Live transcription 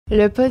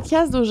Le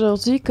podcast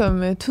d'aujourd'hui,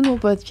 comme tous nos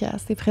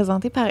podcasts, est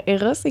présenté par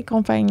Eros et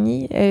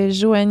compagnie.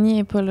 Joanie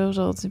n'est pas là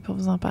aujourd'hui pour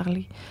vous en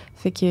parler.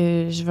 Fait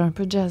que je vais un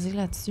peu jazzer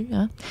là-dessus.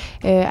 Hein.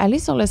 Allez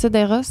sur le site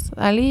d'Eros.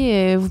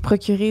 Allez vous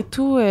procurer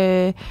tout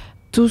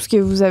ce que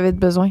vous avez de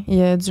besoin. Il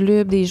y a du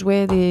lube, des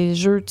jouets, des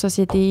jeux de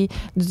société,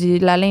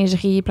 de la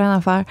lingerie, plein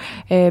d'affaires.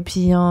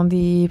 Puis ils ont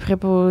des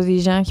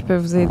gens qui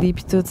peuvent vous aider,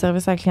 puis tout,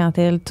 service à la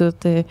clientèle, tout.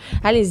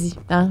 Allez-y.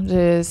 Hein.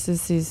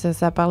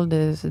 Ça parle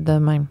de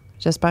même.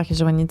 J'espère que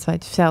Joanie, tu vas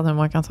être fière de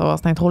moi quand tu vas voir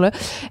cette intro-là.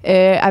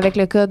 Avec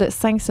le code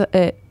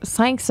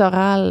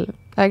 5SORAL,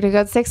 avec le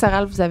code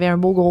SEXORAL, vous avez un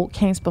beau gros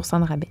 15%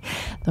 de rabais.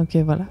 Donc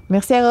voilà.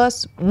 Merci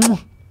Eros.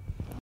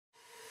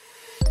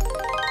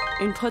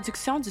 Une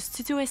production du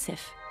Studio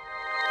SF.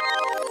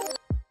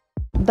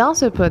 Dans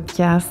ce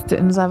podcast,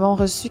 nous avons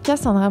reçu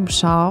Cassandra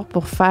Bouchard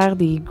pour faire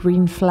des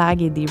green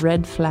flags et des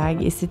red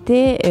flags. Et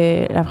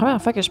c'était la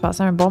première fois que je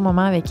passais un bon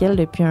moment avec elle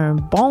depuis un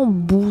bon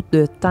bout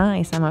de temps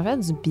et ça m'a fait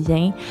du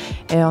bien.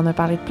 On a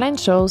parlé de plein de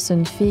choses. C'est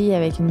une fille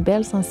avec une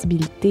belle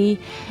sensibilité.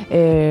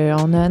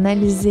 On a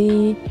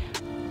analysé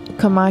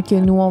comment que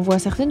nous, on voit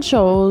certaines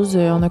choses.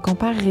 On a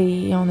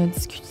comparé, on a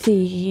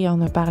discuté, on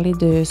a parlé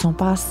de son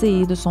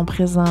passé, de son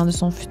présent, de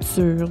son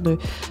futur, de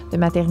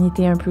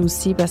maternité un peu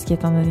aussi, parce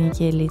qu'étant donné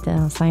qu'elle était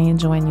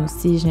enceinte, Joanie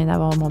aussi, je viens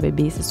d'avoir mon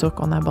bébé, c'est sûr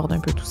qu'on aborde un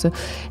peu tout ça.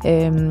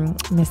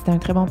 Mais c'était un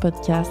très bon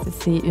podcast.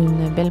 C'est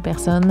une belle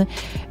personne,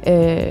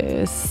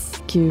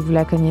 que vous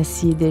la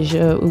connaissiez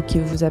déjà ou que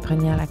vous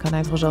appreniez à la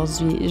connaître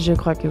aujourd'hui. Je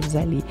crois que vous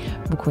allez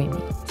beaucoup aimer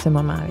ce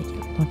moment avec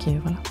elle. Donc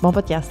voilà, bon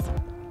podcast.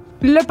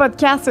 Le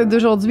podcast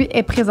d'aujourd'hui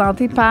est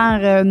présenté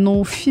par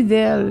nos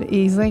fidèles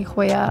et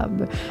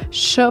incroyables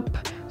Shop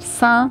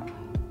Santé.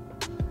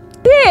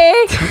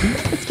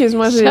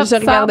 Excuse-moi, je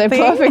regardais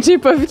pas, fait que j'ai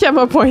pas vu qu'elle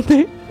m'a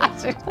pointé.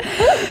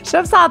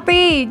 Shop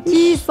Santé,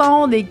 qui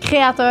sont des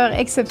créateurs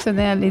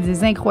exceptionnels et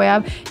des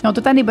incroyables. Ils ont tout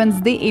le temps des bonnes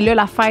idées. Et là,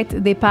 la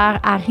fête des pères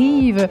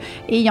arrive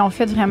et ils ont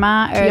fait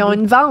vraiment... ils ont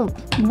une vente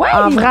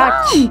en vrac.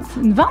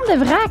 Une vente de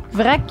vrac.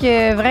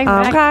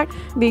 En vrac.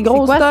 Des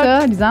gros stocks. C'est quoi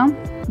ça, Lisande?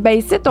 Ben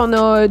ici, on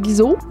a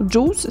l'ISO,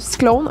 Juice,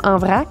 Cyclone en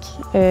vrac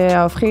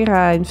à offrir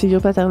à une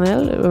figure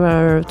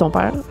paternelle, ton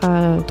père,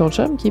 à ton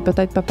chum, qui est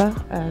peut-être papa.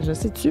 Je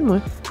sais-tu, moi.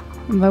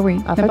 Ben oui.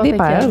 À faire des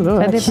pères, là.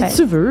 À qui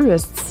tu veux,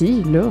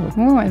 si, là.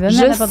 Ouais,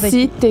 juste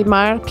si t'es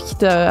mère puis qui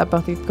t'a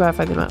apporté de quoi à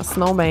faire des mères.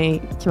 Sinon, ben,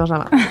 qui mange la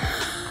mère.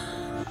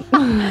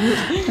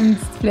 Une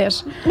petite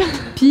flèche.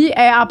 Puis,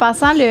 en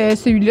passant,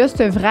 celui-là,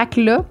 ce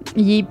vrac-là,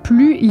 il est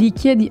plus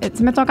liquide. Tu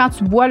sais, mettons, quand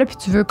tu bois, là, puis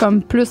tu veux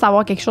comme plus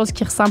avoir quelque chose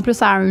qui ressemble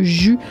plus à un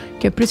jus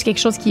que plus quelque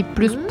chose qui est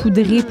plus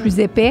poudré, plus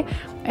épais,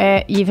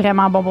 il est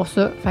vraiment bon pour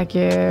ça. Fait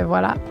que,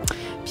 voilà.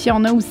 Puis,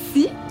 on a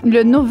aussi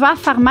le Nova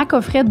Pharma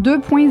coffret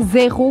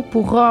 2.0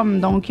 pour hommes.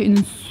 Donc, un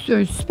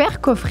super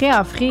coffret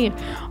à offrir.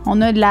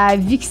 On a de la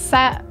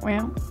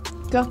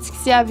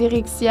Cortixia,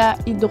 Virexia,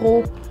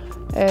 Hydro...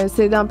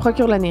 c'est dans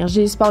Procure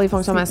l'énergie, sport des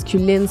fonctions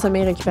masculines,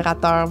 sommeil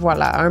récupérateur,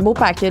 voilà. Un beau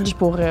package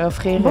pour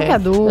offrir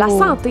cadeau. La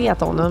santé à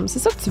ton homme. C'est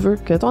ça que tu veux,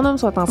 que ton homme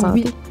soit en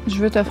santé. Oui, je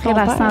veux t'offrir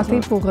la santé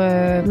pour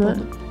je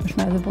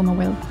m'en pour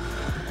Noël.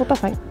 Pour ta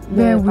fête.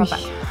 Ben oui.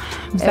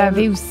 Vous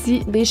avez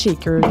aussi des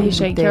shakers. Des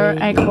shakers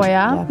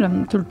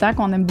incroyables, tout le temps,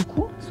 qu'on aime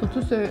beaucoup.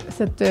 Surtout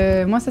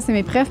moi, ça, c'est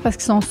mes préfs parce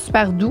qu'ils sont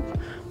super doux.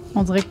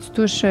 On dirait que tu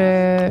touches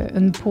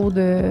une peau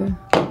de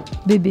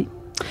bébé.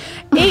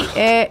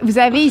 Et vous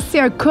avez ici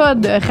un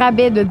code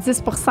rabais de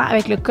 10%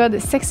 avec le code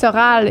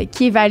SEXORAL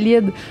qui est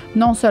valide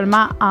non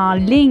seulement en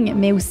ligne,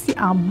 mais aussi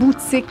en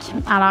boutique.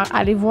 Alors,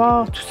 allez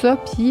voir tout ça.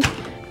 Puis,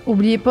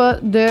 n'oubliez pas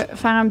de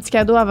faire un petit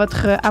cadeau à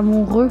votre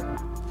amoureux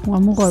ou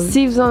amoureuse.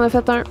 Si vous en avez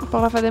fait un pour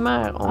la fête des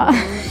mères, on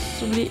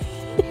s'oublie.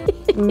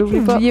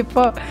 N'oubliez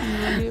pas.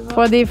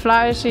 Pas des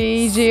fleurs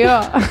chez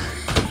IGA.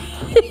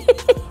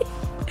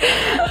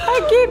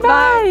 OK,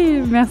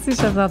 bye! Merci,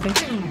 chef santé.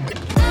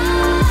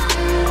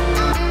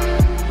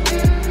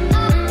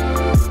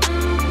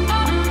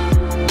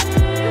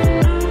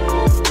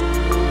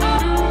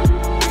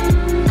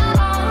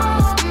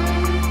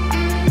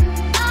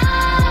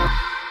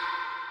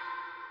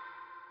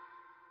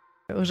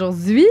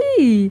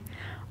 Aujourd'hui,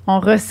 on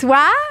reçoit...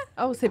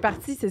 Oh, c'est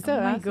parti, c'est ça.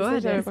 Oh my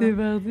God, c'est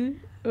parti.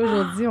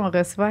 Aujourd'hui, on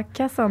reçoit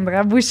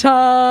Cassandra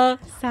Bouchard.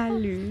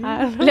 Salut.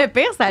 Le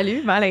pire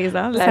salut,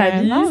 malaisant.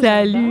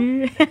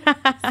 Salut.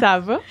 Ça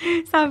va?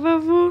 Ça va,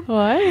 vous?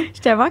 Ouais. Je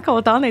suis tellement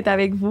contente d'être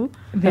avec vous.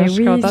 Ben je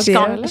suis contente.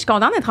 Je suis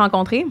contente d'être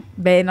rencontrée.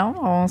 Ben non,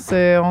 on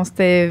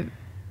s'était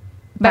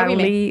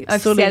parlé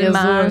sur les réseaux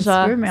un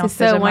genre, peu, mais on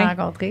s'est jamais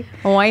rencontrés.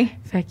 Oui.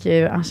 Fait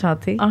que,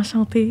 enchantée.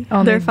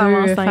 On Deux est femmes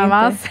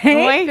enceintes.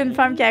 Oui. Une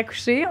femme qui a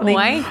accouché. On Oui.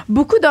 est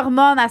beaucoup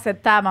d'hormones à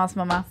cette table en ce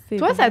moment.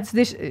 Toi, ça a-tu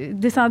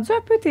descendu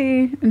un peu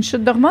une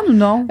chute d'hormones ou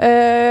non?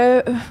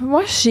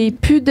 Moi, j'ai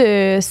plus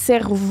de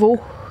cerveau.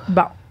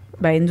 Bon.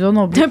 Ben, nous,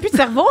 on a T'as plus de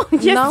cerveau?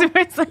 Qu'est-ce que tu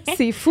veux dire?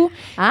 C'est fou.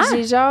 Ah?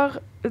 J'ai genre...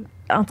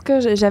 En tout cas,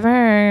 j'avais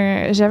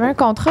un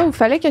contrat où il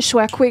fallait que je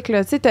sois quick. Tu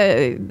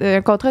sais,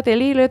 un contrat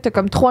télé, tu as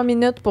comme 3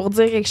 minutes pour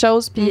dire quelque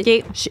chose, puis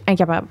je suis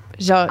incapable.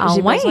 Genre,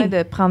 j'ai besoin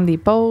de prendre des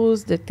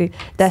pauses, d'assimiler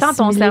Sans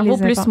ton cerveau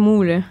les plus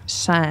mou, là.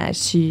 Je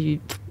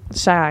suis Je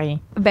sers à rien.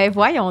 Ben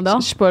voyons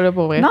donc. Je suis pas là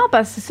pour vrai. Non,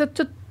 parce que c'est ça,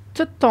 tout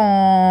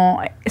ton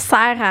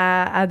sert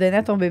à donner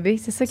à ton bébé.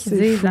 C'est ça qu'ils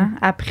disent. Hein?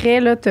 Après,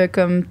 là, t'as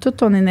comme toute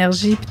ton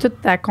énergie puis toute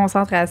ta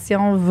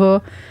concentration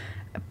va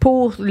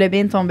pour le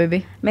bien de ton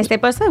bébé. Mais c'était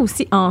pas ça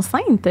aussi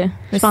enceinte.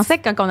 Je pensais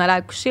que quand on allait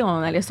accoucher,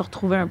 on allait se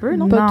retrouver un peu,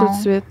 non? Pas tout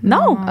de suite.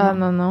 Non? Ah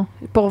non.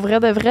 Pour vrai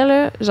de vrai,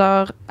 là,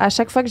 genre, à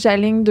chaque fois que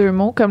j'aligne 2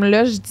 mots, comme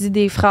là, je dis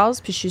des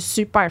phrases puis je suis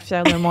super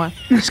fière de moi.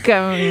 Je suis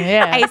comme...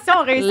 Yeah. Hey, si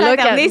on réussit à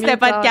terminer ce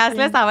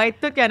podcast-là, ça va être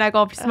tout qu'un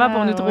accomplissement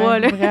pour nous trois.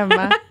 Là.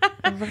 Vraiment.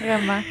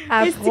 Vraiment.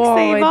 Est-ce que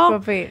c'est bon? Pas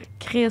pire.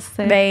 Chris.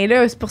 Ben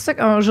là, c'est pour ça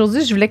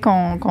qu'aujourd'hui, je voulais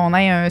qu'on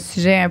ait un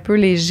sujet un peu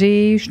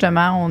léger.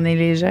 Justement, on est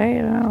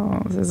légère, hein?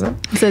 C'est ça.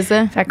 C'est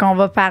ça. Fait qu'on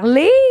va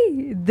parler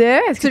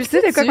de... Est-ce que tu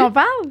sais de quoi qu'on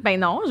parle? Ben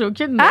non, j'ai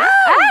aucune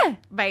idée.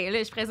 Ben là,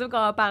 je présume qu'on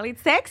va parler de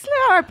sexe,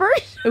 là, un peu.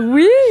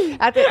 Oui!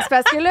 Attends, c'est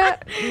parce que là,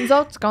 nous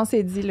autres, ce qu'on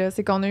s'est dit, là,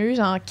 c'est qu'on a eu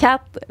genre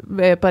 4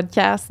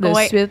 podcasts de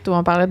suite où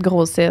on parlait de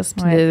grossesse.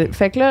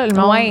 Fait que là, le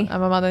monde, à un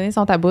moment donné,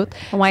 sont à bout.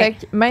 Fait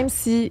que même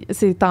si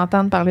c'est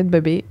tentant de parler de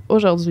bébé,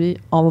 aujourd'hui,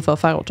 on va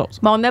faire autre chose.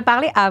 Bon, on a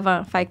parlé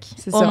avant. Fait que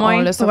c'est ça, moins, on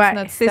l'a sorti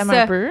notre système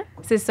un peu.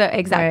 C'est ça,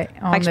 exact.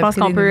 Fait que je pense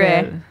qu'on peut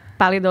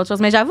parler d'autres choses.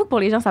 Mais j'avoue que pour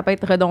les gens, ça peut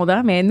être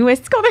redondant. Mais nous,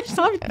 est-ce qu'on a juste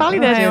envie de parler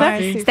de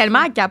ça? C'est tellement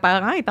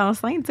accaparant être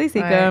enceinte, tu sais.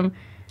 C'est comme...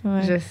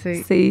 Je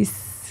sais.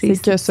 C'est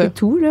que ça. C'est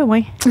tout, là,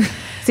 oui.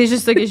 C'est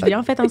juste ça que je vis,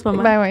 en fait, en ce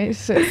moment. Ben oui,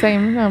 c'est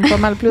pas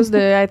mal plus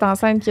d'être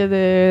enceinte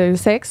que de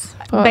sexe.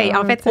 Ben,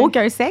 en fait,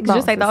 aucun sexe,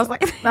 juste être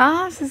enceinte.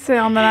 Ah, c'est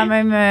ça. On a la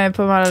même...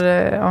 pas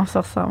mal... on se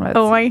ressemble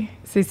là-dessus. Oui.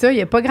 C'est ça, il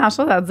n'y a pas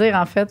grand-chose à dire,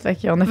 en fait. Fait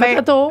qu'on a fait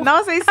le tour. Non,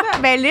 c'est ça.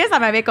 Ben, Liz,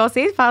 elle m'avait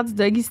conseillé de faire du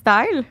doggy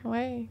style.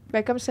 Oui.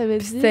 Ben, comme je t'avais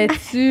dit.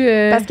 C'était-tu.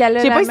 Parce qu'elle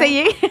a. J'ai pas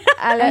essayé.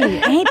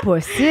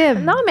 Impossible.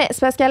 Non, mais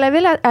c'est parce qu'elle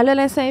avait elle a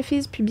la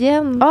symphyse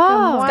pubienne.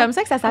 Ah, c'est comme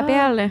ça que ça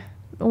s'appelle.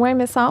 Oui,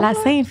 mais ça. La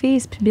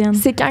symphyse pubienne.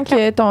 C'est quand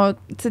que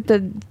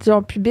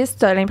ton pubis,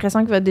 tu as l'impression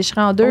qu'il va te déchirer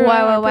en deux.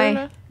 Ouais.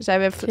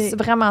 J'avais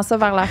vraiment ça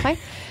vers la fin.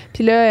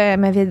 Puis là, elle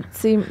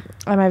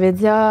m'avait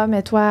dit,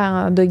 mais toi,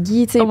 en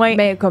doggy, tu sais,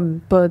 ben, comme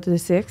pas de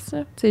sexe,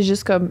 c'est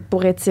juste comme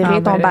pour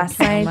étirer ton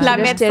bassin. La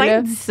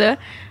médecin dit ça.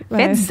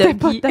 Faites du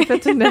doggy. T'as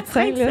fait une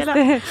médecin,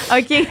 là.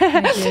 OK.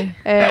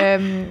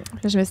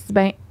 Je me suis dit,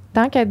 ben,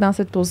 tant qu'être dans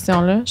cette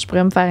position-là, je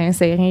pourrais me faire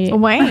insérer.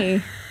 Ouais.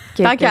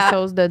 Quelque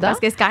chose dedans. Parce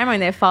que c'est quand même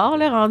un effort,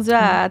 là, rendu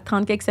à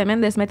 30 quelques semaines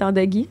de se mettre en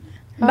doggy.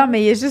 Non,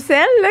 mais il y a juste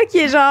elle là, qui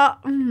est genre,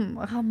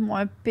 rends-moi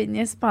un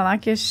pénis pendant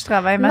que je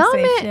travaille ma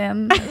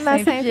symphienne.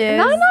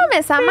 Non,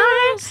 mais ça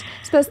marche.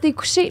 C'est parce que t'es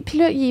couché. Puis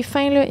là, il est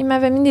fin, là. Il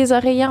m'avait mis des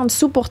oreillers en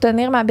dessous pour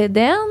tenir ma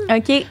bédaine.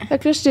 OK. Fait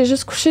que là, j'étais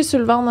juste couchée sur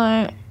le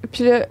ventre.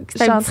 Puis là,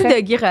 c'est un petit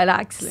doggy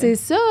relax. Là. C'est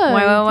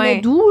ça. Ouais.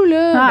 Doux,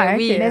 là. Ah,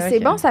 oui, mais c'est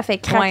bon, ça fait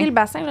craquer le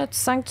bassin, là. Tu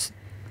sens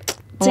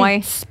que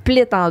tu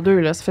splits en deux,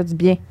 là. Ça fait du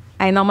bien.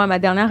 Hey, non, moi, ma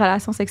dernière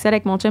relation sexuelle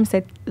avec mon chum,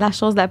 c'est la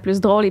chose la plus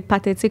drôle et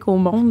pathétique au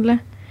monde, là.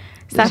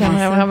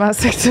 J'aimerais vraiment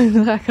ça que tu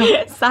nous racontes.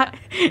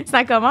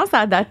 Ça commence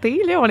à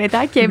dater, là. On était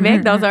à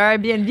Québec dans un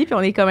Airbnb, puis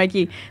on est comme,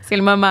 OK, c'est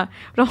le moment.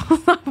 Puis on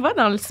s'en va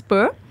dans le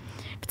spa.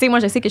 Puis, tu sais, moi,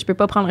 je sais que je peux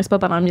pas prendre un spa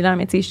pendant 1000 ans,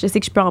 mais tu sais, je sais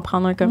que je peux en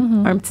prendre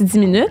un petit 10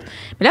 minutes.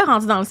 Mais là,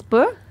 rendu dans le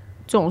spa,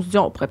 on se dit,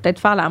 on pourrait peut-être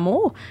faire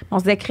l'amour. On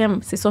se disait, crème,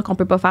 c'est sûr qu'on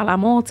peut pas faire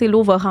l'amour. Tu sais,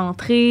 l'eau va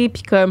rentrer.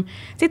 Puis comme,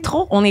 tu sais,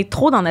 on est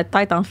trop dans notre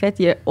tête, en fait.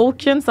 Il y a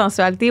aucune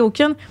sensualité,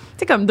 aucune. Tu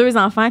sais, comme 2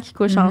 enfants qui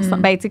couchent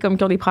ensemble. Ben, tu sais, comme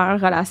qui ont des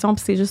premières relations,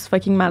 puis c'est juste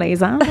fucking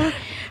malaisant.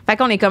 Fait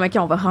qu'on est comme, OK,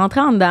 on va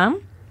rentrer en dedans.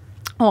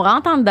 On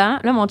rentre en dedans.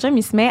 Là, mon chum,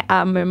 il se met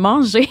à me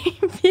manger.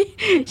 Puis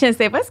je ne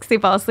sais pas ce qui s'est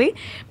passé.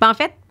 Ben, en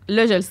fait,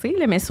 là, je le sais,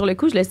 là, mais sur le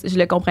coup, je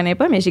le comprenais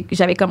pas, mais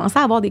j'avais commencé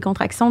à avoir des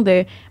contractions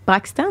de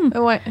Braxton.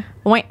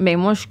 Ouais, mais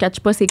moi, je ne catch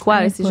pas c'est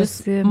quoi. Là, c'est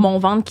juste mon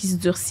ventre qui se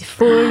durcit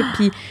full.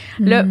 Puis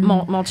là,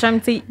 mon chum,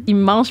 tu sais, il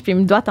me mange puis il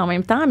me doite en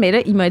même temps. Mais là,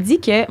 il m'a dit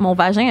que mon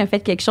vagin a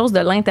fait quelque chose de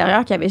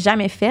l'intérieur qu'il n'avait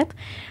jamais fait.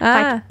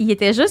 Fait qu'il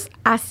était juste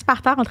assis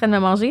par terre en train de me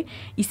manger.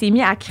 Il s'est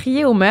mis à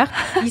crier au meurtre.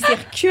 Il s'est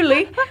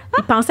reculé.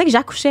 Il pensait que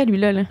j'accouchais, lui,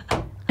 là.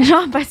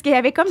 Genre, parce qu'il y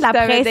avait comme de la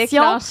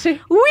pression.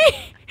 Oui!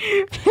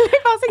 Puis là, il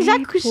pensait que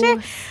j'accouchais.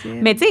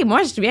 Mais tu sais,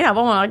 moi, je viens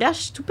d'avoir mon orgasme,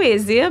 je suis tout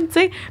paisible,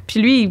 tu sais.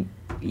 Puis lui,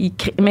 il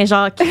mais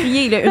genre,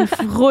 crier, là, une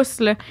frousse,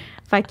 là.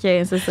 Fait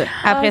que c'est ça.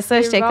 Après ça,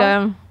 j'étais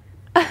comme,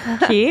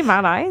 OK,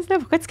 malaise, là.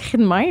 Pourquoi tu cries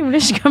de même? Là,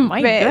 je suis comme,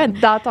 my God.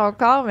 Dans ton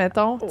corps,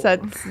 mettons,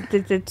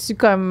 t'étais-tu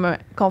comme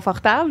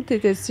confortable?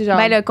 T'étais-tu genre.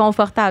 Ben, le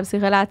confortable, c'est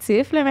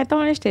relatif, là, mettons,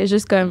 là. J'étais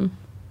juste comme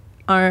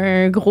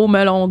un gros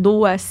melon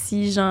d'eau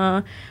assis,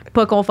 genre,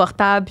 pas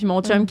confortable. Puis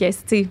mon chum, tu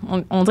sais,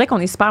 on dirait qu'on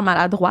est super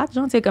maladroite,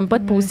 genre, tu sais, comme pas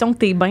de position que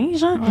t'es bien,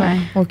 genre.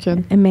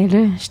 Aucune. Mais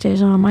là, j'étais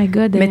genre, my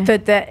God. Mais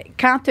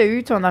quand t'as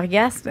eu ton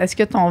orgasme, est-ce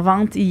que ton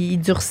ventre, il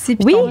durcit,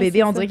 puis ton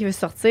bébé, on dirait qu'il veut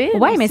sortir?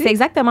 Oui, mais c'est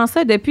exactement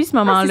ça. Depuis ce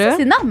moment-là.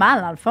 C'est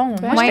normal, dans le fond.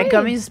 Moi, j'étais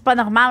comme, c'est pas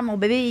normal, mon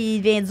bébé,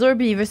 il devient dur,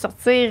 puis il veut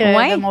sortir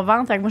de mon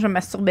ventre. Fait que moi, je me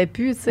masturbais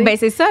plus, tu sais. Ben,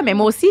 c'est ça. Mais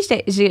moi aussi,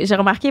 j'ai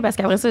remarqué, parce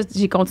qu'après ça,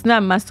 j'ai continué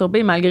à me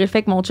masturber, malgré le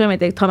fait que mon chum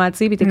était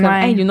traumatisé, puis était comme,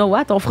 hey, you know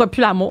what, on fera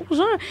plus l'amour,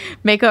 genre.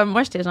 Mais comme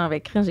moi, j'étais genre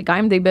avec j'ai quand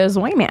même des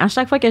besoins, mais à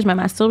chaque fois que je me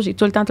masturbe, j'ai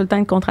tout le temps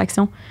une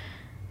contraction.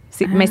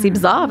 Mais c'est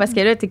bizarre parce que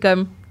là, t'es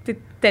comme,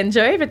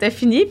 t'enjoy, puis t'as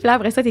fini, puis là,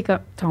 après ça, t'es comme...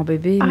 Ton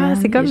bébé,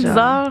 c'est comme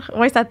bizarre.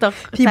 Ouais, ça te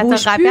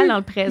rappelle dans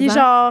le présent. Il est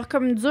genre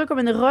comme dur, comme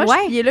une roche,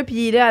 puis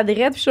il est là à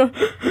droite, puis je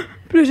suis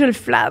plus je le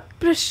flatte,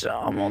 plus je suis,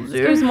 oh mon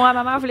Dieu. Excuse-moi,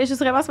 maman voulait juste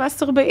vraiment se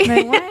masturber.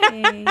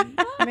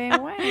 Mais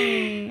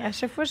ouais. À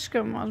chaque fois, je suis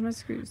comme, je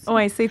m'excuse.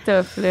 Ouais, c'est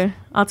tough, là.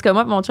 En tout cas,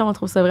 moi et mon chum, on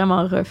trouve ça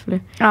vraiment rough, là.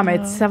 Ah, mais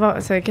ça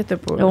va, ça inquiète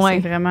pas. Là, c'est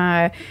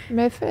vraiment...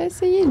 Mais fais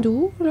essayer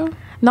doux, là.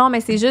 Non,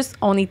 mais c'est juste,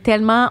 on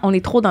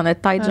est trop dans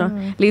notre tête, genre.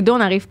 Les deux, on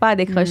n'arrive pas à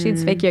décrocher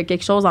du fait qu'il y a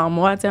quelque chose en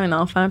moi, tu sais, un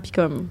enfant, puis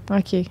comme...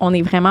 OK. On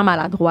est vraiment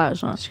maladroit,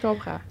 genre. Je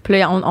comprends. Puis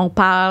là, on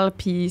parle,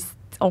 puis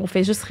on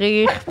fait juste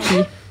rire, puis...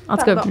 En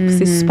tout cas,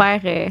 c'est super...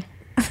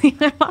 c'est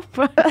vraiment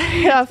pas...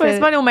 c'est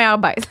pas nos meilleures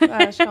bêtes.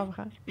 Ouais, je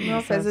comprends. Nous,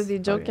 on faisait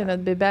des jokes que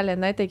notre bébé allait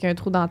naître avec un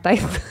trou dans la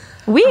tête.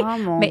 Oui,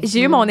 mais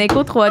j'ai eu mon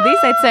écho 3D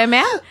cette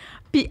semaine,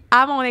 puis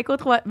à mon écho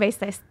 3D... Ben,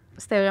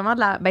 c'était vraiment de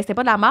la... Ben, c'était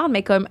pas de la merde,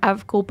 mais comme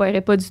elle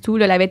coopérait pas du tout.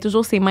 Là, elle avait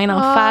toujours ses mains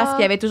en face, puis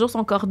elle avait toujours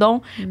son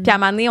cordon. Puis à un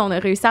moment donné, on a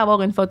réussi à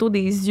avoir une photo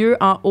des yeux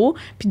en haut.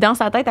 Puis dans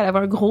sa tête, elle avait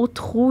un gros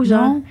trou,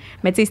 genre. Non.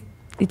 Mais tu sais,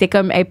 il était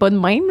comme, elle est pas de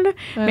même, là.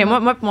 Mais moi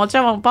puis mon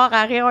chum, on part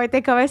à rire. On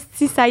était comme,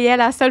 si ça y est,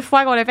 la seule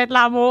fois qu'on a fait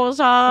l'amour,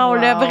 genre, on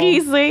l'a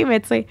brisé. Mais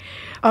tu sais,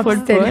 faut le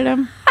pas, là.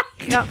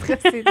 Il rentrait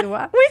ses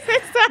doigts. Oui,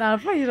 c'est ça. Dans le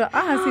fond, il est genre,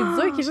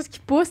 c'est dur, quelque chose qui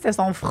pousse, c'était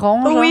son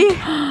front. Genre. Oui.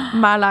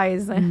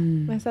 Malaise.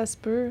 Mais ça se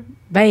peut.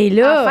 Ben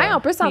là. À la fin, on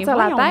peut sentir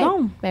la tête.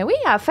 Ben oui,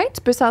 à la fin, tu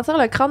peux sentir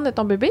le crâne de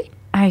ton bébé.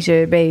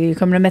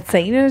 Comme le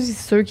médecin, là, c'est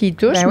sûr qu'il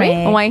touche,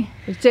 mais... Ouais.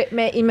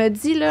 Mais il m'a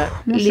dit, là,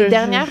 les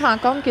dernières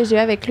rencontres que j'ai eues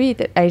avec lui,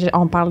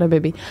 on parle de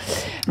bébé.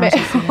 Mais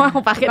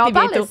on parle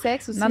de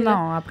sexe aussi.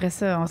 Non, après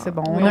ça, c'est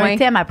bon. On a un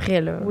thème après,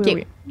 là.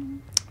 Oui.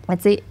 Mais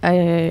tu sais,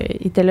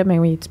 il était là, mais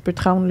oui, tu peux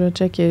te rendre, là,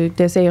 check,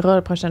 t'essayeras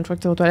la prochaine fois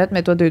que tu vas aux toilettes,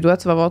 mets-toi 2 doigts,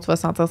 tu vas voir, tu vas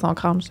sentir son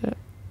crâne.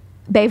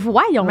 Ben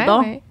voyons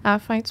donc. Ouais. À la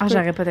fin, tu peux.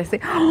 J'aurais pas testé.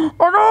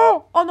 Oh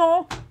non! Oh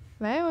non!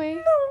 Ben oui.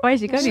 Ouais,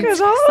 j'ai comme des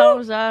petits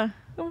frissons, genre.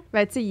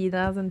 Ben tu sais, il est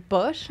dans une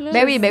poche, là.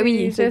 Ben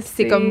oui.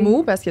 C'est comme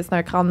mou, parce que c'est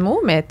un crâne mou,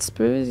 mais tu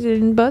peux,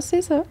 une bosse,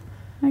 c'est ça.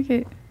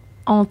 OK.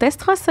 On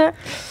testera ça.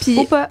 Puis,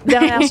 ou pas.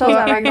 Dernière chose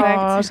avant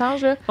qu'on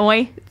change, là.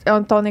 Oui.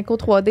 Ton écho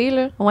 3D,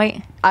 là.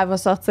 Oui. Elle va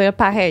sortir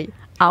pareil.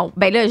 Ah,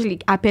 ben là, je l'ai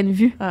à peine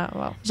vue. Ah,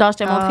 wow. Genre, je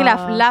t'ai montré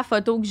la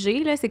photo que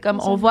j'ai, là. C'est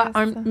comme, on voit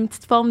une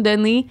petite forme de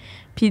nez.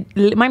 Puis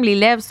même les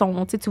lèvres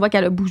sont, tu vois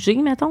qu'elle a bougé,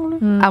 mettons, là.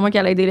 À moins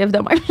qu'elle ait des lèvres de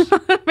même.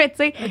 Mais tu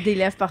sais. Des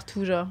lèvres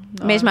partout, genre.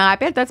 Mais je me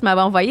rappelle, toi, tu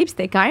m'avais envoyé, puis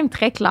c'était quand même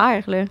très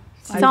clair, là.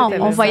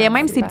 On voyait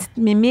même ses petites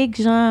mimiques,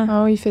 genre.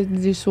 Ah oui, il fait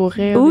des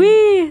sourires. Oui,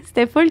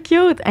 c'était full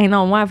cute. Hey,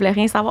 non, moi, elle voulait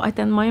rien savoir. Elle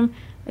était de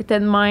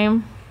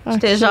même.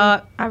 J'étais genre,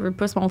 elle veut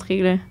pas se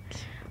montrer, là.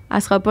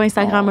 Elle sera pas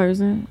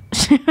Instagrammeuse. Elle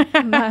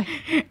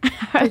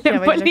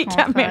aime pas les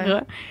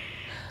caméras.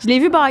 Je l'ai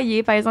vue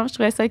bailler, par exemple. Je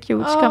trouvais ça cute.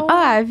 Je suis comme,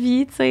 elle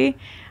vit, tu sais.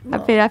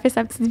 Elle fait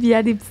sa petite vie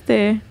à des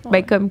petites...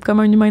 comme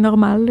un humain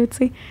normal, tu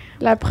sais.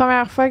 La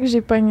première fois que j'ai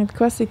pogné de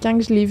quoi, c'est quand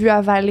je l'ai vue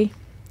avaler.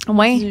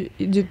 Oui.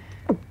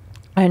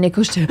 Un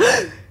écho, j'étais...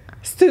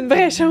 C'est une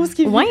vraie chose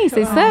qui vit. Oui,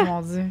 c'est ça. Oh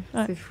mon Dieu,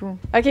 c'est fou.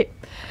 OK.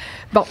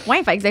 Bon,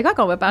 fait que c'est quoi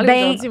qu'on va parler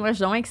aujourd'hui? Moi, je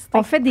suis vraiment excitée.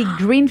 On fait des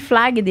green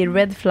flags et des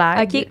red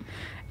flags. OK.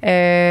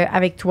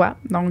 Avec toi.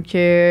 Donc,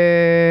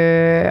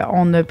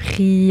 on a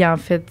pris, en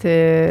fait...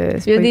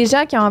 il y a des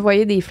gens qui ont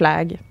envoyé des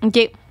flags. OK.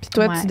 Puis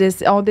toi,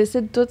 on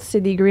décide tous si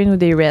c'est des green ou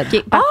des red.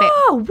 OK, parfait.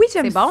 Ah, oui,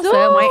 j'aime ça! C'est bon,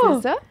 ça, ouais.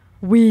 C'est ça?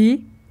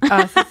 Oui.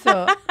 Ah, c'est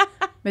ça.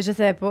 Mais je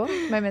savais pas.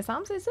 Mais il me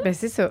semble, c'est ça. Ben,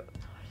 c'est ça.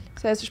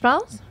 C'est ça, je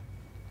pense.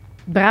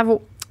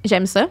 Bravo.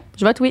 J'aime ça.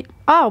 Je vote oui.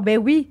 Ah, ben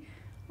oui.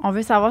 On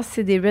veut savoir si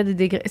c'est des red ou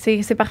des green.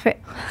 C'est parfait.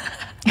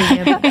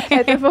 Elle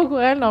était pas au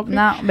courant non plus.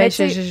 Non, ben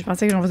je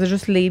pensais que j'en faisais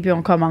juste lire puis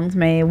on commente,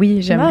 mais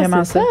oui, j'aime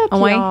vraiment ça.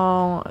 Ouais.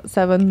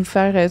 Ça va nous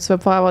faire, tu vas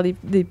pouvoir avoir des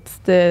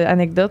petites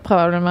anecdotes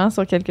probablement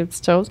sur quelques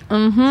petites choses.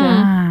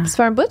 Ça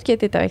fait un bout que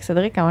t'étais avec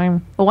Cédric quand même.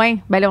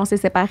 Oui, ben là on s'est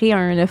séparés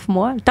 9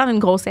 mois, le temps d'une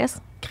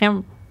grossesse,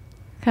 crème.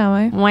 Quand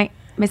même. Oui,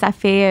 mais ça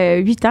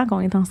fait 8 ans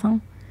qu'on est ensemble.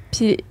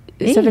 Puis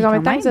ça fait combien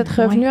de temps que vous êtes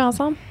revenus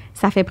ensemble?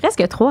 Ça fait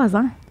presque 3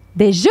 ans.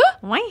 Déjà?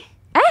 Oui.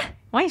 Hein?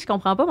 Oui, je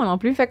comprends pas moi non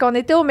plus. Fait qu'on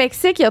était au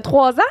Mexique il y a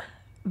 3 ans?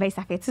 Ben,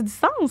 ça fait-tu du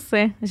sens?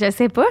 Je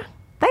sais pas.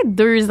 Peut-être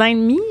 2 ans et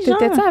demi, genre.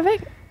 T'étais-tu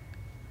avec?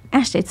 Ah,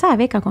 j'étais-tu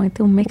avec quand on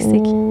était au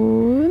Mexique?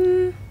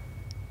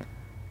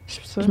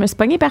 Je me suis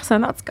pognée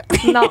personne, en tout cas.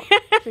 Non,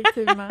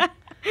 effectivement.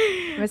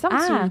 Mais ça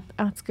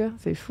en tout cas,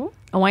 c'est fou.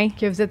 Oui.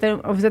 Que vous êtes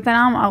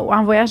allés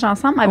en voyage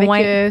ensemble avec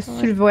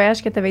sur le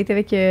voyage que tu avais été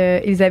avec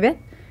Elisabeth?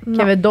 Qu'il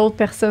y avait d'autres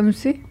personnes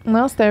aussi?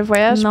 Non, c'était un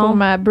voyage pour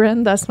ma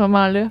brand à ce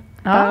moment-là.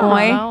 Ah,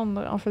 ouais.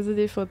 On faisait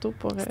des photos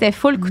pour... C'était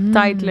full coup de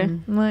tête, là.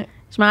 Ouais.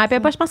 Je me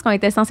rappelle pas, je pense qu'on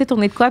était censé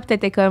tourner de quoi, puis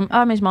t'étais comme,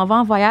 mais je m'en vais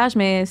en voyage,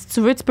 mais si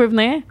tu veux, tu peux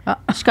venir.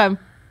 Je suis comme,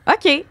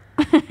 OK.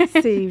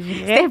 C'est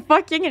vrai. C'était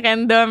fucking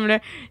random, là.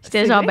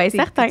 J'étais genre, ben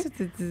certain.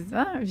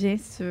 Viens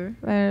si tu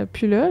veux.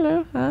 Puis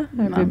là, hein,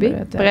 un bébé.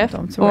 Bref.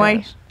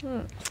 Ouais.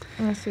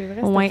 C'est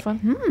vrai, c'était fun.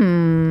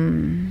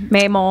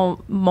 Mais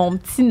mon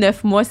petit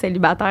 9 mois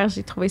célibataire,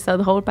 j'ai trouvé ça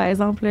drôle, par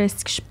exemple.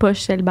 Est-ce que je suis pas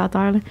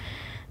célibataire? Là?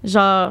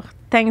 Genre,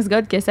 thanks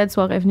God que Ced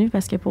soit revenu,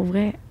 parce que pour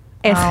vrai,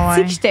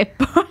 est-ce que j'étais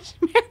poche?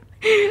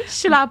 Je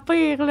suis la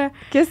pire, là.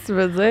 Qu'est-ce que tu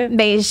veux dire?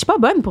 Ben, je suis pas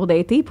bonne pour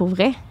dater, pour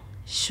vrai.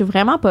 Je suis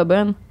vraiment pas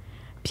bonne.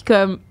 Puis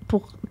comme,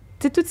 pour...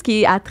 Tu sais, tout ce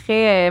qui est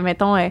attrait,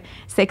 mettons,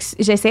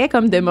 j'essayais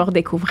comme de me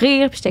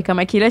redécouvrir. Puis j'étais comme,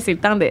 OK, là, c'est le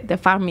temps de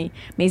faire mes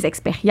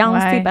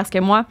expériences, tu sais, parce que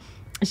moi,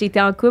 j'ai été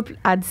en couple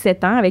à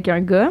 17 ans avec un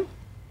gars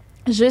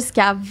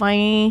jusqu'à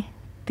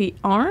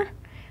 21.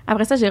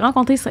 Après ça, j'ai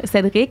rencontré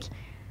Cédric,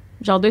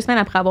 genre 2 semaines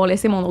après avoir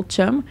laissé mon autre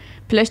chum.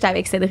 Puis là, j'étais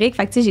avec Cédric.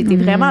 Fait que, tu sais, j'ai été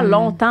vraiment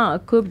longtemps en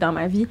couple dans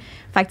ma vie.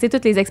 Fait que, tu sais,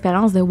 toutes les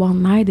expériences de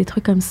one night, des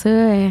trucs comme ça...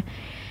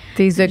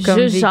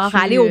 Juste genre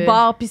aller au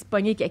bar puis se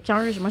pogner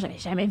quelqu'un. Moi, j'avais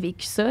jamais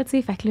vécu ça, tu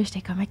sais. Fait que là, j'étais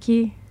comme, OK,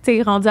 tu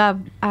sais, rendue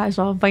à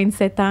genre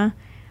 27 ans,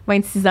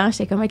 26 ans,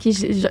 j'étais comme, OK,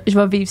 je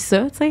vais vivre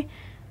ça, tu sais.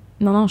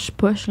 Non, je suis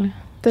poche, là.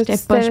 T'as-tu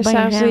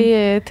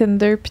téléchargé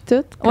Tinder puis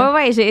tout?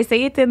 Ouais, j'ai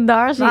essayé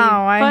Tinder, j'ai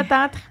pas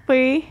tant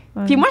trippé.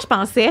 Puis moi, je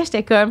pensais,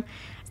 j'étais comme,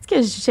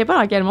 je sais pas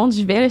dans quel monde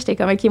je vais, là, j'étais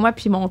comme, OK, moi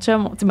puis mon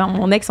chum,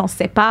 mon ex, on se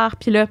sépare.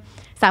 Puis là,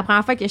 c'est la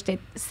première fois que j'étais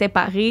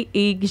séparée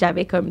et que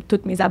j'avais comme tous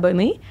mes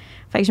abonnés.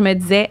 Fait que je me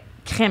disais,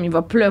 crème, il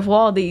va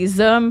pleuvoir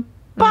des hommes.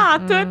 Pas en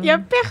tout. Il y a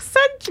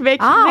personne qui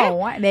m'écrivait. Ah,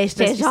 ouais. Mais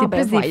j'étais genre, c'est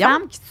plus des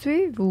femmes qui te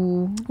suivent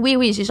ou.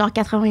 Oui, j'ai genre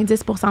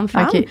 90% de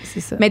femmes. OK,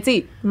 c'est ça. Mais tu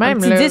sais, même un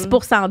petit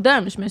 10%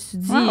 d'hommes, je me suis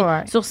dit,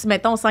 sur,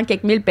 mettons, 100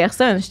 quelques mille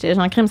personnes, j'étais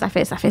genre, crème, ça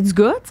fait du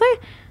gars, tu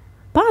sais.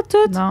 Pas en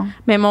tout. Non.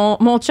 Mais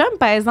mon chum,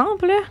 par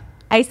exemple, là,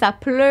 hey, ça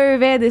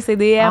pleuvait de ses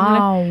DM.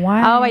 Il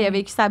a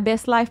vécu sa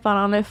best life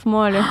pendant 9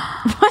 mois. Là.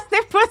 Moi,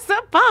 c'était pas ça,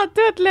 pas en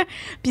tout. Là.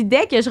 Puis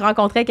dès que je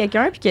rencontrais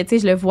quelqu'un, puis que tu sais,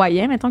 je le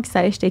voyais, mettons qu'il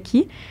savait j'étais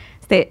qui,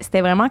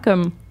 c'était vraiment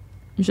comme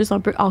juste un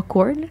peu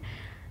awkward. Tu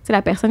sais,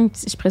 la personne,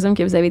 je présume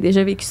que vous avez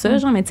déjà vécu ça,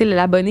 genre, mais tu sais,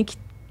 l'abonné qui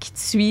te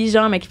suit,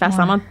 genre, mais qui fait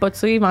semblant de pas te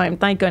suivre, mais en même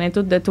temps, il connaît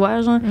tout de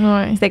toi, genre.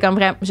 Ouais. C'était comme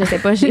vraiment, je sais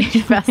pas, j'ai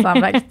fait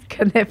semblant qu'il te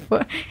connaît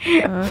pas.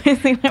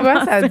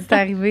 Toi, ça a dû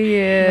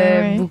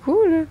t'arriver beaucoup,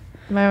 là.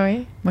 Ben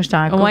oui. Moi, j'étais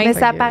en couple. Mais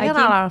ça apparaît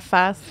dans leur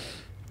face.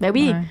 Ben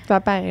oui. Ouais. Ça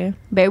apparaît.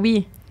 Ben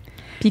oui.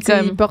 Puis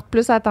comme ils portent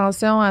plus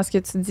attention à ce que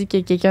tu dis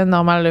que quelqu'un de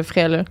normal le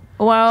ferait, là.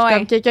 Ouais.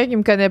 Comme quelqu'un qui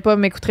me connaît pas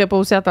m'écouterait pas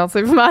aussi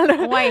attentivement, là.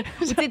 Ouais.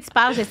 Tu sais, tu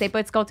parles, je sais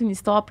pas, tu comptes une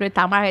histoire, puis là,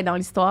 ta mère est dans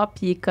l'histoire,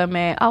 puis elle est comme,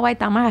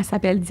 ta mère, elle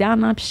s'appelle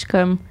Diane, hein? Puis je suis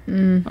comme,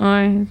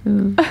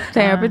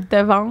 c'est un peu de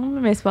te vendre,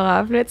 mais c'est pas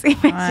grave, là, tu sais.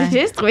 J'ai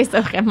juste trouvé ça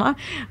vraiment,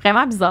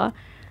 vraiment bizarre.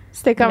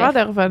 C'était comment de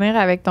revenir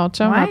avec ton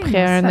chum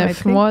après un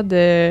 9 mois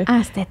de... Ah,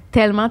 c'était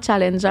tellement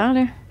challengeant,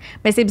 là.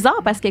 Mais c'est bizarre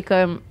parce que,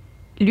 comme,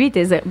 lui,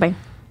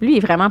 lui, il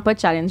est vraiment pas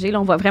challengé.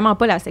 Là, on voit vraiment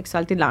pas la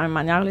sexualité de la même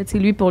manière. Là.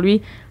 Pour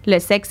lui, le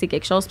sexe, c'est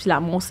quelque chose, puis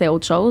l'amour, c'est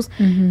autre chose.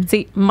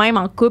 Mm-hmm. Même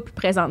en couple,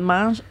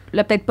 présentement,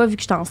 là, peut-être pas vu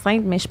que je suis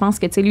enceinte, mais je pense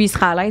que lui, il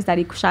sera à l'aise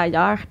d'aller coucher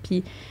ailleurs,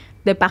 puis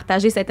de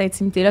partager cette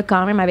intimité-là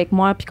quand même avec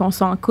moi, puis qu'on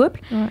soit en couple.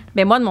 Ouais.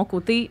 Mais moi, de mon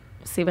côté,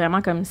 c'est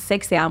vraiment comme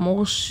sexe et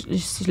amour,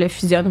 je le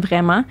fusionne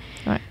vraiment.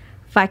 Ouais.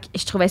 Fait que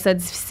je trouvais ça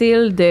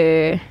difficile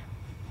de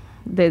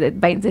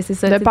c'est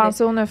ça. De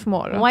penser aux 9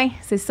 mois, là. Oui,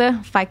 c'est ça.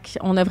 Fait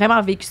qu'on a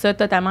vraiment vécu ça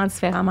totalement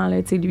différemment,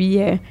 là. Tu sais, lui,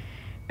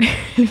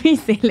 il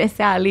s'est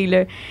laissé aller,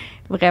 là.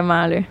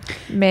 Vraiment, là.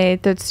 Mais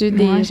t'as-tu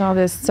des genres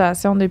de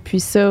situations depuis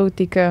ça où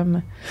t'es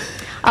comme...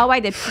 Ah ouais,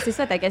 c'est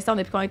ça ta question,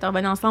 depuis qu'on est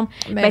revenus ensemble.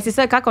 Ben c'est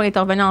ça, quand on est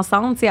revenus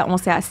ensemble, tu sais, on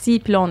s'est assis,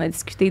 puis là, on a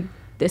discuté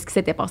de ce qui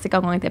s'était passé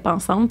quand on n'était pas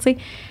ensemble, tu sais.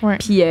 Ouais.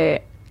 Puis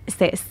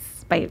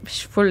je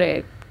suis full...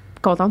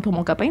 contente pour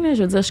mon copain, là.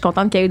 Je veux dire, je suis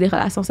contente qu'il y ait eu des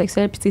relations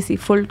sexuelles, puis tu sais, c'est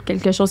full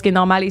quelque chose qui est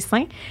normal et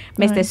sain,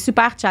 mais c'était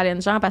super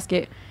challengeant parce que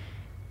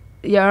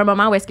il y a un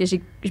moment où est-ce que je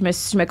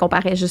me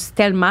comparais juste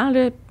tellement,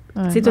 là.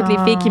 Tu sais, toutes les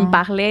filles qui me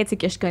parlaient, tu sais,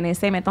 que je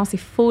connaissais, maintenant, c'est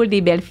full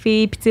des belles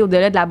filles, puis tu sais,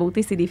 au-delà de la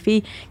beauté, c'est des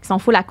filles qui sont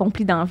full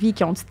accomplies dans la vie,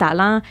 qui ont du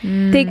talent.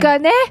 T'es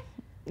connais?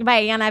 Ben,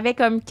 il y en avait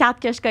comme 4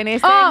 que je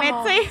connaissais, mais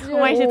tu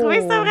sais, j'ai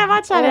trouvé ça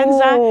vraiment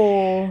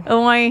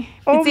challengeant. Ouais.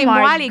 Puis tu sais,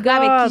 moi, les gars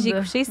avec qui j'ai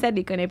couché, Ced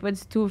les connaît pas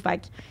du tout, fait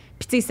que...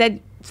 Puis tu sais, Ced, de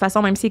toute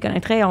façon, même s'il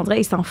connaîtrait, on dirait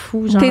qu'il s'en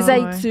fout. Genre, t'es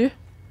ailles-tu?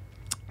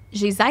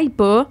 Je les aille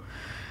pas,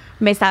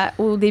 mais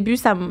au début,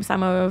 ça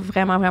m'a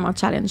vraiment, vraiment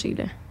challengée,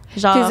 là.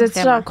 Genre,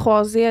 t'es genre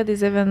croisés à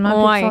des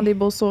événements qui font des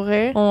beaux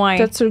sourires? Ouais.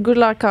 T'as-tu le goût de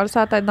leur coller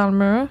la tête dans le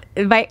mur?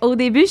 Ben, au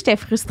début, j'étais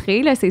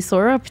frustrée, là, c'est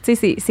sûr. Puis,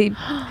 tu sais,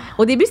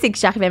 au début, c'est que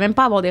j'arrivais même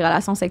pas à avoir des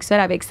relations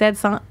sexuelles avec Ced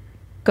sans,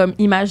 comme,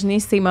 imaginer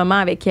ces moments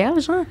avec elle,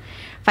 genre.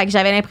 Fait que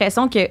j'avais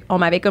l'impression qu'on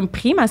m'avait, comme,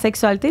 pris ma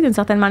sexualité d'une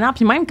certaine manière.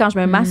 Puis, même quand je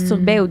me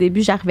masturbais au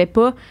début, j'arrivais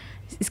pas.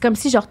 C'est comme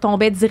si je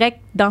retombais direct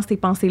dans ces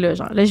pensées-là,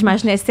 genre. Là,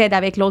 j'imaginais Ced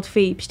avec l'autre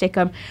fille. Puis, j'étais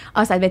comme,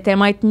 ça devait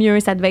tellement être mieux,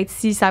 ça devait être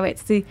ci, ça devait être,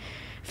 tu sais.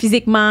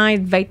 Physiquement,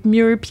 il devait être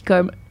mieux, puis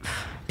comme...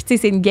 Puis tu sais,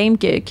 c'est une game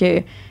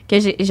que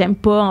j'aime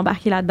pas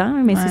embarquer là-dedans,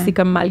 mais c'est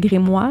comme malgré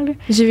moi, là.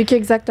 J'ai vécu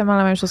exactement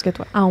la même chose que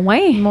toi. Ah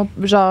ouais?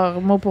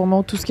 Genre, mot pour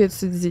mot, tout ce que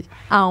tu dis.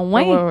 Ah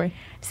ouais? Ouais.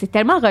 C'est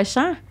tellement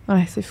rushant.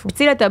 Ouais, c'est fou. Puis tu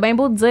sais, là, t'as bien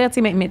beau te dire,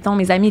 tu sais, mettons,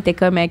 mes amis étaient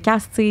comme,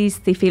 Cass, tu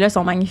sais, ces filles-là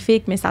sont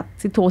magnifiques, mais ça,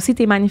 toi aussi,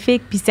 t'es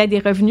magnifique, puis c'est des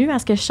revenus à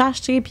ce que je cherche,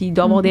 tu sais, puis il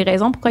doit y avoir des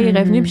raisons pourquoi il est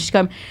revenu, puis je suis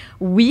comme,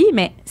 oui,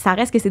 mais ça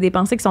reste que c'est des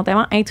pensées qui sont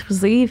tellement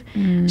intrusives,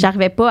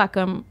 j'arrivais pas à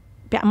comme...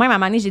 Puis même à un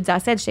moment donné, j'ai dit à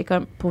Ced, j'étais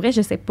comme, pour vrai,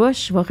 je sais pas,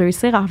 je vais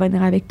réussir à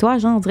revenir avec toi,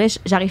 genre, on dirait,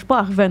 j'arrive pas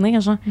à revenir,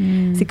 genre.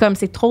 C'est comme,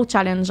 c'est trop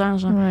challengeant,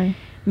 genre. Ouais.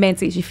 Mais tu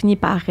sais, j'ai fini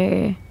par...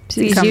 puis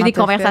Puis j'ai eu des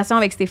conversations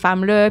avec ces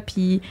femmes-là,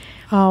 puis...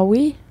 Ah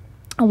oui?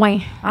 Ouais.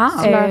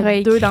 Tu leur as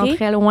écrit? 2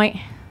 d'entre elles,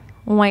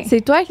 ouais.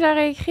 C'est toi qui leur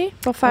as écrit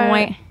pour faire...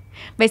 Ouais.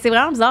 Ben, c'est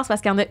vraiment bizarre, c'est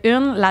parce qu'il y en a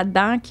une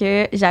là-dedans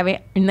que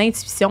j'avais une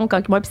intuition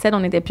quand moi et Ced, on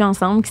n'était plus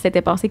ensemble, qu'il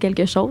s'était passé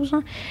quelque chose.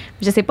 Genre.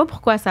 Je sais pas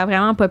pourquoi, ça a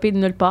vraiment popé de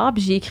nulle part.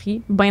 Puis j'ai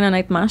écrit, bien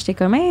honnêtement, j'étais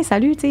comme, hey,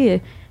 salut, tu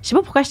sais, je sais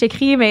pas pourquoi je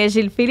t'écris, mais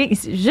j'ai le feeling,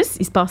 juste,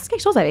 il se passe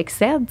quelque chose avec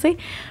Ced, tu sais. Puis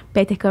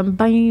elle était comme,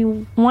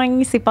 ouais,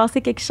 il s'est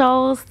passé quelque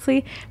chose, tu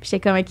sais. Puis j'étais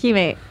comme, OK,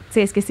 mais, tu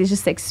sais, est-ce que c'est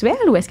juste sexuel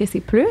ou est-ce que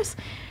c'est plus?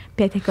 Puis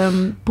elle était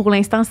comme, pour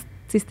l'instant,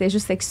 c'était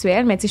juste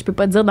sexuel, mais tu sais, je peux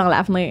pas te dire dans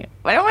l'avenir.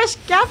 Ouais, moi, je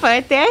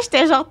capotais,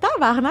 j'étais genre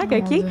tabarnak,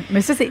 OK? Dieu.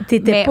 Mais ça,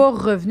 t'étais pas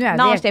revenue avec.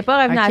 Non, j'étais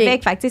pas revenue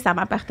avec, fait que tu sais, ça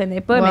m'appartenait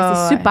pas, mais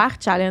c'est super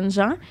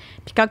challengeant.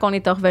 Puis quand on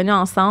était revenus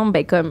ensemble,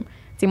 ben comme, tu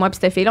sais, moi puis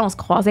cette fille-là, on se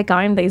croisait quand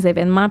même dans les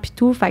événements puis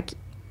tout, fait que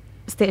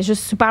c'était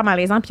juste super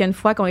malaisant. Puis il y a une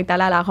fois qu'on est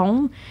allé à la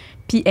ronde,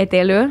 puis elle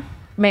était là,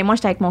 ben moi,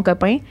 j'étais avec mon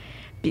copain,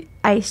 puis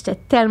hey, j'étais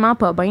tellement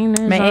pas bien,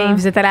 là. Mais genre, hey,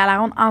 vous êtes allés à la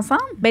ronde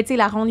ensemble? Ben tu sais,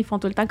 la ronde, ils font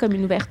tout le temps comme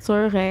une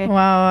ouverture qui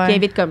ouais.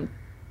 invite comme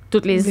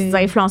tous les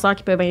influenceurs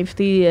qui peuvent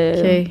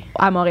inviter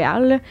à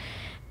Montréal. Là.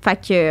 Fait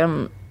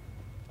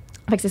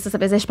que c'est ça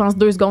faisait, je pense,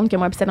 2 secondes que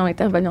moi et Ced, on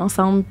était revenus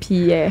ensemble.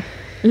 Puis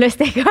là,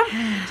 c'était comme...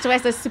 Je trouvais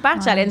ça super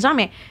challengeant,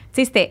 mais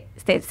tu sais,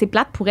 c'est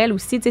plate pour elle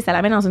aussi. Tu sais, ça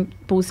la met dans une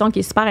position qui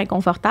est super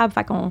inconfortable.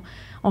 Fait qu'on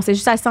s'est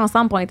juste assis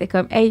ensemble, puis on était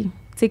comme, hey, tu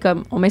sais,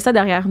 comme, on met ça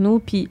derrière nous,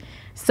 puis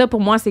ça,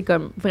 pour moi, c'est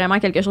comme vraiment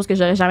quelque chose que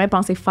j'aurais jamais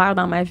pensé faire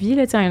dans ma vie,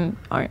 là, tu sais,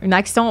 une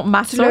action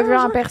mature. Tu l'as vu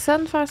en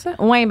personne faire ça?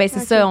 Oui, bien, c'est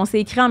ça. On s'est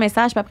écrit en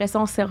message, puis après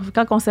ça,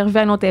 quand on s'est revu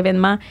à un autre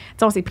événement, tu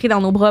sais, on s'est pris dans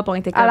nos bras, puis on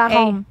était comme... À la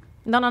ronde?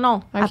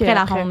 Non. Okay, après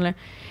la ronde, là.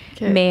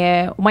 Okay.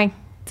 Mais, ouais,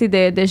 tu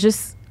sais, de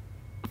juste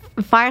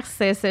faire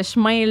ce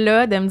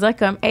chemin-là, de me dire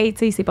comme, hey, tu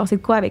sais, il s'est passé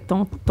de quoi avec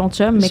ton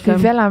chum? Mais je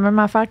vivais la même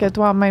affaire que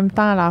toi en même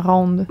temps à la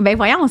ronde. Ben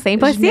voyons, c'est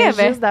impossible. Je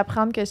venais juste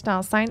d'apprendre que j'étais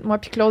enceinte. Moi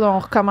puis Claude, on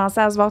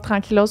recommençait à se voir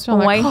tranquillos, puis on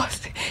a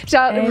croisé.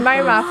 Genre,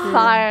 même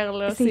affaire,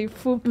 là. C'est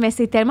fou. Mais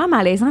c'est tellement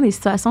malaisant, des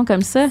situations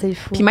comme ça. C'est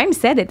fou. Puis même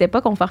Ced n'était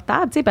pas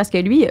confortable, tu sais, parce que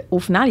lui, au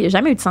final, il n'a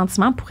jamais eu de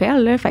sentiment pour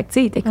elle, là. Fait que, tu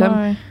sais, il était comme,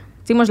 tu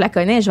sais, moi, je la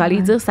connais, je vais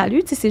aller dire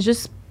salut, tu sais, c'est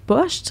juste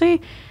poche, tu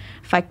sais.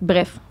 Fait que,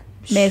 bref.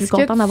 Mais est-ce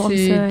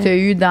que tu as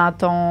eu dans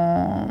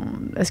ton...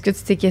 Est-ce que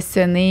tu t'es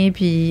questionné,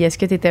 puis est-ce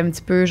que tu étais un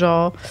petit peu,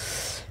 genre,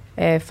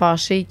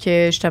 fâchée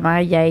que, justement,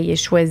 il ait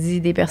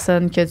choisi des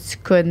personnes que tu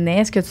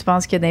connais? Est-ce que tu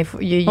penses qu'il y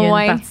a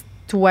une partie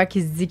de toi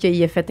qui se dit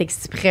qu'il a fait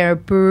exprès un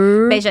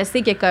peu? Bien, je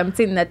sais que, comme,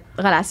 tu sais, notre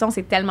relation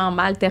s'est tellement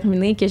mal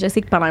terminée que je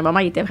sais que pendant un moment,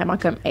 il était vraiment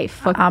comme, hey,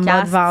 fuck, en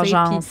mode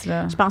vengeance,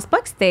 là. Je pense pas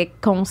que c'était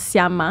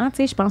consciemment, tu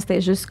sais, je pense que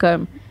c'était juste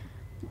comme...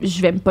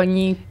 je vais me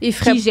pogner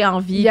qui j'ai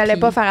envie. Il allait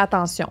pas faire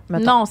attention,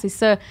 mettons. Non, c'est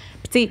ça.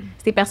 Puis, tu sais,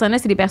 ces personnes-là,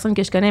 c'est des personnes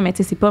que je connais, mais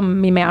tu sais, c'est pas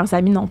mes meilleurs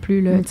amis non plus,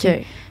 là.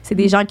 Okay. C'est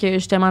des gens que,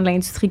 justement, de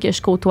l'industrie que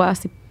je côtoie.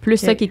 C'est plus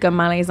ça qui est comme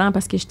malaisant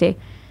parce que c'était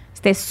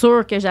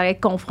sûr que j'allais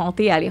être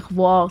confrontée à les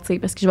revoir, tu sais,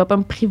 parce que je vais pas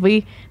me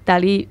priver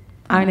d'aller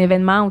à un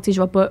événement où, tu sais,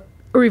 je vais pas...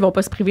 Eux, ils vont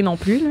pas se priver non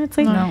plus, là, tu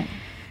sais. Non.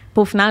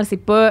 Puis, au final,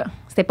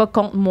 c'était pas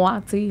contre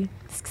moi, tu sais,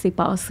 ce qui s'est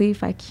passé,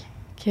 fait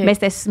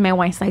que... Mais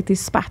ouais, ça a été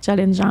super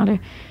challengeant, là.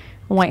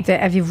 Ouais.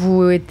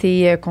 Avez-vous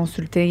été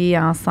consultés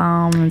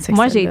ensemble?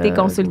 Moi, j'ai été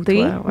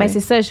consultée. Mais c'est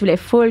ça, je voulais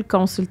full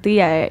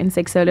consulter une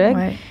sexologue.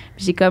 Ouais.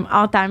 J'ai comme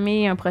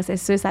entamé un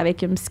processus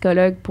avec une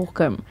psychologue pour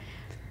comme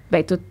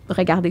tout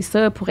regarder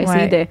ça, pour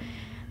essayer de...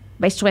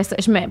 je trouvais ça...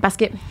 parce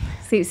que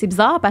c'est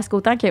bizarre parce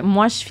qu'autant que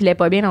moi, je filais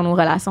pas bien dans nos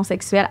relations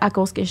sexuelles à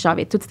cause que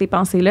j'avais toutes ces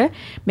pensées-là,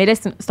 mais là,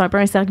 c'est un peu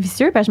un cercle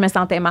vicieux parce que je me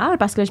sentais mal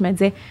parce que je me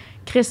disais,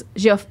 Chris,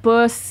 j'offre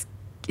pas ce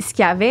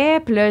qu'il y avait,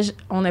 puis là,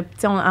 on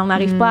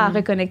n'arrive pas à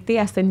reconnecter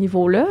à ce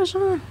niveau-là,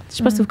 genre. Je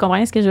sais pas si vous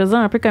comprenez ce que je veux dire,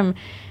 un peu comme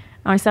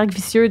un cercle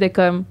vicieux de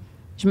comme,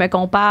 je me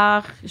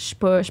compare, je suis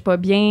pas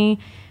bien,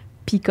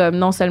 puis comme,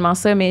 non seulement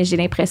ça, mais j'ai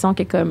l'impression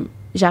que comme,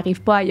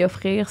 j'arrive pas à y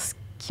offrir ce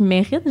qu'il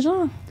mérite,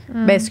 genre.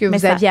 Ce que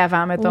vous aviez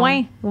avant, mettons.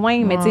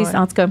 Oui, mais tu sais,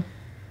 en tout cas.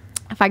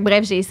 Fait que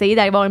bref, j'ai essayé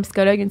d'aller voir un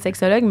psychologue, une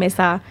sexologue, mais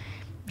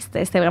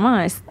c'était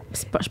vraiment...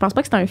 Je pense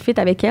pas que c'était un fit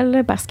avec elle,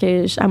 là, parce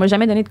qu'elle m'a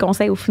jamais donné de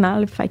conseils au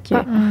final, fait que...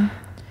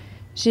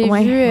 J'ai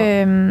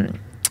vu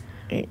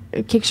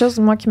quelque chose,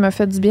 moi, qui m'a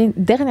fait du bien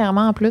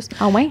dernièrement, en plus.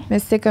 Ah ouais? Mais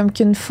c'était comme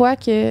qu'une fois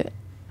que... Tu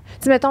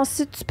sais, mettons,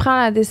 si tu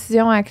prends la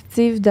décision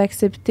active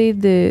d'accepter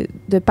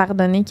de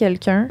pardonner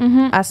quelqu'un,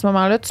 à ce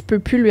moment-là, tu peux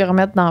plus lui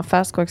remettre d'en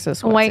face quoi que ce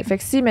soit. Ouais. Fait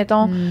que si,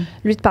 mettons,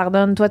 lui te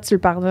pardonne, toi, tu le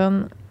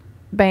pardonnes,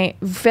 ben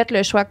vous faites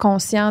le choix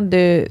conscient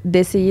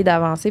d'essayer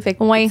d'avancer. Fait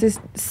que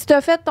si tu as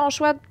fait ton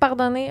choix de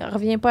pardonner,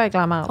 reviens pas avec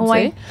la merde, tu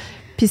sais.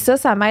 Puis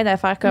ça m'aide à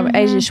faire comme,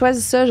 hey, j'ai choisi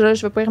ça,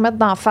 je veux pas y remettre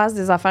d'en face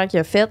des affaires qu'il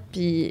a faites,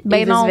 puis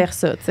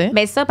vice-versa, tu sais.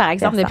 Ben ça, par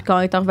exemple, depuis qu'on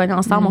est revenus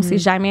ensemble, on s'est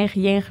jamais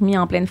rien remis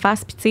en pleine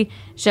face. Puis tu sais,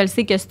 je le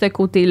sais que ce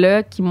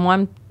côté-là, qui, moi,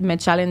 me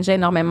challengeait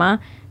énormément,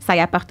 ça y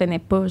appartenait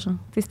pas, genre.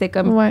 Tu sais, c'était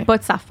comme pas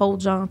de sa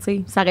faute, genre, tu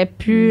sais. Ça aurait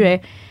pu...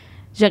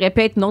 j'aurais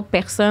pu être une autre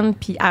personne,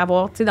 puis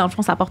avoir... Tu sais, dans le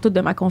fond, ça apporte toute de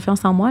ma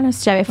confiance en moi, là.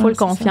 Si j'avais full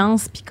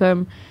confiance, puis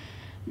comme...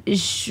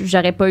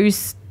 J'aurais pas eu...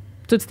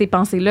 toutes ces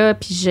pensées-là,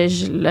 puis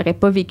je l'aurais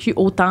pas vécu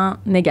autant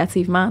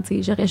négativement, tu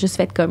sais, j'aurais juste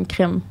fait comme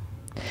crime.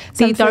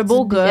 T'es un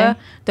beau gars,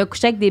 t'as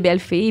couché avec des belles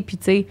filles, puis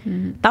tu sais,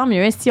 tant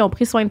mieux si ils ont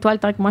pris soin de toi le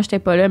temps que moi, j'étais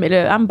pas là, mais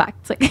là, I'm back,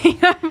 tu sais.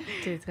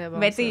 C'est très bon.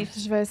 Mais tu sais,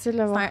 Je vais essayer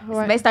de le voir.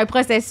 c'est un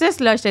processus,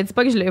 là. Je te dis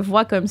pas que je le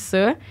vois comme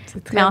ça.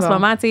 Mais en ce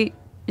moment, tu sais,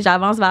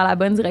 j'avance vers la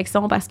bonne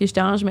direction parce que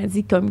justement, je me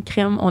dis, comme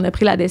crime, on a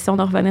pris la décision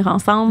de revenir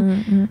ensemble.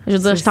 Je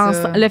veux dire,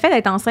 le fait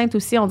d'être enceinte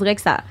aussi, on dirait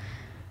que ça.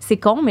 C'est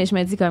con, mais je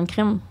me dis, comme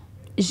crime,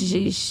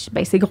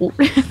 c'est gros.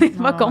 C'est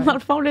pas con, dans le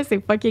fond, là,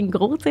 c'est fucking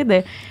gros, tu sais,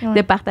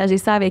 de partager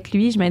ça avec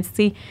lui. Je me dis, tu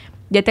sais,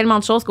 il y a tellement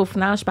de choses qu'au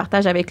final, je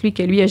partage avec lui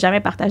que lui n'a jamais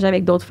partagé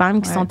avec d'autres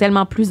femmes qui sont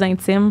tellement plus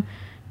intimes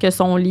que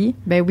son lit.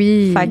 Ben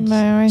oui. Fait que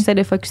j'essaie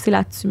de focusser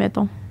là-dessus,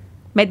 mettons.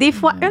 Mais des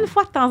fois, une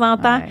fois de temps en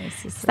temps,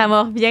 ça me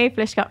revient. Puis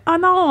là, je suis comme, oh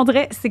non, on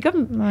dirait, c'est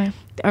comme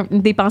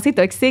des pensées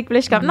toxiques. Puis là,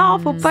 je suis comme, non,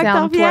 faut pas que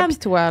t'en reviennes. C'est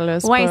toi puis toi, là.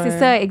 Oui, c'est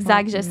ça,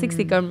 exact. Je sais que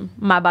c'est comme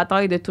ma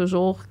bataille de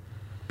toujours.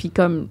 Puis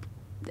comme,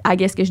 I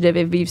guess que je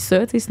devais vivre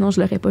ça, tu sais, sinon je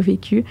l'aurais pas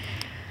vécu.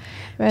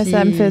 Ouais,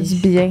 ça me fait du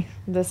bien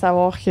de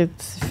savoir que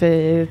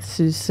c'est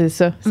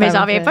ça. Mais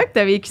j'en reviens pas que tu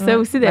as vécu ça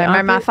aussi.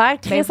 Même affaire,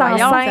 Chris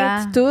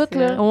enceinte,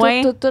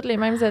 toutes les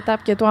mêmes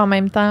étapes que toi en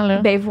même temps. Là.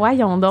 Ben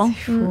voyons donc.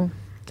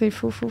 C'est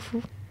fou.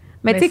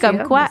 Mais tu sais,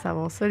 comme quoi. De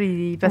savoir ça,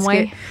 parce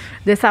que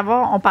de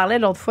savoir, on parlait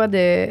l'autre fois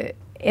de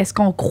est-ce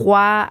qu'on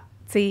croit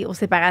aux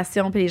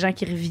séparations, puis les gens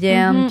qui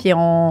reviennent, puis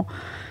on.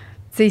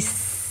 Tu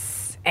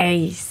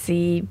sais,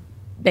 c'est.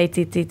 Ben,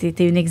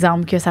 t'es un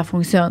exemple que ça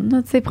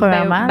fonctionne, tu sais,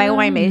 premièrement. Ben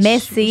ouais, mais je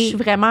suis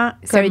vraiment.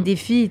 C'est un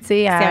défi, tu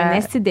sais. C'est un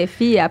esti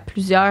défi à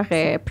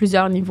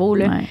plusieurs niveaux,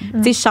 là. Tu sais,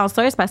 je suis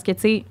chanceuse parce que, tu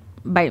sais,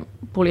 ben,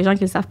 pour les gens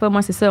qui ne le savent pas,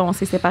 moi, c'est ça, on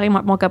s'est séparés,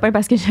 moi, mon copain,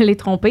 parce que je l'ai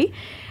trompé.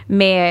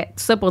 Mais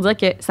tout ça pour dire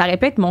que ça aurait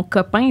pu être mon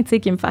copain, tu sais,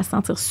 qui me fasse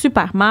sentir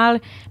super mal,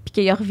 puis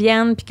qu'il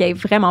revienne, puis qu'il ait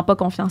vraiment pas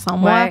confiance en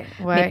moi.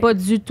 Mais pas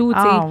du tout, tu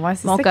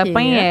sais. Mon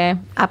copain,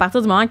 à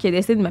partir du moment qu'il a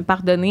décidé de me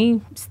pardonner,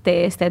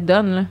 c'était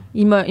done,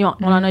 là.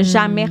 On n'en a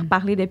jamais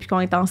reparlé depuis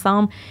qu'on est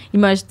ensemble. Il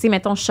m'a, tu sais,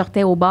 mettons, je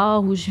sortais au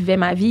bar où je vivais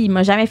ma vie. Il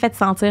m'a jamais fait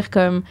sentir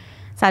comme...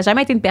 Ça n'a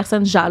jamais été une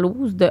personne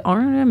jalouse, de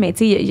un, là, mais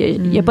tu sais,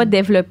 il n'a pas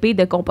développé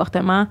de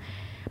comportement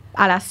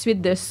à la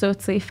suite de ça,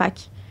 tu sais. Fait que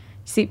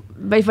c'est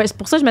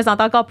pour ça que je me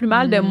sentais encore plus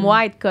mal de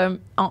moi être comme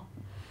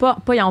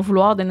pas y en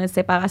vouloir de notre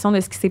séparation, de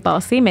ce qui s'est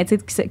passé, mais tu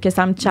sais que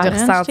ça me challenge.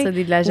 De ressentir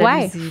de la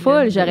jalousie. Ouais,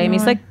 full. J'aurais aimé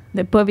ça,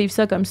 de pas vivre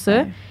ça comme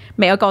ça.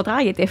 Mais au contraire,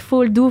 il était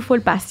full doux,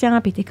 full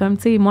patient, puis il était comme,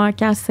 tu sais, moi,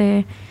 Cass,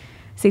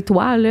 c'est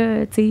toi,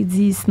 là, tu sais, il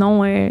dit,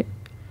 sinon, je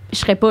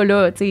serais pas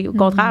là, tu sais. Au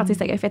contraire, tu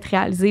sais, ça a fait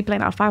réaliser plein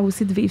d'affaires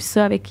aussi de vivre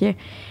ça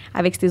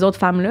avec ces autres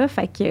femmes-là,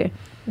 fait que...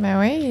 Ben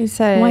oui,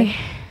 ça...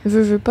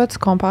 Veux pas, tu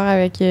compares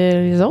avec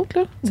les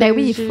autres, là. Ben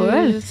oui,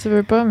 full. Tu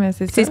veux pas, mais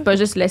c'est ça. C'est pas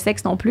juste le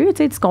sexe non plus,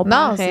 tu sais, tu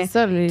compares. Non, c'est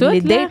ça, les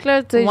dates,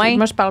 là.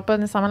 Moi, je parle pas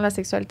nécessairement de la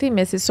sexualité,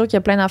 mais c'est sûr qu'il y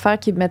a plein d'affaires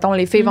qui, mettons,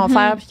 les filles vont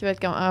faire, puis qui vont être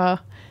comme,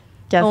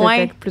 Cass,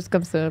 plus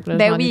comme ça. Puis là,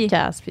 ben oui.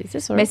 Cass, puis c'est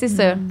sûr. Ben c'est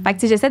ça. Fait que, tu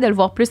sais, j'essaie de le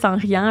voir plus en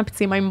riant, puis tu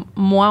sais, même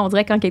moi, on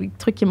dirait quand il y a des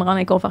trucs qui me rendent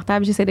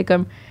inconfortable, j'essaie de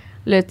comme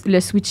le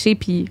switcher,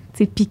 puis, tu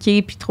sais,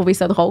 piquer, puis trouver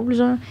ça drôle,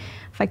 genre.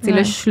 Fait que, tu sais,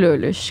 là, je suis là,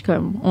 je suis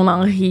comme, on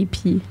en rit,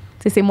 puis, tu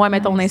sais, c'est moi,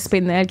 mettons,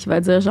 l'inspénel qui va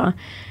dire, genre,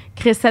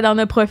 Chris, ça en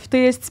a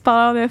profité, si tu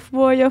parles 9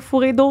 mois, il a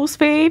fourré 12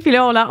 filles, puis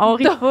là, on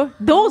rit pas.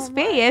 12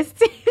 filles, est-ce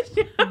que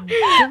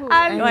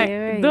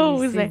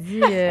 12.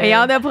 Et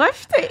on a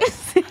profité.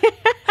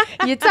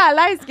 Il est-tu à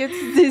l'aise que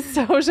tu dises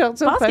ça aujourd'hui?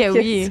 Je pense que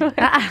oui.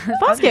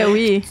 Je pense que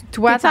oui.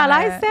 Toi, t'es à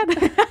l'aise,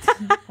 Ced?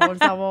 On va le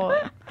savoir.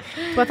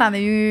 Toi, t'en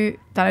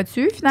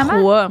as-tu,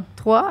 finalement?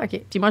 3,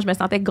 OK. Puis moi, je me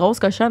sentais grosse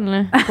cochonne,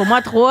 là. Pour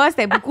moi, 3,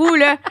 c'était beaucoup,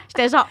 là.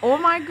 J'étais genre, oh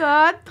my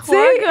God, 3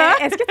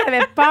 gars. Est-ce que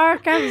t'avais peur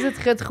quand vous êtes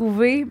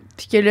retrouvés,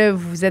 puis que là,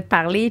 vous vous êtes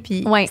parlé,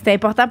 puis c'était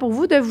important pour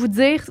vous de vous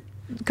dire,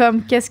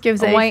 comme, qu'est-ce que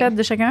vous avez fait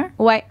de chacun?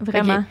 Oui,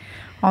 vraiment. Okay.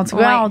 En tout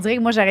cas, on dirait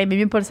que moi, j'aurais aimé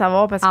mieux pas le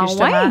savoir parce que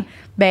justement,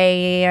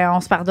 on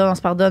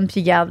se pardonne,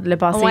 puis garde le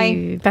passé.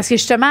 Ouais. Parce que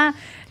justement,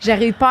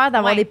 j'aurais eu peur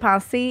d'avoir des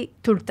pensées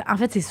tout le temps. En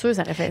fait, c'est sûr,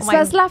 ça aurait fait ça.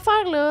 Parce que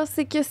l'affaire, là,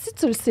 c'est que si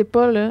tu le sais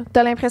pas, là,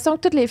 t'as l'impression que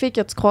toutes les filles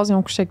que tu croises, ils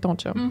ont couché avec ton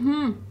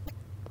chum.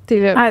 T'es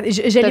là. Ah,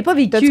 je l'ai pas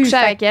vécu. T'as-tu couché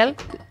avec elle?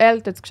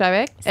 Elle, t'as-tu couché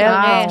avec? C'est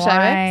vrai.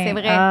 C'est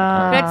vrai.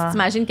 Là, tu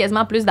t'imagines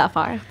quasiment plus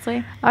d'affaires, tu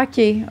sais.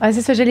 OK.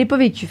 C'est ça, je l'ai pas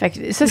vécu. Fait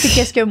que ça, c'est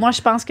qu'est-ce que moi, je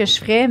pense que je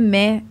ferais,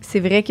 mais c'est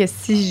vrai que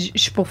si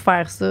je suis pour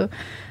faire ça,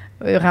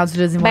 rendu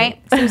là, dis-moi. Ben,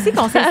 c'est aussi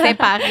qu'on s'est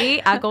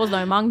séparés à cause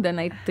d'un manque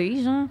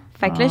d'honnêteté, genre.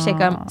 Fait que là, j'étais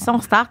comme, si on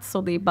start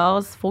sur des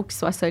bases, il faut qu'ils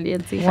soient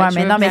solides, tu sais. Ouais,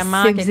 mais non, mais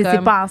vous n'étiez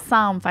pas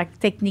ensemble. Fait que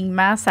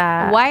techniquement,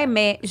 ça. Ouais,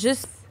 mais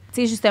juste,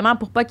 tu sais, justement,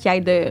 pour pas qu'il y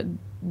ait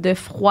de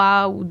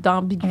froid ou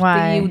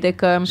d'ambiguïté ou de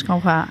comme. Je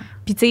comprends.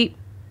 Puis, tu sais,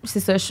 c'est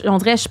ça. On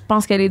dirait, je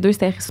pense que les deux,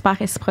 c'était super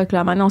réciproque.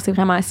 Là. Maintenant, on s'est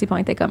vraiment assis, puis on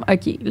était comme,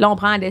 OK, là, on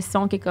prend la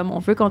décision qui est comme, on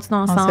veut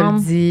continuer ensemble. On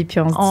se le dit, puis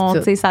on se dit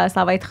tout. Tu sais,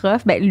 ça va être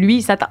rough. Ben, lui,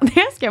 il s'attendait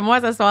à ce que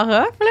moi, ça soit rough,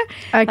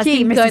 là. OK, parce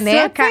qu'il mais me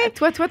connaît.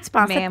 Toi, tu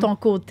pensais de ton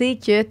côté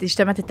que,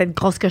 justement, t'étais une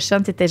grosse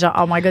cochonne, t'étais genre,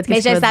 oh my God, qu'est-ce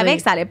que tu Mais vas je savais dire?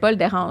 que ça allait pas le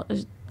déranger.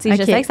 Je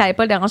savais que ça allait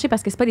pas le déranger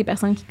parce que c'est pas des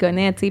personnes qu'il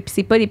connaît, tu sais, puis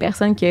c'est pas des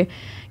personnes que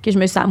je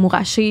me suis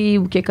amourachée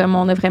ou que comme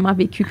on a vraiment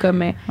vécu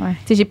comme... tu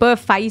sais, j'ai pas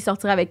failli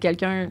sortir avec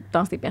quelqu'un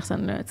dans ces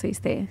personnes-là, tu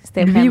sais,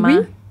 c'était vraiment... Oui,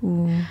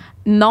 ou...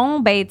 Non,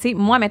 ben tu sais,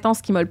 moi, mettons,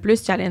 ce qui m'a le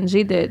plus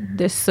challengé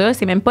de ça,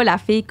 c'est même pas la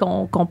fille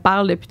qu'on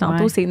parle depuis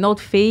tantôt, c'est une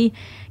autre fille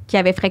qui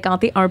avait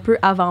fréquenté un peu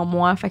avant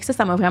moi. Fait que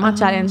ça m'a vraiment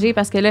challengé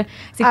parce que là,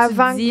 c'est que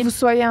avant que vous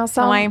soyez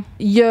ensemble,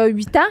 il y a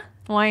 8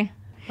 ans? Ouais.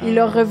 Il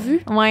l'a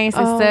revu? Ouais,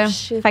 c'est ça.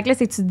 Shit. Fait que là,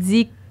 c'est que tu te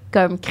dis...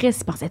 Comme Chris,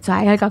 pensais-tu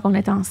à elle quand on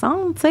était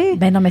ensemble, tu sais?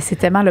 Ben non, mais c'est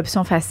tellement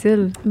l'option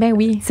facile. Ben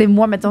oui. C'est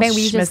moi, mettons,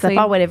 oui, je me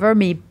sépare, whatever,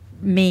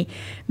 mais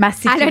ma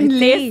sécurité, elle a une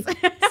liste.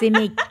 c'est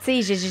mes,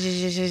 tu sais,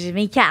 j'ai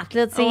mes cartes,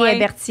 là, tu sais,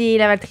 Berthier,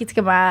 Lavaltrie, tu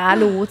sais, comme,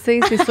 allô, tu sais,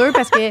 c'est sûr,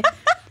 parce que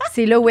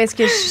c'est là où est-ce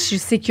que je suis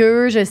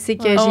sécure, je sais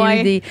que j'ai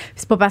eu des...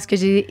 C'est pas parce que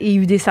j'ai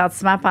eu des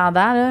sentiments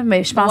pendant, là,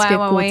 mais je pense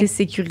que côté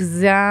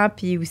sécurisant,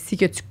 puis aussi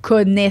que tu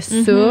connais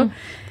ça...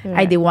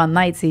 Hey, des one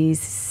night,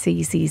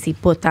 c'est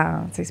pas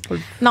tant. C'est pas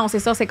non, c'est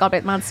ça, c'est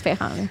complètement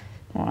différent.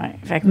 Là. Ouais.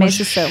 Fait que mais moi,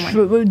 c'est ça,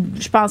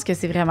 je pense que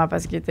c'est vraiment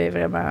parce qu'il était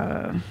vraiment.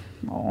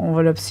 On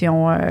va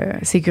l'option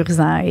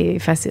sécurisant et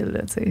facile,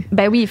 là, tu sais.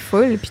 Ben oui,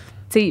 full. Puis,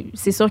 tu sais,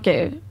 c'est sûr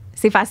que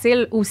c'est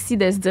facile aussi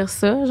de se dire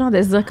ça, genre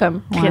de se dire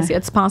comme, Chris,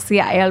 as-tu pensé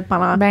à elle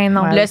pendant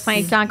le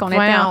 5 ans qu'on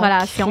était en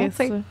relation, tu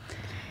sais?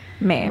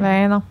 Mais.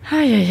 Ben non.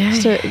 Aïe.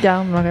 Je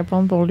garde me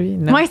répondre pour lui.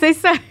 Oui, c'est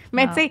ça.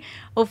 Mais tu sais,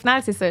 au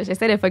final, c'est ça.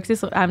 J'essaie de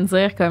focusser à me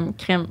dire comme,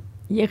 crème,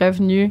 il est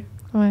revenu.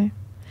 Ouais.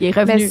 Il est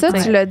revenu. Mais ça,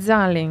 tu l'as dit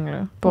en ligne,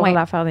 là, pour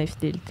l'affaire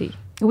d'infidélité.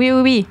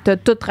 Oui. T'as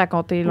tout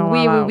raconté,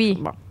 là. Oui.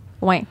 Bon.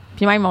 Oui.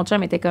 Puis même mon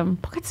chum était comme,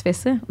 pourquoi tu fais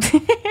ça?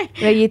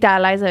 Là, il était à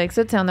l'aise avec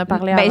ça. Tu en as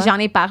parlé avant? Ben, j'en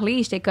ai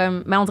parlé. J'étais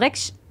comme, mais on dirait que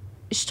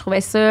je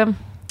trouvais ça.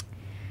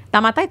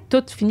 Dans ma tête,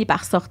 tout finit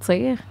par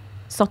sortir,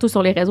 surtout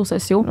sur les réseaux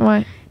sociaux.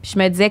 Ouais. Puis je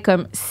me disais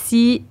comme,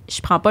 si je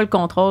prends pas le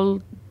contrôle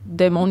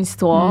de mon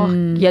histoire,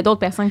 il y a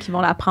d'autres personnes qui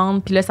vont la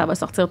prendre, puis là, ça va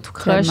sortir tout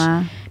croche.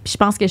 Puis je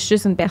pense que je suis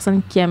juste une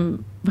personne qui aime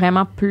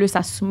vraiment plus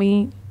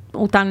assumer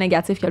autant le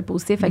négatif que le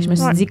positif. Fait que je me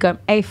suis dit comme,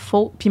 hey,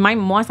 faut. Puis même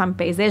moi, ça me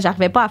pesait.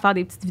 J'arrivais pas à faire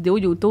des petites vidéos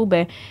YouTube.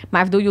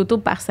 Ma vidéo YouTube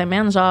par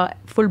semaine, genre,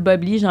 full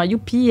bubbly, genre,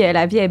 youpi,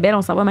 la vie est belle,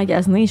 on s'en va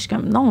magasiner. Je suis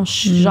comme, non, je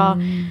suis genre,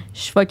 je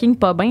suis fucking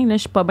pas bien, là.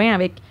 Je suis pas bien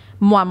avec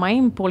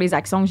moi-même pour les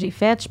actions que j'ai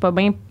faites. Je suis pas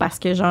bien parce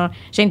que, genre,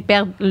 je viens de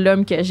perdre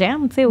l'homme que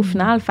j'aime, tu sais, au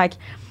final. Fait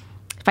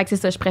que c'est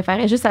ça, je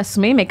préférais juste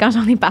assumer. Mais quand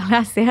j'en ai parlé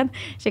à Ced,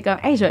 j'étais comme,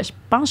 hey, je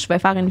pense que je vais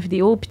faire une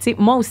vidéo. Puis, tu sais,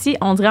 moi aussi,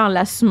 on dirait en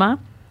l'assumant,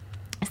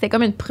 c'était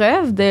comme une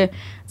preuve de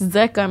se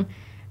dire comme,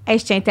 hey,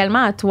 je tiens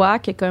tellement à toi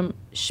que comme,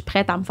 je suis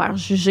prête à me faire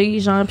juger,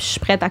 genre, puis je suis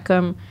prête à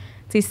comme,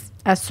 tu sais,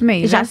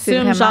 assumer.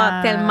 J'assume,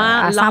 genre,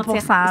 tellement. À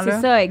 100%.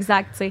 C'est ça,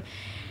 exact, tu sais.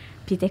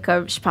 Puis t'es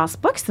comme, je pense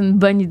pas que c'est une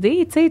bonne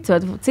idée, tu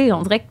sais,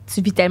 on dirait que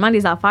tu vis tellement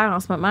les affaires en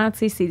ce moment,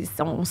 tu sais,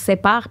 on se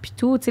sépare puis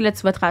tout, tu sais, là,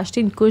 tu vas te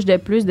racheter une couche de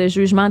plus de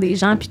jugement des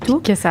gens puis tout.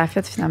 Qu'est-ce que ça a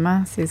fait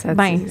finalement? Ça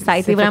a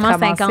été vraiment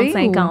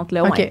 50-50,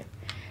 là, ouais.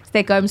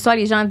 C'était comme, soit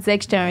les gens disaient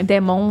que j'étais un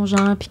démon,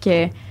 genre, puis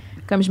que,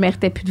 comme je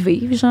méritais plus de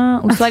vivre,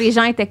 genre, ou soit les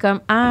gens étaient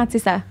comme, ah, tu sais,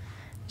 ça,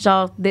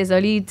 genre,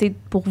 désolé, tu sais,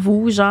 pour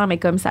vous, genre, mais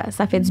comme ça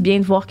fait du bien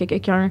de voir que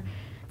quelqu'un...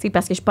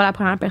 Parce que je suis pas la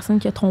première personne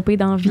qui a trompé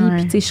dans la vie,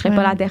 puis je serais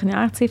pas la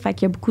dernière. Fait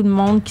qu'il y a beaucoup de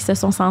monde qui se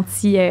sont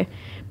sentis,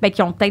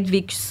 qui ont peut-être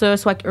vécu ça,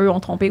 soit qu'eux ont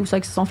trompé ou soit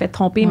qu'ils se sont fait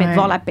tromper, mais de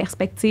voir la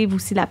perspective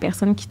aussi de la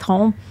personne qui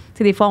trompe.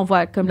 T'sais, des fois, on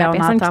voit comme la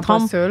personne qui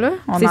trompe. Ça, là.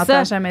 On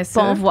n'entend jamais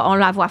ça. On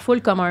la voit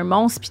full comme un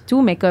monstre, puis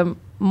tout, mais comme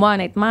moi,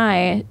 honnêtement,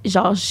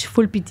 genre, je suis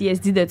full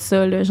PTSD de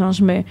ça. Là, genre,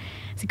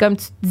 c'est comme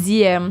tu te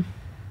dis,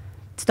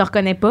 tu te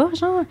reconnais pas,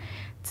 genre.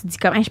 Tu te dis,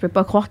 comment je peux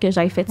pas croire que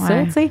j'aille fait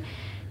ça, tu sais.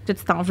 Tu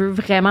t'en veux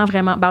vraiment,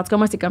 vraiment. Ben, en tout cas,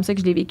 moi, c'est comme ça que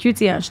je l'ai vécu.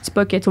 T'sais, je dis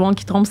pas que tout le monde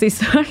qui trompe, c'est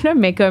ça, là,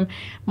 mais comme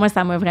moi,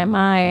 ça m'a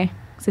vraiment.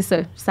 C'est ça.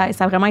 Ça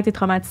a vraiment été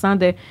traumatisant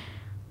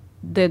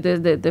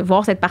de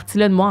voir cette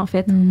partie-là de moi, en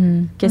fait,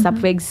 que ça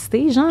pouvait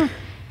exister, genre.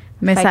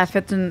 Mais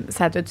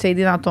ça t'a-tu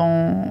aidé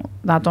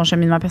dans ton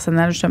cheminement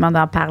personnel, justement,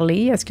 d'en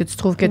parler? Est-ce que tu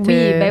trouves que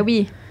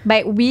oui.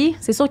 Ben oui,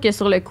 c'est sûr que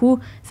sur le coup,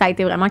 ça a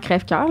été vraiment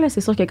crève-cœur. Là.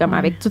 C'est sûr que comme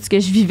avec tout ce que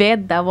je vivais,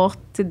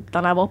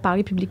 d'en avoir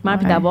parlé publiquement,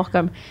 puis d'avoir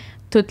comme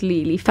toutes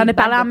les T'en as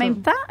parlé en même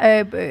temps?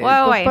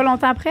 Pas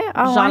longtemps après?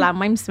 Genre la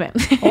même semaine.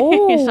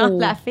 Oh! Genre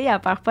la fille, elle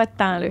perd pas de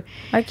temps, là.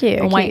 OK.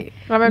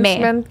 La même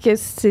semaine que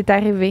c'est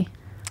arrivé.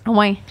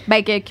 Oui.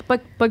 Ben,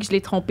 pas que je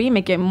l'ai trompée,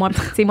 mais que moi, tu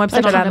sais, moi, puis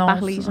ça, j'en ai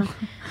parlé.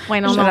 Oui,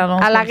 non.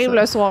 Elle arrive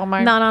le soir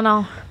même.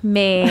 Non.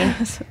 Mais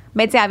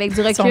tu sais, avec du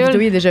recul. Son vidéo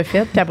est déjà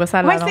faite, puis après ça,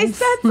 elle l'annonce. Oui, c'est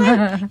ça, tu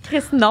sais.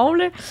 Chris, non,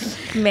 là.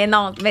 Mais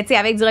non. Mais tu sais,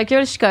 avec du recul,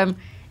 je suis comme.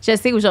 Je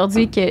sais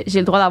aujourd'hui que j'ai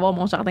le droit d'avoir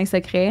mon jardin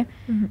secret.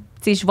 Tu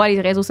sais, je vois les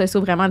réseaux sociaux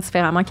vraiment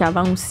différemment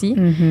qu'avant aussi.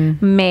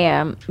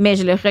 Mais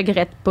je le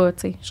regrette pas,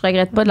 tu sais. Je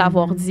regrette pas de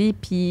l'avoir dit,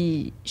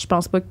 puis je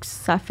pense pas que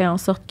ça fait en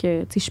sorte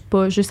que, tu sais, je suis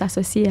pas juste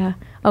associée à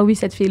 « Ah oui,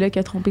 cette fille-là qui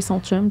a trompé son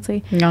chum », tu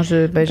sais. Non,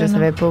 je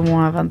savais pas,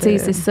 moi, avant de... Tu sais,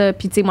 c'est ça.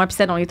 Puis, tu sais, moi puis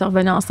Ced, on est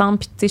revenus ensemble,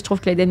 puis tu sais, je trouve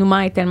que le dénouement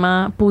est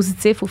tellement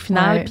positif au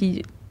final,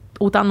 puis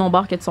autant de mon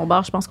bord que de son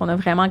bord, je pense qu'on a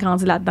vraiment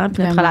grandi là-dedans,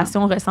 puis notre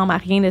relation ressemble à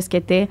rien de ce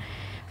qu'était.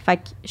 Fait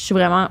que je suis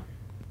vraiment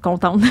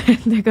contente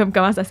de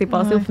comment ça s'est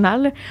passé au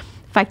final. Là.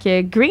 Fait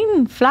que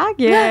green flag,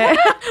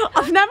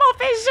 finalement, on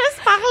fait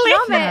juste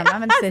parler.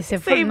 Non, mais c'est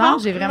full. Non,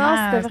 j'ai vraiment.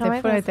 Non,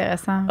 c'était full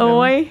intéressant.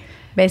 Oui.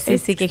 Ben,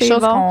 c'est quelque chose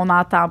qu'on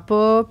n'entend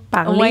pas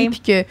parler, puis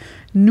que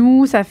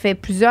nous, ça fait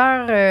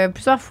plusieurs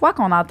fois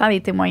qu'on entend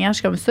des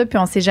témoignages comme ça, puis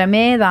on sait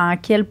jamais dans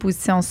quelle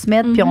position se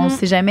mettre, puis on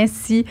sait jamais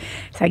si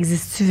ça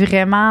existe-tu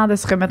vraiment de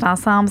se remettre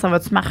ensemble, ça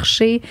va-tu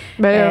marcher.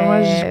 Ben,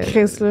 moi, je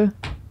crisse, là.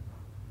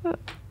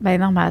 Ben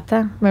non, mais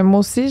attends. Mais moi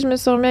aussi, je me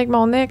suis remis avec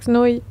mon ex,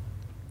 nouille.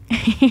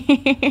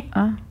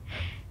 Ah.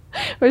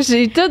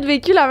 J'ai tout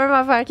vécu la même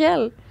affaire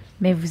qu'elle.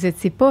 Mais vous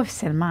étiez pas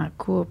officiellement en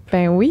couple.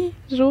 Ben oui,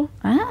 Jo.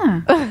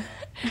 Ah!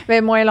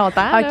 Mais moins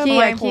longtemps. OK,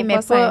 là, OK, mais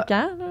pas 5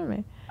 ans. Là,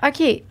 mais...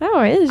 OK. Ah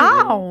oui.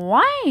 Ah,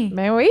 ouais!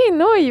 Ben oui,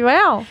 nouille,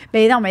 voyons.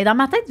 Ben non, mais dans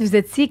ma tête, vous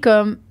étiez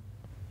comme...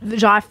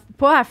 Genre,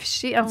 pas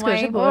affiché. En tout cas,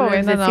 je sais pas.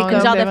 Ouais, vous non, étiez non,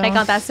 comme... Genre de vraiment-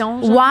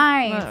 fréquentation. genre.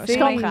 Ouais, Je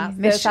comprends.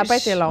 Mais Ça n'a pas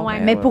été long. ouais.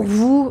 Mais pour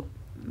vous,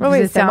 Oui, vous oui,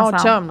 étiez c'était mon ensemble.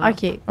 chum, là.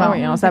 OK. Ah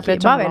oui, on s'appelait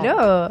OK. chum. Bon, ben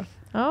là...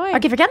 Ah oui.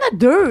 OK, fait qu'il y en a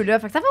deux, là.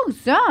 Fait que ça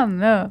fonctionne,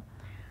 là.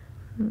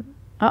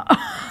 Ah.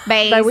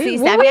 Ben, Ben oui, ça oui,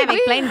 vient oui, avec oui.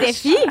 plein de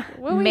défis,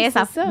 Oui, oui, mais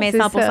c'est ça, mais c'est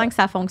 100% ça. que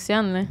ça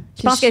fonctionne. Là. Je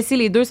Puis pense que si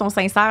les deux sont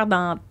sincères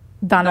dans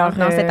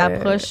cette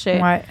approche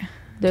ouais.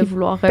 de Puis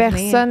vouloir revenir.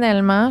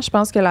 Personnellement, je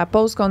pense que la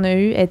pause qu'on a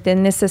eue était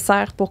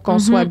nécessaire pour qu'on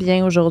soit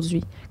bien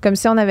aujourd'hui. Comme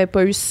si on n'avait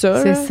pas eu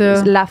ça. C'est là,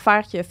 ça.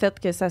 L'affaire qui a fait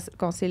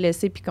qu'on s'est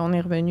laissé puis qu'on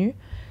est revenu.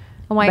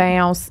 Ouais.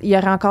 Ben, il y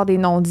aurait encore des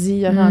non-dits, il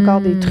y aurait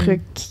encore des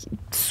trucs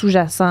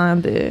sous-jacents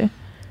de...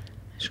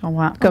 Je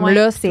comprends. Comme Ouais.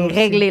 là, c'est Aussi.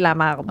 régler la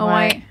merde.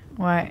 Ouais.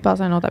 Ouais. Passe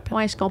un autre appel.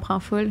 Ouais, je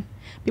comprends full.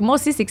 Puis moi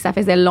aussi, c'est que ça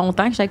faisait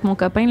longtemps que j'étais avec mon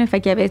copain. Là, fait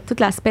qu'il y avait tout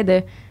l'aspect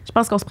de... Je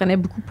pense qu'on se prenait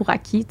beaucoup pour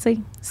acquis, tu sais.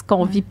 Ce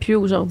qu'on vit plus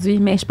aujourd'hui.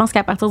 Mais je pense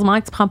qu'à partir du moment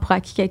que tu prends pour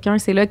acquis quelqu'un,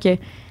 c'est là que...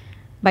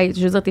 Ben,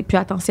 je veux dire, t'es plus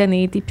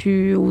attentionné, t'es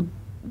plus...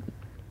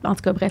 En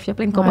tout cas, bref, il y a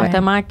plein de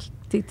comportements qui...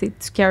 Tu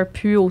cares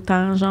plus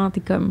autant, genre,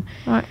 t'es comme...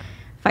 Ouais.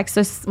 Fait que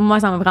ça, moi,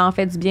 ça m'a vraiment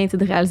fait du bien, tu sais,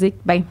 de réaliser que,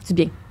 ben, du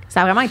bien.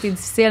 Ça a vraiment été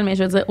difficile, mais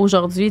je veux dire,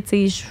 aujourd'hui,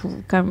 tu sais,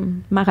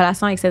 comme ma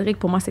relation avec Cédric,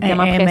 pour moi, c'est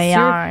tellement précieux.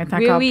 Meilleure, est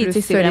encore oui, plus tu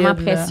sais, c'est vraiment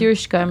solide, là. précieux. Je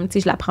suis comme, tu sais,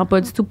 je la prends pas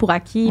du tout pour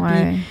acquis. Ouais.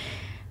 Puis,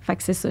 fait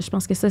que c'est ça. Je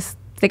pense que ça,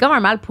 c'est comme un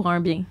mal pour un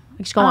bien.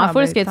 Fait que je comprends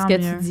full ce que tant tu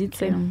mieux. dis, tu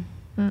sais.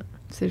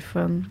 C'est le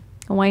fun.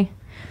 Oui.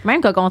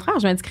 Même qu'au contraire,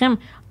 je me dis, crème,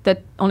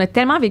 on a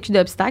tellement vécu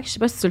d'obstacles. Je sais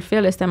pas si tu le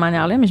fais de cette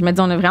manière-là, mais je me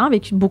dis, on a vraiment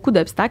vécu beaucoup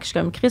d'obstacles. Je suis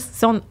comme, Chris,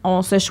 si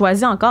on se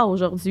choisit encore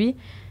aujourd'hui,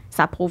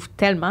 ça prouve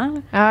tellement. Là.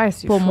 Ah ouais,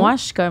 c'est Pour fou. moi,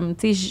 je suis comme,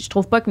 tu sais, je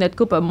trouve pas que notre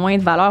couple a moins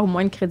de valeur ou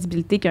moins de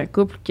crédibilité qu'un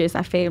couple que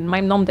ça fait le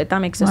même nombre de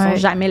temps, mais qui se sont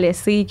jamais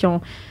laissés, qui ont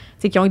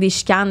eu des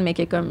chicanes, mais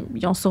que comme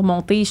ils ont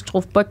surmonté. Je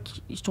trouve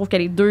que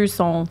les deux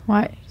sont,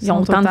 ils ont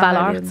autant de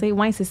valeur, tu sais.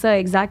 Ouais, c'est ça,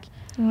 exact.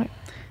 Ouais.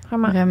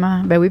 Vraiment.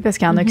 Vraiment. Ben oui, parce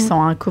qu'il y en a qui sont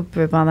en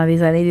couple pendant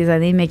des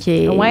années, mais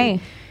qui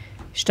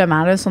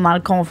justement là sont dans le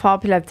confort,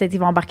 puis là peut-être ils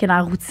vont embarquer dans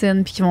la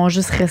routine, puis qu'ils vont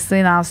juste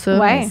rester dans ça.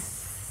 Ouais.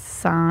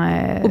 Sans,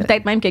 Ou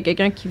peut-être même que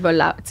quelqu'un qui va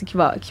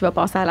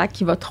passer à l'acte,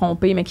 qui va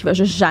tromper, mais qui va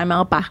juste jamais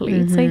en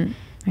parler, tu sais.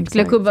 Puis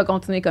le couple va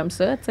continuer comme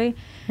ça, tu sais.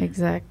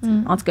 Exact.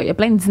 En tout cas, il y a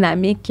plein de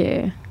dynamiques,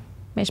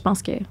 mais je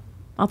pense que,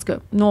 en tout cas,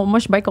 non, moi,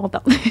 je suis bien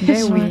contente. Ben Je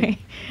suis oui.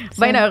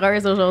 bien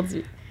heureuse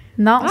aujourd'hui.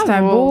 Non,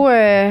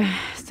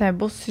 c'est un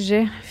beau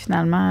sujet,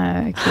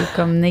 finalement, qui est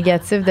comme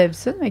négatif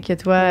d'habitude, mais que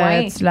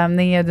toi, tu l'as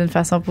amené d'une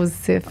façon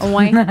positive.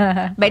 Oui.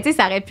 Ben, tu sais,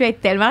 ça aurait pu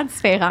être tellement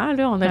différent,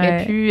 là. On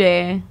aurait pu,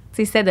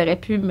 tu sais, Ced aurait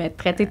pu me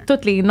traiter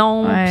tous les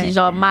noms, puis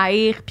genre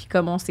m'haïr, puis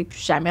comme on s'est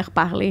plus jamais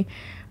reparlé.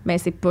 Mais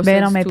c'est pas ça.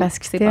 Ben non, du mais tout parce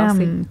qui qu'il s'est passé.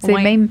 t'aime. Tu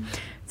sais, même,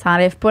 ça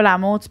enlève pas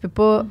l'amour, tu peux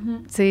pas,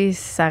 tu sais,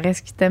 ça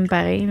reste qu'il t'aime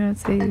pareil, là,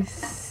 tu sais.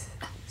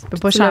 Tu peux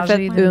pas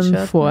changer une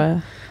fois.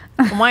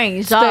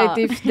 Ouais, Tu as genre.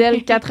 été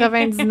fidèle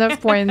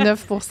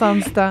 99,9%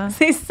 du temps.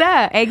 C'est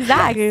ça,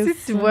 exact.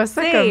 Si tu vois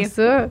ça C'est- comme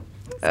ça,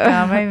 c'est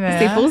quand même...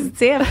 C'est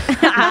positif.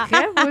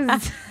 Très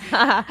positif.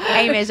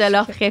 Hey, mais je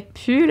leur ferais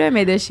plus, là,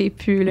 mais de chez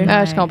plus, là.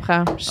 Ah, je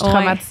comprends. Je suis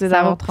traumatisée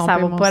d'avoir trompé. Ça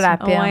vaut moi pas aussi. la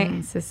peine, Ouais.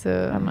 c'est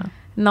ça. Vraiment.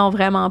 Non,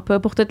 vraiment pas.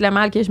 Pour tout le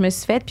mal que je me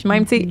suis fait. Puis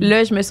même, tu sais,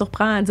 là, je me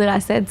surprends à dire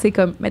à Ced, tu sais,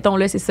 comme, mettons,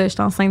 là, c'est ça, je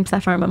suis enceinte, puis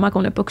ça fait un moment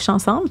qu'on n'a pas couché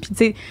ensemble. Puis, tu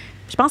sais,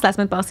 je pense la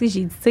semaine passée,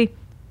 j'ai dit, tu sais,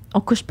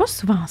 on couche pas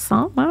souvent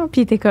ensemble, hein?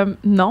 Puis il était comme,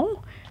 non.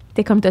 Il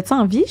était comme, t'as-tu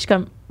envie? Je suis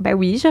comme, ben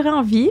oui, j'aurais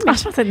envie. Mais, Ah,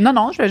 je pensais,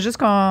 non, je veux juste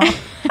qu'on...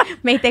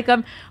 mais il était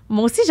comme,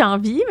 moi aussi, j'ai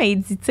envie. Mais il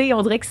dit, tu sais,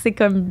 on dirait que c'est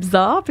comme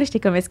bizarre. Puis là, j'étais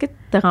comme, est-ce que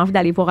t'aurais envie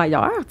d'aller voir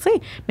ailleurs? Tu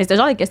sais, mais ce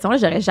genre de questions-là,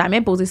 j'aurais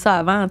jamais posé ça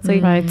avant, tu sais.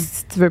 Ben,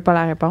 tu veux pas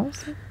la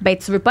réponse. Ben,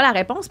 tu veux pas la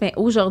réponse, mais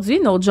aujourd'hui,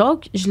 no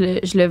joke,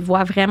 je le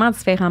vois vraiment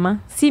différemment.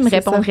 S'il me C'est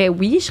répondrait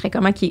oui, je serais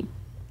comme, OK,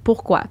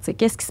 pourquoi? Tu sais,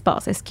 qu'est-ce qui se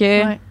passe? Est-ce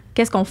que,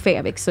 qu'est-ce qu'on fait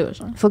avec ça?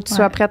 Genre? Faut que tu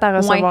sois prête à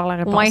recevoir la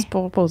réponse Ouais.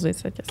 pour poser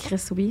cette question.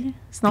 Chris, oui.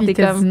 Sinon, Puis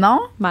t'es il t'a comme dit non?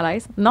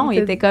 malaise. Non, Il il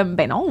t'a était dit- comme,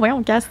 ben non,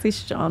 voyons, casse, tu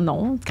sais, genre,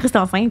 non. Chris est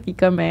enceinte, il est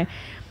comme.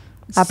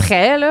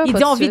 Après, là. Il pas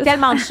dit, tout on de vit suite.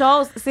 tellement de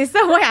choses. C'est ça,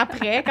 ouais,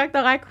 après, quand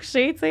t'auras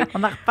accouché, tu sais.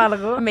 On en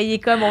reparlera. Mais il est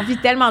comme, on vit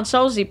tellement de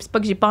choses. C'est pas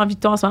que j'ai pas envie de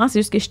toi en ce moment, c'est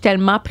juste que je suis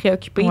tellement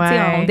préoccupée. Tu sais,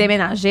 Ouais. on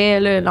déménageait,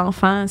 là,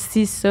 l'enfant,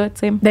 si, ça, tu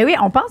sais. Ben oui,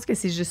 on pense que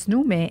c'est juste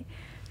nous, mais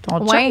ton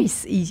chum, Ouais.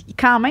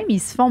 quand même, ils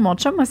se font. Mon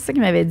chum, moi, c'est ça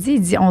qu'il m'avait dit.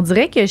 Il dit, on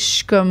dirait que je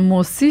suis comme, moi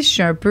aussi, je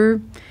suis un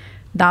peu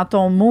dans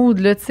ton mood,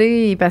 là, tu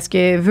sais, parce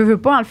que veux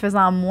pas, en le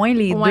faisant moins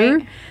les deux,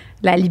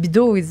 la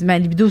libido, il dit, ma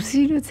libido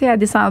aussi, là, tu sais, a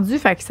descendu,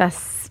 fait que ça, en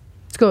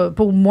tout cas,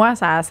 pour moi,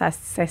 ça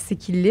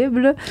s'équilibre,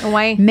 là.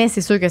 Ouais. Mais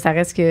c'est sûr que ça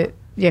reste que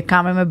il y a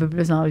quand même un peu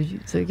plus d'envie.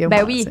 Que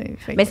ben moi, oui.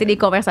 Fait Mais c'est des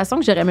conversations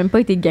que j'aurais même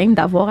pas été game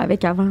d'avoir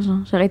avec avant, genre.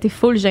 J'aurais été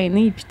full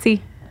gênée, puis tu sais,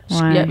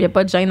 il n'y a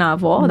pas de gêne à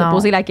avoir, de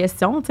poser la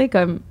question, tu sais,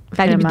 comme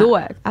ta libido,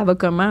 elle va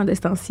comment de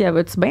ce temps-ci? Elle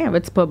va-tu bien? Elle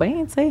va-tu pas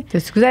bien, tu sais?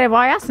 Ce que vous allez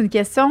voir hier, c'est une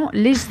question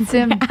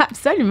légitime.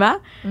 Absolument.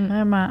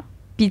 Vraiment.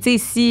 Puis tu sais,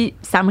 si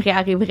ça me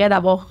réarriverait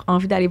d'avoir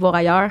envie d'aller voir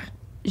ailleurs,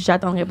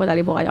 j'attendrais pas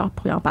d'aller voir ailleurs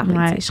pour y en parler.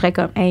 Je serais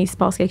comme, hey, il se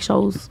passe quelque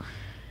chose.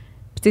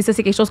 Puis tu sais, ça,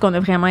 c'est quelque chose qu'on a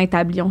vraiment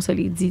établi, on se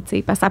l'est dit, tu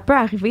sais. Parce que ça peut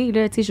arriver,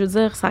 là, tu sais, je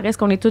veux dire, ça reste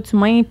qu'on est tous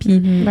humains, puis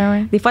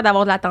des fois,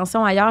 d'avoir de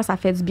l'attention ailleurs, ça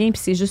fait du bien,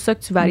 puis c'est juste ça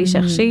que tu vas aller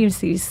chercher.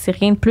 C'est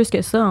rien de plus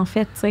que ça, en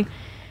fait, tu sais.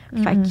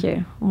 Fait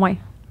que,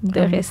 de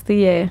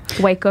rester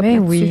wake up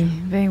là-dessus.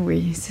 Ben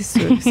oui, c'est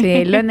sûr.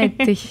 C'est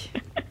l'honnêteté.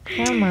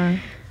 Vraiment.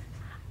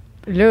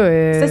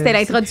 Là, ça, c'était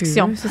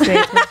l'introduction. Ça, c'est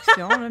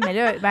l'introduction. Là. Mais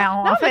là,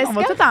 en fait, on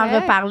va tout en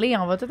reparler.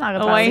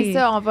 Ouais, c'est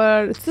ça, on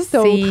va. Tu sais, c'est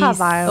au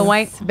travers.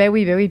 Ouais. Ben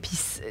oui. Puis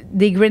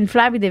des green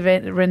flags et des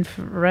red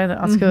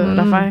en tout cas,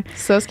 l'affaire.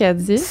 Ça, ce qu'elle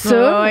dit.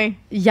 Ça,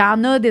 il y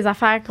en a des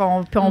affaires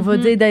on va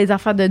dire des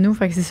affaires de nous.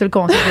 Fait que c'est ça le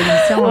concept de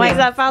l'émission. Ouais, des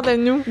affaires de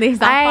nous. Des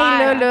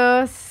affaires.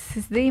 Là,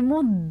 c'est des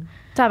mots de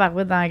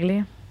tabarouette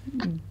d'anglais.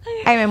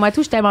 Hey, mais moi,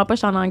 tout, je tellement pas, je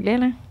suis en anglais,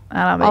 là.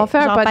 Alors, ben, on fait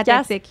un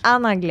podcast pathétique.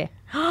 en anglais.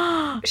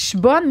 Je suis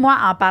bonne, moi,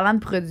 en parlant de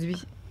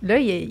produits. Là,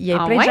 il y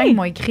a plein de gens qui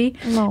m'ont écrit.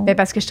 Ben,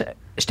 parce que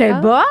j'étais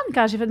bonne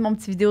quand j'ai fait mon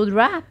petit vidéo de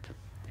rap.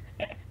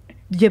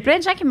 Il y a plein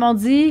de gens qui m'ont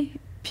dit...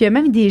 Puis il y a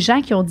même des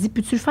gens qui ont dit,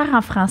 peux-tu le faire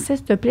en français,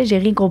 s'il te plaît? J'ai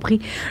rien compris.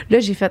 Là,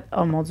 j'ai fait,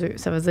 oh mon Dieu,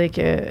 ça veut dire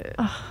que...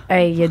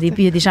 il y a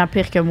des gens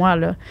pires que moi,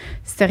 là.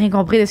 Si t'as rien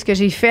compris de ce que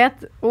j'ai fait,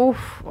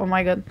 ouf, oh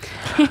my God.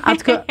 En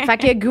tout cas, fait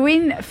que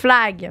green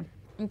flag.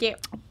 OK.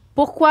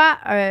 Pourquoi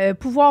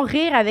pouvoir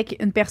rire avec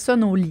une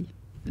personne au lit?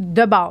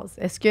 De base,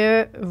 est-ce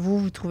que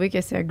vous trouvez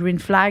que c'est un green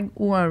flag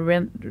ou un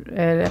red...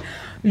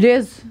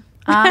 Liz,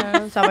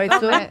 ça va être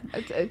ça.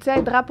 Tu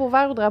sais, drapeau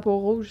vert ou drapeau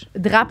rouge?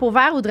 Drapeau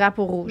vert ou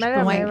drapeau rouge?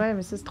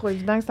 Mais ça, c'est trop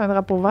évident que c'est un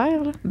drapeau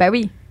vert, là. Ben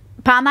oui.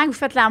 Pendant que vous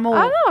faites l'amour.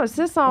 Ah non,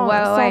 c'est sont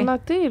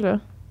notés, là.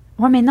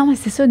 Ouais, mais non, mais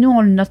c'est ça, nous,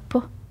 on le note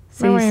pas.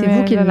 C'est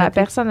vous qui le notez. La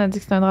personne a dit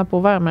que c'est un drapeau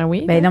vert, mais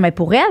oui. Ben non, mais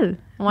pour elle.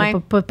 Ouais.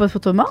 Pas pour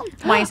tout le monde.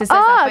 Oui, c'est ça.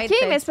 Ah, ça peut OK,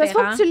 être mais c'est parce qu'il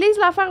faut que tu lises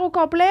l'affaire au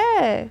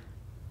complet.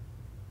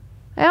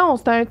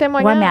 C'est un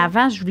témoignage. Ouais, mais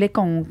avant, je voulais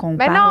qu'on ben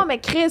parle. non, mais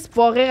Chris,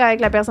 pouvoir rire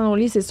avec la personne au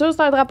lit, c'est sûr que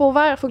c'est un drapeau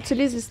vert. Faut que tu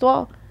lises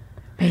l'histoire.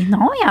 Ben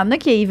non, il y en a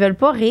qui veulent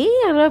pas rire,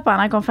 là,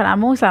 pendant qu'on fait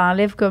l'amour. Ça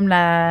enlève comme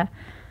la...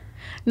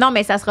 Non,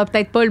 mais ça sera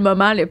peut-être pas le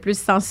moment le plus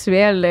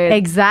sensuel.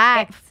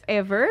 Exact.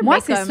 Ever. Moi,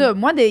 c'est ça.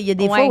 Moi, il y a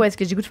des fois où est-ce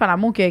que j'ai goût de faire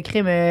l'amour que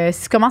crime.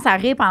 Si tu commences à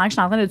rire pendant que je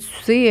suis en train de te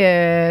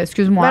sucer,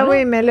 excuse-moi. Ben là.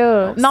 oui, mais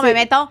là. Non, mais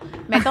mettons,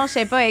 je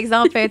sais pas,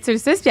 exemple, tu le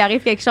suces, puis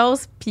arrive quelque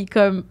chose, puis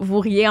comme vous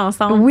riez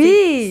ensemble.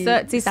 Oui.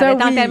 Ça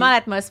détend tellement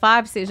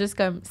l'atmosphère, puis c'est juste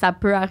comme ça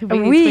peut arriver.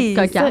 Oui, des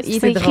trucs cocasses.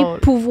 Il est écrit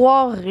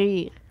pouvoir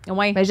rire.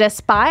 Ouais. Mais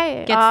j'espère Que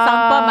tu te sentes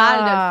pas mal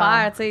de le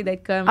faire, tu sais,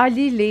 d'être comme. Ah,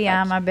 lis-les,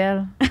 hein, ma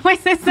belle. Oui,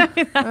 c'est ça.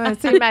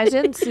 Tu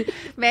imagines,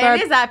 Mais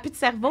Liz, elle a plus de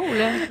cerveau,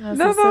 là.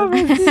 Non,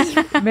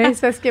 mais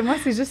c'est parce que moi,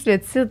 c'est juste le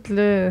titre,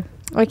 là.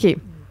 OK.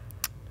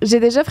 J'ai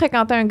déjà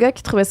fréquenté un gars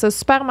qui trouvait ça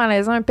super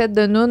malaisant, un pet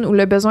de noun ou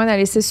le besoin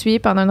d'aller s'essuyer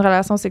pendant une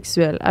relation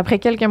sexuelle. Après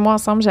quelques mois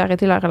ensemble, j'ai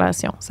arrêté la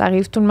relation. Ça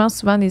arrive tout le monde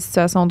souvent des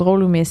situations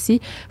drôles ou messy.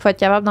 Faut être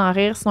capable d'en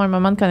rire, sinon un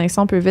moment de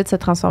connexion peut vite se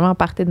transformer en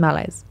partie de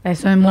malaise.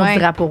 C'est un mot de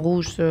drapeau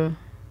rouge, ça.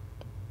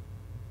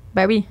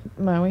 Ben oui.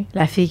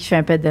 La fille qui fait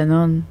un pet de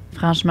noun,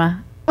 franchement.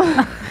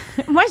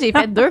 Moi, j'ai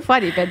fait 2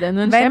 fois des pets de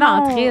noun. Je suis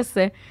vraiment triste.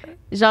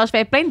 Genre, je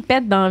fais plein de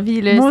pets dans la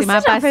vie, là. Moi c'est aussi,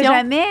 ma passion. Fais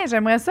jamais.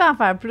 J'aimerais ça en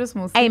faire plus,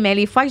 moi aussi. Hey, mais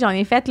les fois que j'en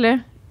ai faites, là,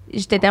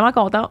 j'étais tellement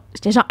contente.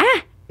 J'étais genre,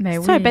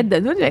 ben c'est un pet de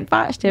noun, je viens de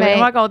faire. J'étais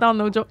vraiment contente,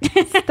 no joke.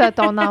 Si t'as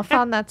ton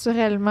enfant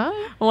naturellement,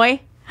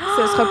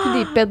 ce sera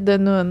plus des pets de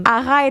noun.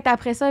 Arrête,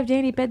 après ça,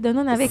 viens les pets de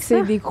noun avec ça.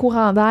 C'est des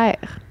courants d'air.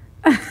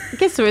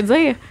 Qu'est-ce que tu veux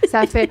dire?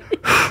 Ça fait...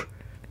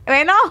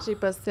 Mais non! J'ai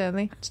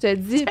positionné. Je te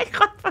dis.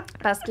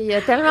 Parce qu'il y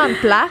a tellement de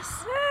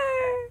place.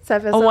 Ça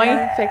fait ça.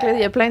 Fait que là, il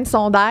y a plein de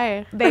sons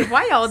d'air. Ben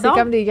voyons donc. C'est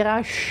comme des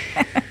grands...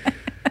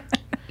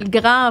 Le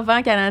grand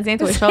vent canadien,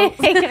 toi, chose.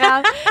 C'est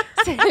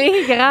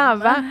les grands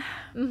vents.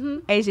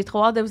 Hey, j'ai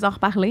trop hâte de vous en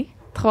reparler.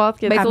 Trop hâte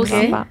que tu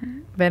aussi.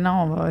 Ben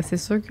non, c'est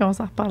sûr qu'on va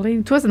s'en reparler.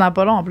 Toi, c'est dans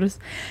pas long, en plus.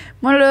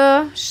 Moi,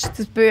 là,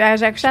 j'ai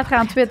accouché à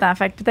 38 ans.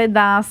 Fait que peut-être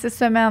dans 6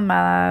 semaines,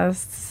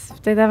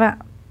 peut-être avant.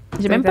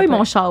 J'ai même pas eu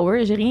mon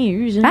shower, j'ai rien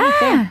eu, j'ai rien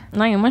fait.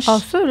 Non, moi, je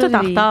suis tout en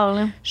retard,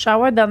 là.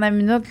 Shower de dernière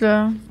minute,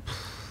 là.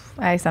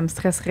 Hey, ça me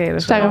stresserait. Je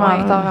suis arrivée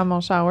en retard à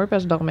mon shower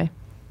parce que je dormais.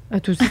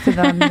 Toi aussi, c'était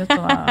dernière minute.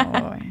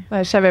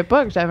 Je savais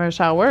pas que j'avais un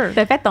shower.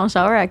 T'as fait ton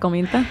shower à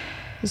combien de temps?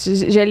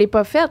 Je l'ai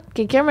pas fait.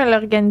 Quelqu'un me l'a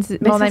organisé.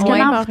 Mais c'est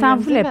que t'en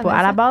voulais pas.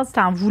 À la base,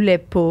 t'en voulais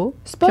pas.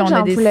 C'est pas que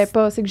j'en voulais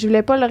pas, c'est que je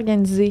voulais pas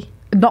l'organiser.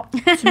 Non,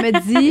 tu me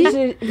dis,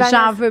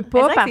 j'en veux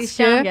pas parce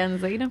que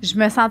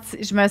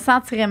je me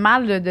sentirais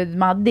mal de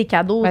demander des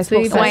cadeaux.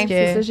 C'est ça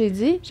que j'ai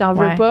dit. J'en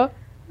veux pas.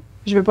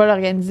 Je veux pas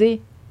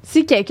l'organiser.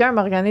 Si quelqu'un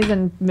m'organise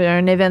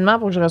un événement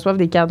pour que je reçoive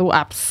des cadeaux,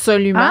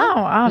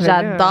 absolument.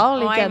 J'adore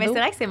les ouais, cadeaux. mais c'est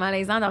vrai que c'est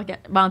malaisant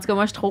d'organiser. En tout cas,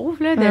 moi, je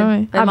trouve, là,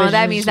 de demander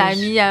à mes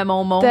amis, à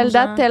mon monde. Telle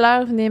date, telle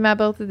heure, venez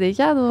m'apporter des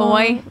cadeaux.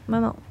 Oui.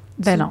 Non.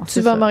 Non, tu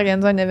vas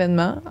m'organiser un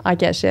événement en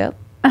cachette.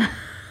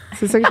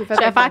 C'est ça que j'ai fait.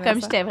 Je vais faire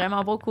comme j'étais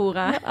vraiment pas au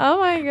courant.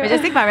 Oh my God. Mais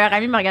je sais que ma meilleure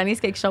amie m'organise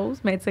quelque chose,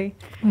 mais tu sais,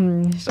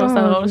 je trouve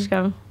ça drôle. Je suis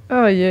comme.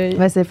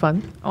 Ouais, c'est fun.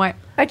 Ouais.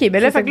 OK,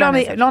 ben là, fait que là,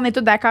 on est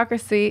tous d'accord que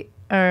c'est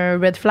un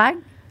red flag.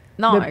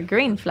 Non, un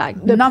green flag.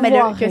 Non, mais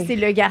que c'est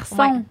le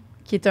garçon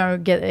qui est un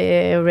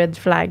red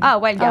flag. Ah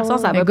ouais, le garçon,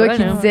 ça va le pas. gars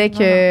qui disait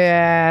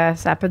que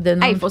ça peut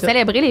donner. Il faut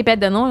célébrer les fêtes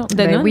de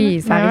nous.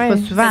 Oui, ça arrive pas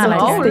souvent. C'est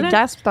drôle, drôle.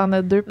 Casse, puis t'en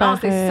as 2 par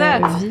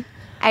vie.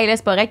 Hey, là,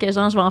 c'est pas vrai que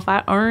genre, je vais en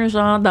faire un,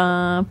 genre,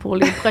 pour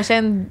la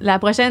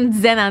prochaine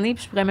dizaine d'années,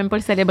 puis je pourrais même pas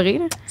le célébrer.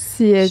 Là.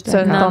 Si tu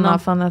as ton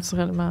enfant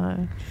naturellement.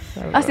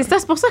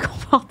 C'est pour ça qu'on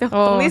va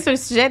retourner sur le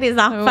sujet des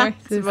enfants.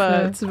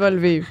 Ouais, tu vas le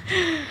vivre.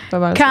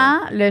 Quand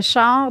le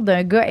char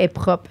d'un gars est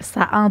propre,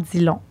 ça en dit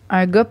long.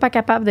 Un gars pas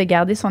capable de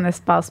garder son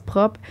espace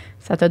propre,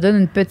 ça te donne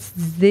une petite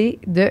idée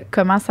de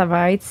comment ça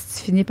va être si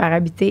tu finis par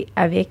habiter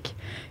avec,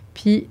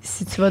 puis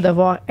si tu vas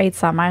devoir être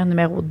sa mère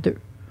numéro 2.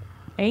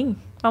 Hey!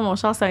 Oh, mon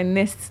char, c'est un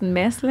esti de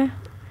messe, là.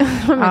 Mais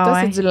toi,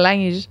 c'est du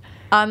linge.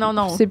 Ah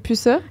non. C'est plus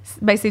ça?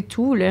 Ben, c'est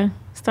tout, là.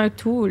 C'est un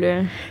tout,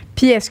 là.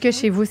 Puis, est-ce que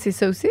chez vous, c'est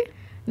ça aussi?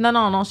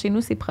 Non. Chez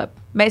nous, c'est propre.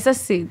 Ben, ça,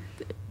 c'est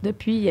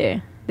depuis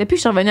que je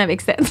suis revenue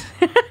avec Seth.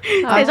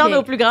 C'est genre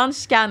nos plus grandes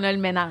chicanes, là, le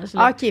ménage.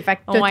 Là. OK, fait que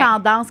t'as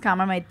tendance quand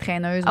même à être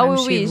traîneuse. Ah même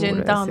oui, chez vous, j'ai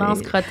une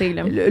tendance crottée,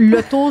 là.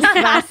 L'auto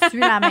souvent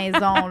suit la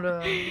maison, là.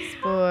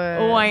 C'est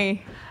pas. Ouais.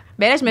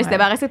 Ben là, je me suis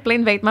débarrassée de plein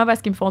de vêtements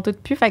parce qu'ils me font tout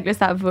plus. Fait que là,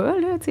 ça va,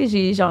 là. Tu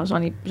sais,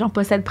 j'en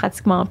possède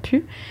pratiquement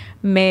plus.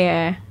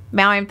 Mais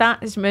en même temps,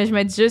 je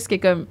me dis juste que,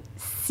 comme,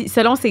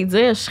 selon ses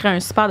dires, je serais un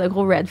super de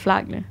gros red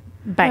flag, là.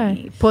 Ben,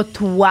 pas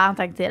toi en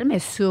tant que tel, mais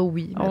ça,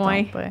 oui.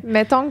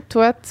 Mettons que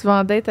toi, tu vas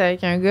en date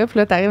avec un gars, puis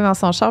là, t'arrives dans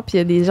son char, puis il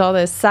y a des genres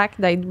de sacs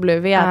d'AW à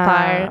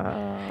terre.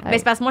 Mais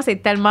c'est parce que moi, c'est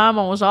tellement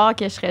mon genre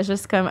que je serais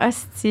juste comme,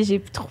 si j'ai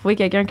trouvé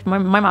quelqu'un qui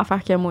même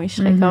affaire que moi, je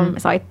serais comme,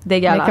 ça va être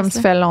dégueulasse. Mais comme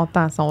ça fait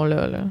longtemps, ils sont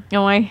là.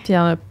 Ouais. Puis il y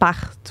en a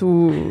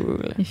partout.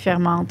 Ils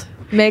fermentent.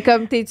 Mais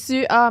comme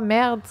t'es-tu,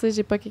 merde, tu sais,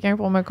 j'ai pas quelqu'un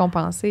pour me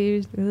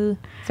compenser.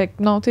 Fait que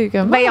non, t'es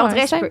comme. Ben, on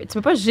dirait, tu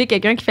peux pas juger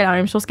quelqu'un qui fait la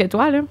même chose que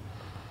toi, là.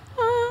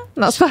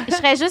 Non, je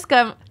serais juste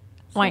comme,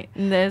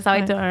 ça va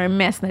être un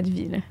mess, notre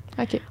vie, là.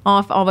 OK.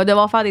 On va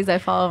devoir faire des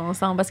efforts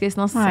ensemble parce que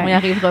sinon, on n'y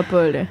arrivera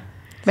pas, là.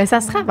 Ben,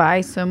 ça se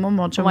travaille, ça. Moi,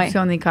 mon chum aussi,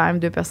 on est quand même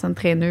 2 personnes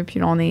traîneuses, puis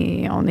là, on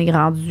est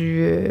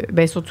rendu,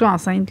 ben, surtout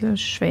enceinte, là.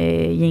 Je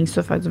fais rien que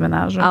ça, faire du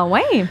ménage. Là. Ah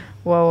ouais?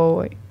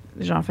 Ouais.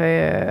 J'en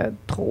fais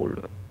trop,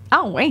 là.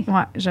 Ah ouais?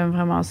 Ouais, j'aime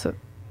vraiment ça.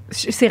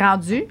 C'est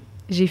rendu,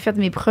 j'ai fait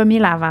mes premiers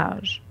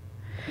lavages.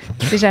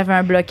 Tu sais, j'avais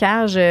un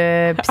blocage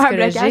psychologique. Un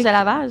blocage de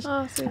lavage?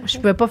 Je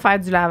pouvais pas faire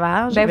du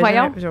lavage. Ben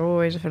voyons.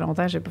 Oui, j'ai fait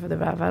longtemps que j'ai pas fait de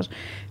lavage.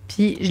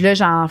 Puis là,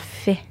 j'en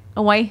fais.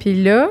 Ouais.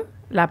 Puis là,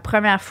 la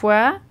première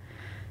fois,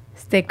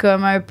 c'était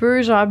comme un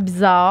peu genre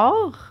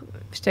bizarre.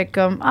 J'étais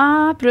comme,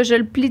 puis là, je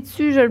le plie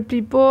dessus, je le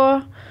plie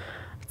pas.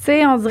 Tu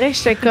sais, on dirait que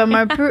j'étais comme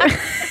un peu...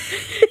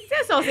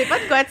 Si on sait pas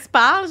de quoi tu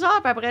parles,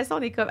 genre, puis après ça,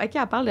 on est comme, OK,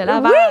 elle parle de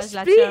lavage,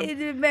 la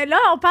chum. Mais là,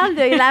 on parle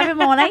de laver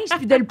mon linge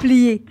puis de le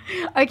plier.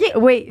 OK.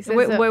 Oui, c'est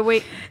ça.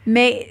 Oui.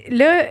 Mais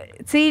là,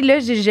 tu sais, là,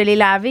 je l'ai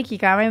lavé, qui est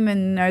quand même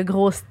un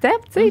gros step,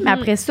 tu sais. Mais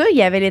après ça, il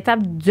y avait l'étape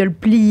de le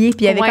plier.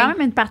 Puis il y avait quand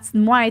même une partie de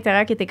moi à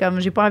l'intérieur qui était comme,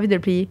 j'ai pas envie de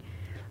le plier.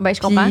 Ben, je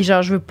comprends. Puis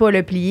genre, je veux pas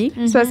le plier.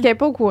 C'est parce qu'elle est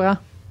pas au courant.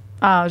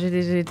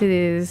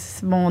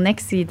 Mon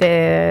ex, il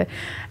était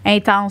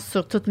intense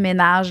sur tout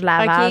ménage,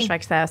 lavage. Fait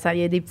que il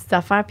y a des petites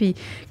affaires. Puis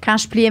quand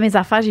je pliais mes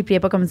affaires, je les pliais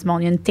pas comme du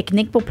monde. Il y a une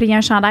technique pour plier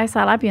un chandail,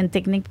 ça a l'air, puis il y a une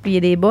technique pour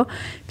plier des bas.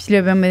 Puis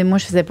là, moi,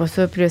 je faisais pas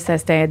ça. Puis là,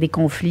 c'était des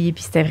conflits,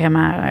 puis c'était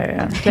vraiment.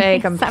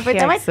 Comme ça peut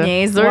tellement être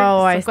niaiseux.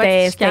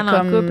 C'était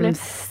comme.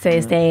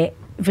 C'était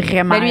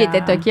vraiment. Mais lui, il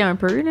était toqué un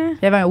peu, là.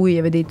 Il y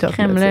avait des tocs.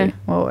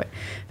 Ouais.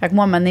 Fait que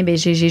moi, à un moment donné,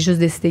 j'ai juste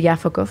décidé,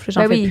 fuck off.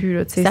 J'en fais plus.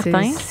 Là,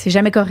 c'est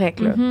jamais correct.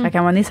 Là. Fait qu'à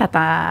un moment donné, ça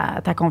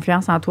ta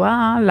confiance en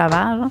toi, le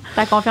lavage. Hein.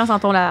 Ta confiance en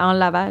le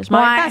lavage. Mais en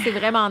même temps, c'est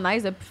vraiment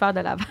nice de plus faire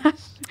de lavage.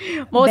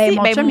 Moi aussi,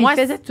 mon chum, il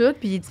faisait tout.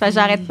 Puis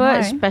j'arrête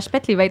pas. Je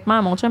pète les vêtements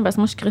à mon chum parce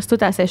que moi, je crisse tout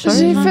à sécheuse.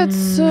 J'ai fait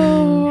ça.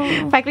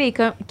 Fait que là, il est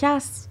comme,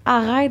 Cass,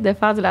 arrête de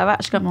faire du lavage.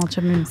 Je suis comme, mon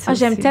chum me dit ça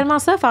j'aime tellement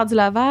ça, faire du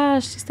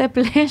lavage. S'il te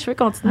plaît, je veux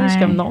continuer. Je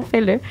suis comme, non,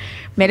 fais-le.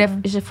 Mais là,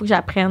 il faut que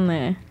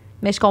j'apprenne.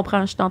 Mais je comprends,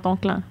 je suis dans ton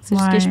clan. C'est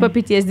juste que je suis pas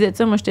PTSD de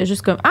ça. Moi, j'étais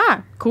juste comme,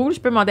 cool, je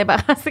peux m'en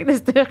débarrasser de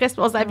cette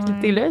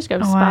responsabilité-là. Je suis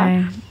comme, super.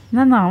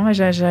 Non, mais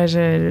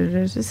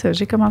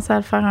j'ai commencé à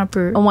le faire un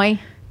peu. Ouais.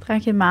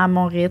 Tranquillement, à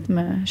mon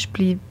rythme. Je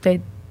plie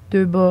peut-être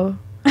 2 bas.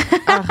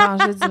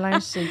 Ranger du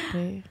linge, c'est le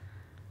pire.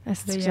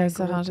 Est-ce que j'aime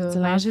ça, ranger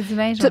du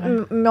linge?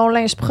 Mon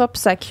linge propre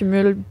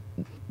s'accumule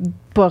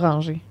pas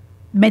rangé.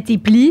 Mais t'es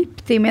plies,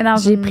 puis t'es mets dans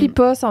J'ai plie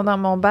pas, sont dans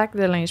mon bac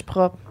de linge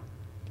propre.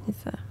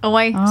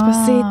 Oui. C'est parce que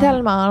c'est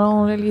tellement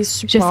long, là, les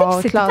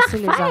supports, je sais que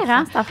c'est tout à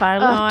refaire, cette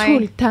affaire-là. Tout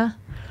le temps.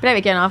 Puis là,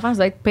 avec un enfant, ça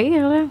doit être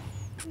pire, là.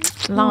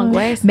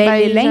 L'angoisse. Mais Ben,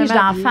 les linges jamais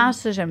d'enfants,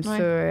 ça, j'aime ça.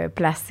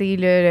 Placer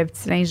le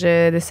petit linge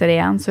de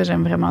Soléane, ça,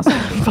 j'aime vraiment ça.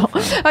 Bon.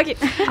 OK.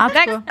 En tout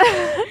cas. Tout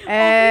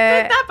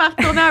le temps par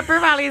retourner un peu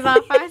vers les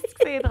enfants,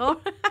 c'est drôle.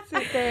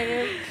 C'est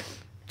terrible.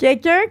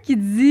 Quelqu'un qui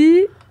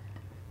dit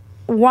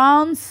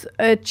once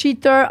a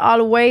cheater,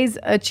 always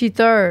a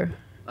cheater.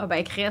 Ah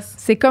ben Chris.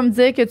 C'est comme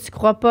dire que tu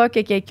crois pas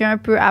que quelqu'un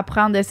peut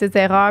apprendre de ses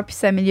erreurs puis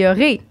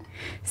s'améliorer.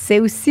 C'est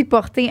aussi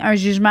porter un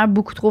jugement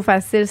beaucoup trop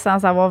facile sans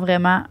savoir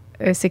vraiment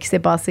ce qui s'est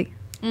passé.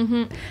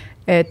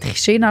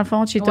 Tricher, dans le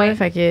fond, cheater. Ouais.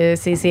 Fait que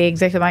c'est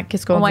exactement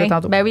ce qu'on disait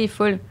tantôt. Ben oui,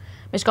 full.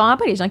 Mais je comprends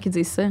pas les gens qui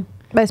disent ça.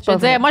 Ben, c'est Je pas veux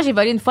dire, vrai. moi, j'ai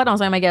volé une fois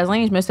dans un magasin,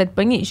 je me suis fait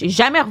pogner. J'ai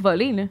jamais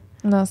revolé, là.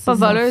 Non, c'est Pas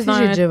ça. voleuse aussi,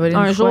 j'ai déjà volé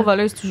un une jour, fois.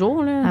 voleuse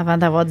toujours, là. Avant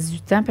d'avoir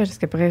 18 ans, parce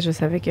qu'après, je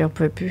savais qu'on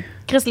pouvait plus.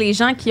 Chris, les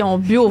gens qui ont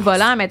bu au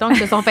volant, mettons, qui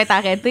se sont fait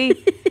arrêter.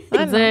 Je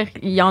veux dire,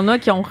 il y en a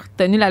qui ont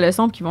retenu la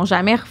leçon et qui vont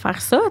jamais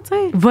refaire ça, tu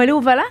sais. Voler au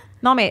volant?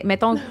 Non, mais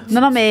mettons. Non,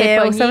 tu mais te fais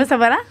au pogner. service au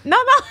volant?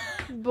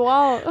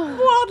 Boire.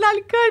 Boire de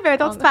l'alcool, mais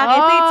mettons, tu te fais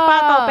arrêter, tu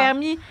perds ton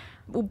permis.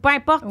 Ou peu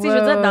importe, tu sais, je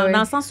veux dire, dans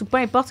le sens où peu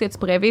importe ce que tu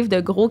pourrais vivre de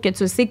gros, que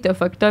tu sais que t'as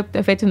fucked up, que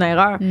t'as fait une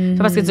erreur. C'est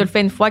parce que tu le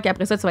fais une fois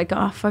qu'après ça, tu vas être comme,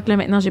 ah, fuck, là,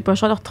 maintenant, j'ai pas le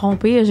choix de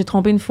retromper. J'ai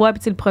trompé une fois, puis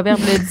tu sais, le proverbe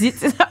le dit, tu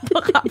sais, ça n'a pas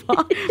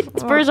rapport.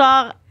 Tu peux,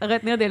 genre,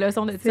 retenir des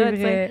leçons de ça,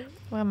 tu sais.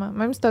 Vraiment.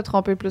 Même si t'as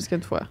trompé plus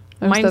qu'une fois.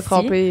 Même si t'as si.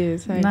 trompé,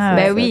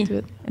 Ben oui.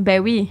 Ben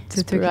oui.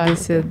 C'est Tu toi peux qui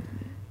décides.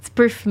 Tu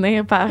peux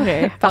finir par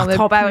ne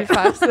tromper. pas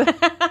faire ça.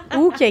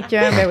 Ou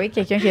quelqu'un,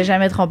 quelqu'un qui a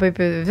jamais trompé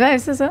peut. Ouais,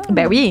 c'est ça.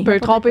 Ben oui. Tu peux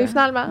tromper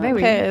finalement. Ben oui.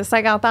 Après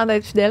 50 ans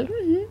d'être fidèle.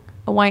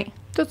 Ouais.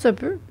 Tout ça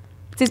peut.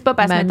 Tu sais, c'est pas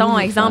parce que, Mamie, mettons,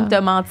 des exemple, fois.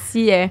 t'as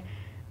menti.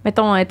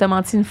 Mettons, t'as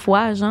menti une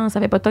fois, genre, ça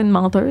fait pas de toi une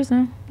menteuse,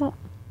 hein?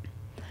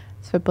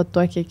 Tu fais pas de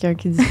toi quelqu'un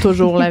qui dit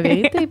toujours la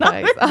vérité, par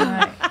exemple.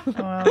 Ouais,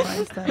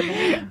 c'est un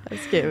bon.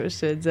 Parce que je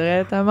te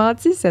dirais, t'as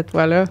menti cette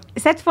fois-là.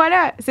 Cette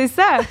fois-là, c'est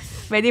ça.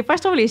 Mais des fois,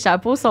 je trouve que les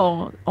chapeaux,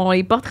 on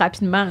les porte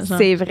rapidement, genre.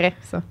 C'est vrai,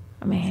 ça.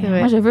 Mais C'est vrai.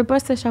 moi, je veux pas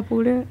ce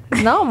chapeau-là.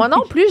 Non, moi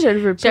non plus, je le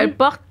veux Je pas. le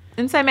porte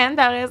une semaine,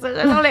 par ça,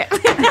 je l'enlève.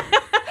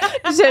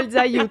 Je le dis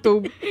à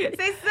YouTube.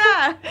 C'est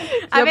ça!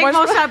 Avec moi,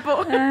 mon je-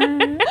 chapeau.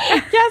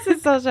 C'est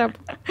ça, chapeau.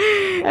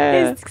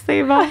 Est-ce que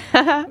c'est bon?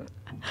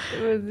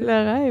 Le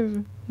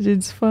rêve. J'ai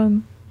du fun.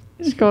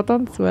 Je suis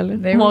contente que tu sois là.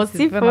 Ben Moi oui, aussi,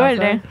 c'est vraiment folle.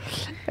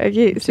 ça. OK,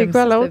 c'est J'aime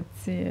quoi ça, l'autre?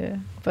 Ce petit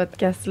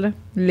podcast-là.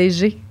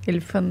 Léger et le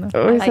fun. Là.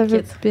 Oui, ça like fait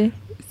it. du bien.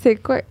 C'est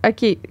quoi?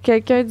 OK,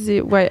 quelqu'un dit...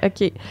 Ouais,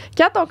 OK.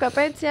 Quand ton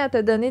copain tient à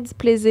te donner du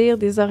plaisir,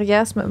 des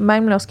orgasmes,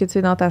 même lorsque tu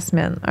es dans ta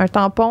semaine, un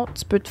tampon,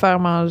 tu peux te faire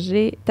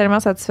manger. Tellement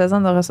satisfaisant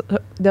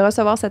de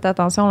recevoir cette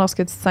attention lorsque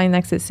tu te sens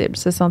inaccessible.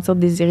 Se sentir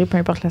désiré, peu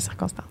importe la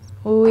circonstance.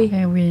 Oui.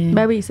 Ben oui.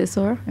 Ben oui, c'est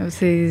sûr.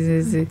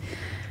 C'est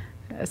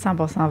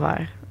 100%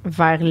 vert.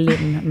 Vers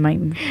l'hymne,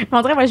 même.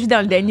 En vrai, moi, je vis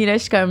dans le déni, là. Je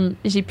suis comme,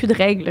 j'ai plus de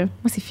règles. là.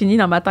 Moi, c'est fini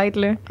dans ma tête,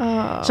 là.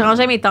 Ah. Je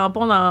rangeais mes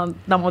tampons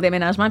dans mon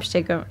déménagement, puis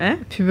j'étais comme, hein?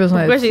 Plus besoin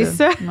Pourquoi de j'ai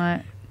ça? Ouais.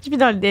 Je vis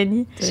dans le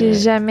déni. J'ai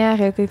jamais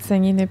arrêté de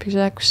saigner depuis que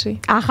j'ai accouché.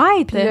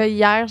 Arrête! Puis là,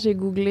 hier, j'ai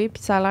googlé,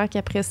 puis ça a l'air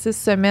qu'après 6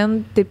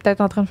 semaines, t'es peut-être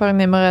en train de faire une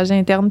hémorragie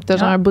interne, puis t'as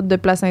genre Ah. un bout de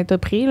placenta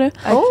pris, là.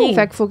 OK.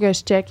 Fait qu'il faut que je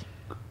check.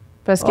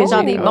 Parce que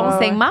Genre des bons ouais.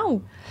 saignements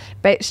ou?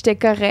 Ben, j'étais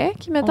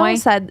correct, mettons, Ouais.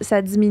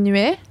 ça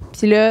diminuait.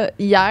 Puis là,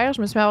 hier,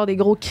 je me suis mis à avoir des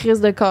gros crises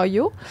de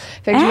caillots.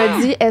 Fait que je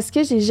me dis, est-ce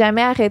que j'ai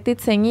jamais arrêté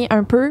de saigner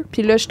un peu?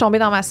 Puis là, je suis tombée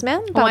dans ma semaine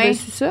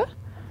par-dessus ça?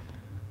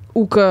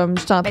 Ou comme,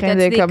 je suis en train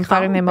t'as-tu de des comme, faire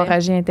crampes? une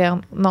hémorragie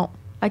interne? Non.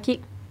 OK.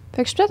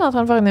 Fait que je suis peut-être en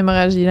train de faire une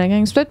hémorragie, la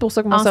gang. C'est peut-être pour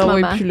ça que mon En ce cerveau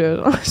est moment. plus là.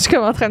 Je suis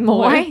comme en train de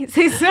mourir. Ouais,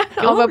 c'est ça.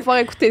 On va pouvoir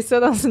écouter ça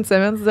dans une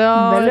semaine. Se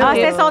dire, Ben là, Ah,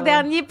 c'est son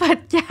dernier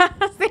podcast.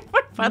 C'est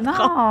pas le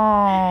patron.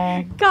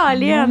 Non!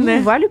 Colin.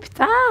 On va à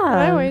l'hôpital!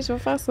 Ouais, ouais, je vais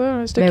faire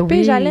ça. Je Ben t'occupais,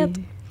 oui. j'allaite.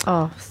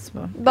 Ah, c'est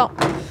bon. Bon.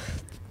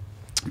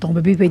 Ton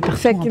bébé peut être partout.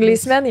 Fait en que plus. les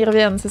semaines, ils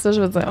reviennent, c'est ça que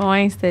je veux dire.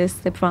 Ouais, c'était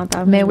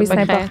épouvantable. Mais Je oui, veux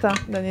c'est pas important.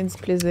 Donner du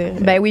plaisir.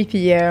 Ben oui,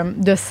 puis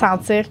de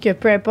sentir que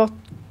peu importe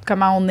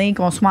comment on est,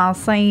 qu'on soit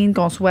enceinte,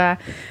 qu'on soit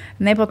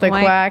n'importe Ouais.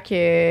 quoi,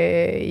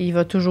 qu'il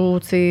va toujours,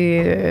 tu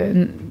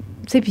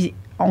sais, puis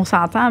on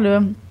s'entend,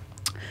 là,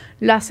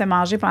 elle se fait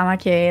manger pendant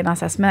qu'elle est dans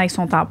sa semaine avec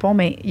son tampon,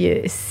 mais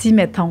si,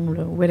 mettons,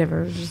 là,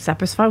 whatever, ça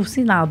peut se faire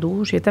aussi dans la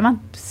douche. Il y a tellement de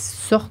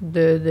sortes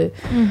de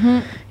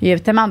il y a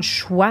tellement de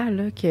choix,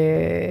 là,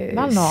 que...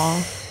 Dans le Nord.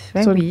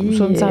 Ben Sur- oui.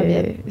 sur une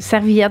serviette.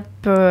 Serviette,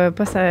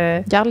 pas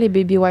ça... Garde les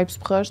baby wipes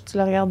proches, tu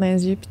le regardes dans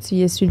les yeux, puis tu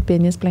y essuies le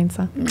pénis plein de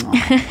sang.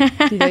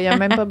 Puis là, il n'y a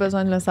même pas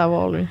besoin de le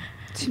savoir, lui.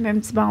 Tu mets un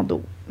petit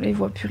bandeau, là, il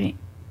voit plus rien.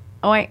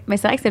 Ouais, mais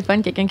c'est vrai que c'est le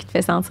fun, quelqu'un qui te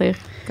fait sentir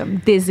comme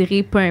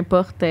désiré, peu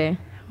importe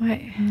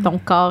Ouais. ton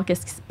corps,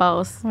 qu'est-ce qui se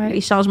passe. Ouais.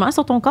 Les changements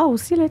sur ton corps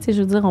aussi, là, tu sais, je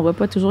veux dire, on va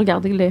pas toujours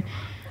garder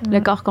le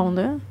corps qu'on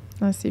a.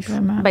 Ah, c'est fou.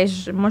 Vraiment. Ben,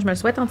 moi, je me le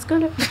souhaite, en tout cas,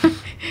 là.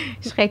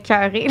 Je serais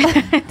écœurée, là,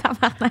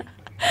 tabarnak.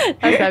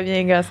 Ah, ça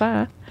vient gossant,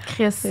 hein?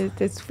 Chris.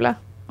 C'était soufflant.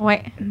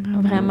 Ouais,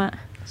 vraiment.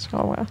 Je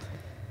comprends.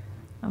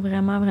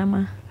 Vraiment,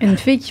 vraiment. Une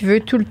fille qui veut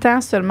tout le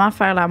temps seulement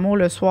faire l'amour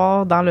le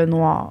soir dans le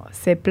noir.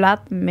 C'est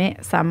plate, mais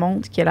ça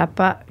montre qu'elle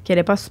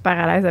est pas super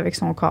à l'aise avec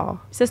son corps.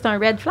 Ça, c'est un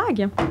red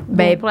flag.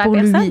 Ben, pour la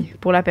personne. lui,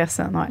 pour la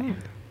personne, ouais.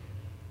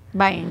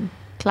 Ben,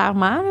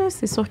 clairement, là,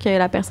 c'est sûr que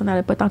la personne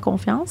n'a pas tant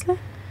confiance, là.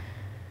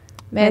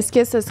 Mais est-ce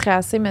que ce serait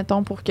assez,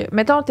 mettons, pour que...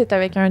 Mettons, t'es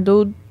avec un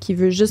dude qui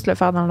veut juste le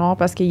faire dans le noir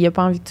parce qu'il a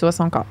pas envie que tu vois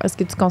son corps. Est-ce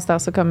que tu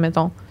considères ça comme,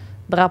 mettons,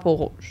 drapeau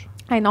rouge?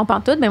 Hey, non, pas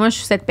en tout. Mais moi, je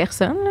suis cette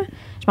personne. Là.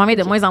 Je m'en mets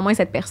de moins en moins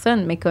cette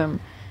personne. Mais comme,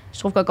 je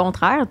trouve qu'au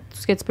contraire, tout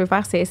ce que tu peux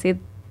faire, c'est essayer de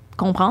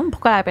comprendre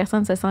pourquoi la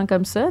personne se sent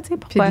comme ça.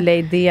 Pourquoi puis de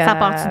l'aider à... Ça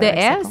part de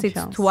elle? C'est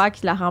toi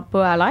qui la rend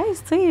pas à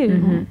l'aise?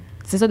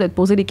 C'est ça, de te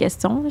poser des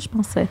questions, je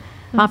pense.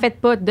 En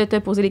fait, pas de te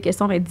poser des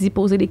questions, mais d'y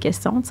poser des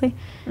questions, tu sais.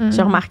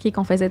 J'ai remarqué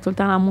qu'on faisait tout le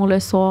temps l'amour le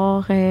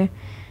soir. Y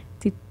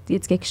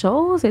a-tu quelque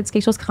chose? Y a-tu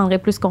quelque chose qui rendrait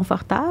plus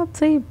confortable, tu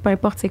sais? Peu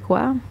importe c'est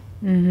quoi.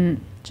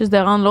 Juste de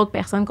rendre l'autre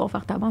personne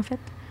confortable, en fait.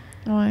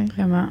 Oui.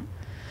 Vraiment.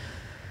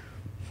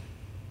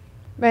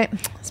 Ben,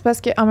 c'est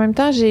parce qu'en même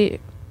temps, je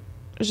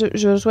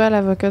vais jouer à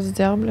l'avocat du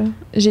diable. Là.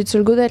 J'ai-tu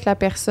le goût d'être la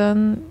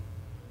personne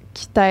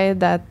qui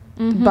t'aide à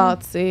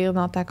bâtir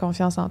dans ta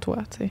confiance en toi,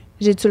 tu sais?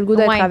 J'ai-tu le goût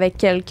d'être avec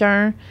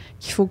quelqu'un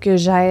qu'il faut que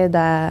j'aide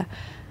à...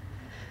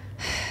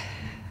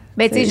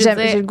 Ben, tu sais,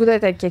 j'ai le goût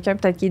d'être avec quelqu'un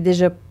peut-être qui est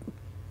déjà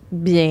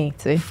bien,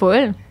 tu sais.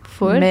 Full.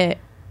 Mais...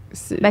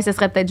 Ben, ce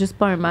serait peut-être juste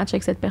pas un match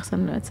avec cette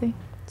personne-là, tu sais.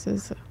 C'est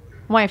ça.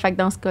 Ouais, fait que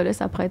dans ce cas-là,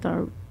 ça pourrait être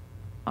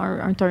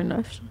un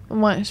turn-off.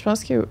 Ouais, je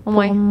pense que pour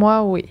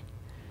moi, oui.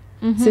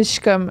 Tu sais, je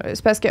suis comme...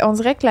 C'est parce qu'on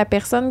dirait que la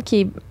personne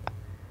qui est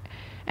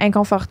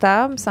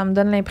inconfortable, ça me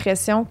donne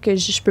l'impression que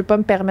je peux pas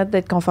me permettre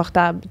d'être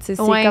confortable. Tu sais,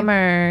 c'est comme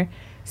un...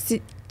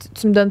 Si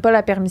tu me donnes pas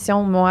la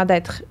permission, moi,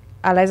 d'être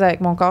à l'aise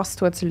avec mon corps si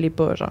toi, tu l'es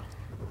pas, genre.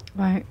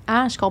 Ouais.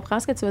 Ah, je comprends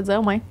ce que tu veux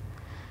dire, ouais.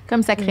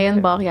 Comme ça crée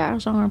une barrière,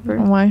 genre, un peu.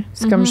 Ouais.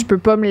 C'est comme je peux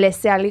pas me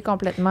laisser aller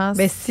complètement.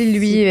 Ben, si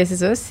lui, c'est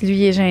ça, si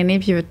lui est gêné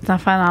puis il veut tout le temps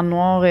faire dans le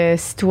noir,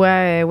 si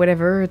toi,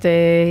 whatever,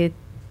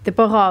 t'es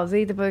pas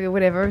rasé, t'es pas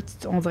whatever,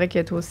 on dirait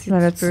que toi aussi,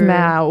 là, tu te mets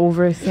à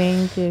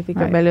overthink. T'es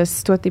comme, ben là,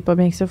 si toi, t'es pas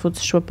bien que ça, faut que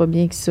tu sois pas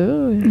bien que ça.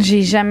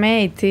 J'ai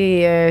jamais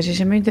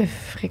eu de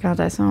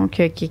fréquentation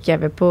qui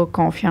avait pas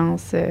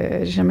confiance.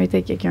 J'ai jamais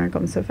été quelqu'un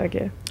comme ça, fait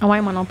que...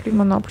 Ouais, moi non plus.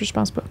 Moi non plus, je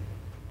pense pas.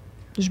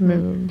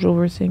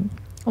 J'overthink.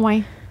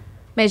 Ouais.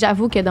 Mais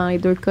j'avoue que dans les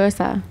deux cas,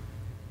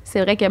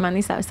 c'est vrai qu'à un moment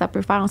donné, ça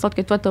peut faire en sorte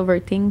que toi,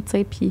 t'overthink, tu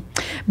sais, puis...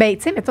 Ben,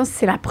 tu sais, mettons, si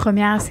c'est la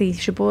première, c'est, je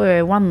sais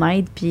pas, one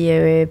night, puis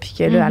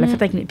que là, elle a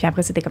fait avec... Puis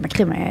après, c'était comme un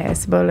crime,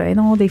 c'est pas, là,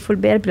 non, des full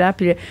belles, puis là,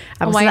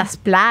 après ça se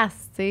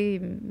place, tu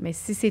sais. Mais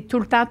si c'est tout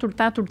le temps,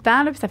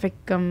 là, puis ça fait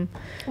comme...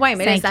 Ouais,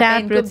 mais là, ça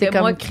fait une couple de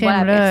mois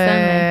crime,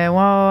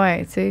 là,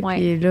 ouais, tu sais.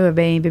 Puis là,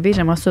 ben, bébé,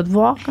 j'aimerais ça te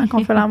voir quand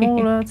on fait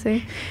l'amour, là, tu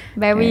sais.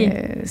 Ben oui.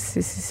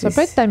 Ça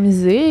peut être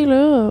tamisé,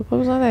 là. Pas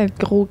besoin d'être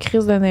gros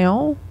crise de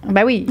néon.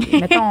 Ben oui.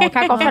 Mettons,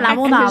 quand on fait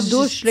l'amour dans la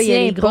douche, là, il y a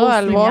les grosses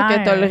à le voir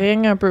que t'as le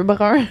ring un peu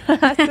brun.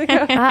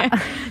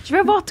 Je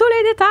veux voir tous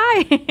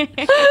les détails.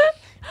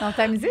 Non,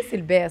 tamisé, c'est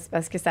le best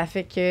parce que ça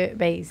fait que,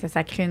 ben,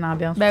 ça crée une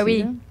ambiance. Ben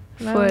aussi,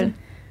 oui. Full.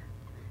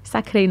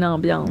 Ça crée une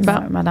ambiance.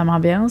 Madame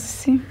Ambiance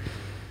ici.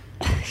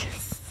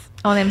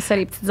 On aime ça,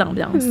 les petites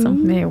ambiances.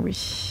 Mais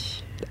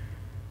oui.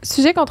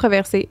 Sujet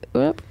controversé.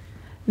 Oups.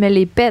 Mais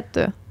les pets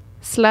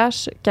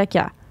 /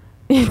 caca.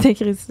 Il est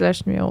écrit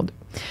 / numéro 2.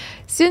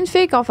 Si une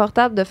fille est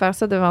confortable de faire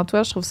ça devant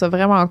toi, je trouve ça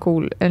vraiment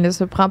cool. Elle ne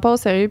se prend pas au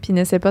sérieux puis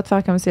n'essaie pas de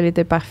faire comme si elle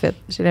était parfaite.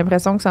 J'ai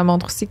l'impression que ça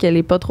montre aussi qu'elle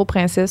est pas trop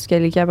princesse,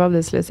 qu'elle est capable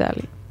de se laisser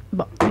aller.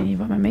 Bon, il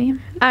va ma mère.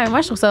 Ah,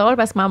 moi, je trouve ça drôle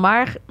parce que ma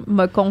mère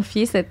m'a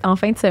confié en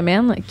fin de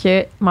semaine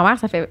que ma mère,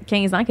 ça fait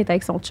 15 ans qu'elle est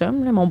avec son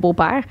chum, là, mon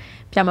beau-père.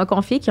 Puis elle m'a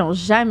confié qu'ils n'ont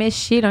jamais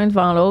chié l'un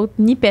devant l'autre,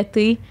 ni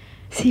pété.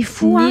 C'est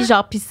fou, ni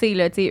genre pissé,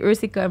 là. T'sais, eux,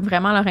 c'est comme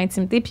vraiment leur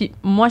intimité. Puis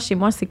moi, chez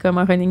moi, c'est comme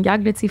un running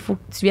gag, là. Il faut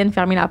que tu viennes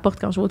fermer la porte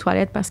quand je vais aux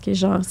toilettes parce que,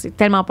 genre, c'est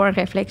tellement pas un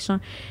réflexe, genre.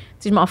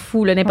 Je m'en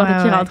fous, là, n'importe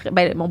qui rentre.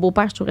 Ben, mon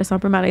beau-père, je trouverais ça un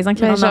peu malaisant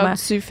qu'il rentre dans ma...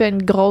 tu fais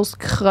une grosse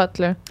crotte,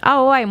 là.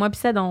 Ah ouais, moi, pis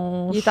ça,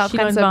 on... Il est en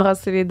train de se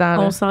brosser les dents,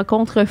 là. On s'en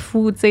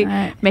contrefou, tu sais.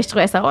 Ouais. Mais je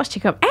trouvais ça rare. J'étais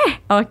comme,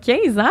 en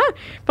 15 ans?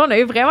 Puis on a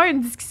eu vraiment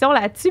une discussion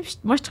là-dessus. Puis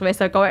moi, je trouvais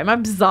ça complètement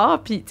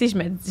bizarre. Puis, tu sais,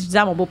 je disais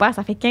à mon beau-père,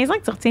 ça fait 15 ans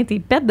que tu retiens tes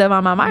pets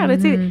devant ma mère, là,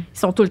 tu sais. Ils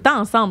sont tout le temps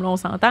ensemble, là, on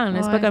s'entend. Là.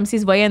 C'est pas comme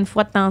s'ils se voyaient une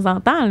fois de temps en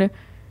temps, là.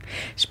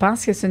 Je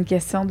pense que c'est une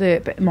question de...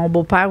 Mon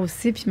beau-père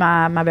aussi, puis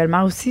ma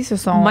belle-mère aussi, ce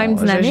sont... Même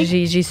dynamique.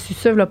 J'ai su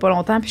ça il y a pas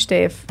longtemps, puis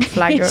j'étais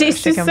flagger.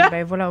 J'étais comme,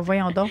 ben voilà,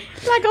 voyons donc.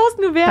 La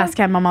grosse nouvelle. Parce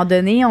qu'à un moment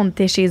donné, on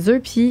était chez eux,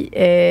 puis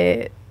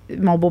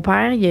mon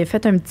beau-père, il a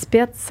fait un petit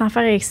pet sans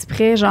faire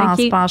exprès, genre en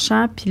se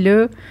penchant, puis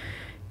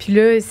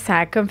là, ça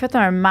a comme fait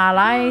un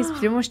malaise,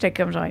 puis là, moi, j'étais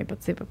comme, genre, pas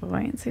de pas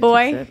bien, tu sais,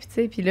 ouais. Puis tu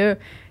sais, puis là...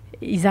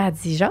 Ils ont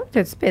dit, genre,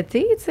 t'as-tu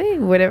pété, tu sais,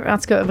 ou whatever. En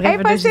tout cas,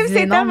 bref, impossible,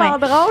 c'est tellement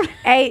drôle.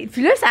 Hey,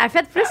 puis là, ça a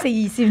fait, plus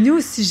c'est venu au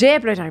sujet,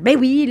 puis là, genre, ben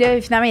oui,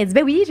 là, finalement, il a dit,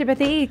 ben oui, j'ai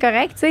pété,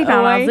 correct, tu sais. Puis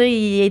on va dire,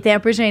 il était un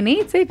peu gêné,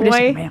 tu sais. Puis là,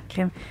 j'ai dit,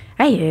 crème.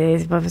 Hey,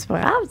 c'est pas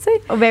grave, tu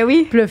sais. Oh, ben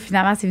oui. Puis là,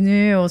 finalement, c'est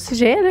venu au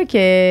sujet, là,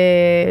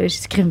 que j'ai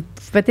dit, crème,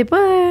 vous pétez pas.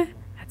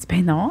 Elle dit,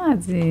 ben non. Elle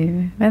dit,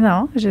 ben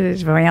non.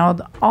 Je voyons,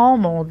 oh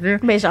mon Dieu.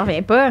 Ben, j'en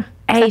reviens pas.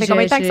 Hey, ça fait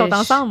combien de temps qu'ils sont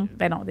ensemble?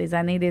 Ben non, des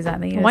années.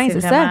 Oui, c'est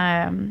vraiment,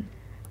 ça.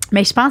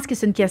 Mais je pense que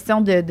c'est une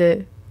question de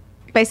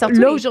ben, surtout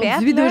là,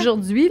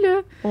 d'aujourd'hui, là.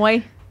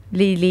 Oui.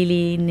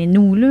 Les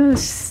nous, là.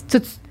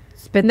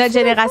 Notre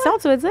génération,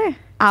 tu veux dire?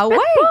 Ah ouais?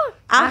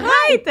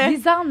 Arrête!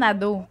 10 ans de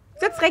ado.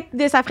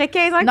 ça ferait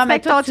 15 ans que Non, tu mais fais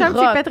que ton toi, tu chum, tu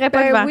rotes. pèterais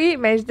pas devant. Oui,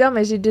 mais je dis,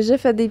 mais j'ai déjà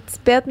fait des petits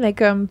pets, mais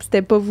comme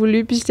c'était pas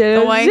voulu, puis j'étais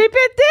là, Ouais. j'ai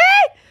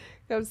pété!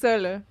 Comme ça,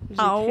 là. J'ai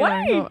Ah crié ouais?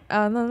 un gros-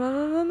 Ah non, non,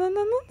 non, non, non, non,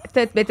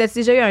 non. Mais t'as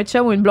déjà eu un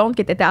chum ou une blonde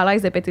qui était à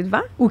l'aise de péter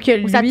devant? Ou que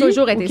lui, ça a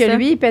toujours été ou que ça.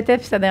 lui, il pétait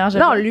puis ça dérangeait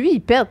Non, pas. lui, il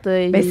pète.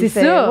 Ben, c'est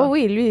ça.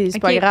 Oui, lui, c'est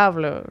Ok. pas grave,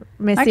 là.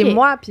 Mais Ok. c'est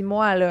moi, puis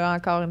moi, là,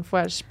 encore une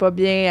fois, je suis pas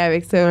bien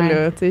avec ça, Ouais.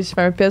 là. Tu sais, je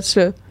fais un pet, je suis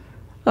là.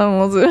 Oh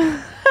mon Dieu.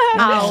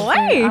 Ah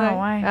ouais? Ah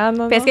ouais. Ah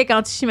non, Parce non. que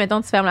quand tu chies, mettons,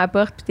 tu fermes la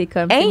porte puis t'es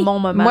comme, c'est Hey, mon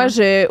moment. Moi,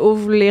 je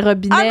ouvre les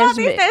robinets, Ah non, je,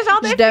 t'es ce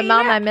genre de je demande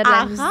fille-là. à mettre de la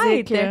Arrête.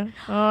 musique. Là.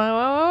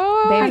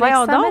 Ouais. Ben, voyons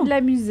Alexandre, donc. de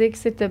la musique,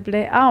 s'il te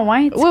plaît. Ah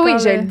ouais, tu Oui, oui, colles-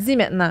 je le dis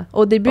maintenant.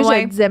 Au début, je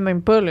Ouais. le disais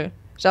même pas, là.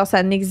 Genre,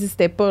 ça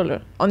n'existait pas, là.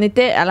 On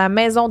était à la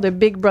maison de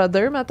Big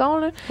Brother, mettons,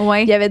 là.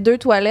 Ouais. Il y avait 2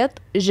 toilettes.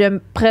 Je me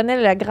prenais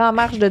la grande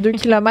marche de 2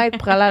 km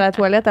pour aller à la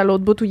toilette à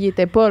l'autre bout où il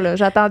était pas, là.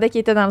 J'attendais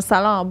qu'il était dans le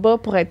salon en bas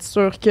pour être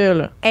sûr que,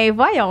 là. Hey,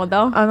 voyons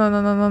donc. Ah non,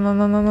 non, non, non, non,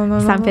 non, non, non, non.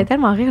 Ça me non. fait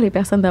tellement rire, les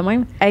personnes de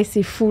même. Hey,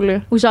 c'est fou, là.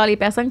 Ou genre les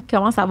personnes qui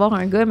commencent à avoir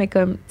un gars, mais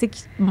comme, tu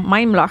sais,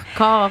 même leur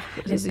corps,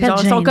 Les genre,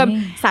 pets ils sont comme,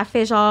 gênés. ça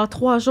fait genre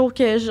 3 jours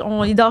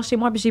il dort chez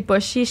moi puis j'ai pas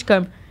chié. Je suis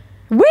comme,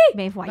 Oui!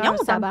 ben voyons, Non,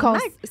 ça me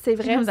tabarnak. c'est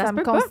vrai, Ça ça se me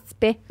peut pas.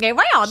 constipait. Mais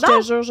voyons Je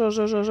te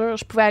jure,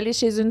 je pouvais aller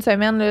chez une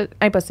semaine, là, Il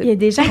y impossible. a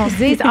des gens qui se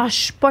disent « Ah, je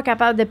suis pas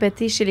capable de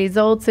péter chez les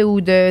autres, tu sais,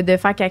 ou de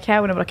faire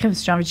caca ou n'importe quoi.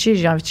 Si j'ai envie de chier,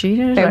 j'ai envie de chier.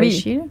 Là, j'ai Ben envie oui. de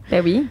chier, là.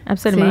 Ben oui,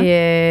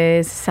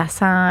 absolument. Ça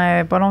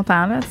sent pas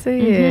longtemps, là, tu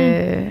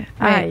sais.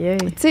 Aïe, aïe.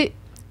 Tu sais,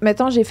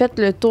 mettons, j'ai fait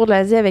le tour de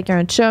l'Asie avec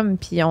un chum,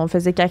 puis on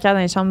faisait caca dans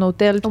les chambres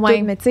d'hôtel, puis Ouais.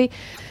 tout, mais tu sais,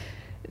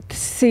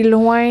 c'est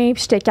loin,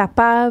 puis j'étais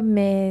capable,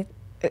 mais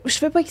je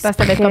fais pas exprès. Parce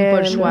que t'avais comme pas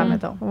le choix, là.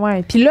 mettons.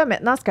 Ouais, puis là,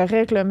 maintenant, c'est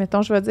correct, là,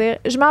 mettons, je vais dire,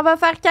 je m'en vais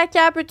faire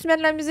caca, peux-tu mettre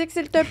de la musique,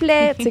 s'il te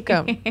plaît? Tu sais,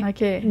 comme.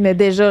 OK. Mais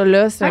déjà,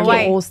 là, c'est un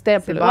Ouais. gros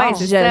step, C'est là. bon. Ouais,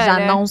 c'est ça, là.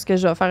 J'annonce que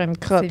je vais faire une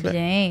crotte, C'est là.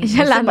 bien. Je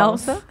C'est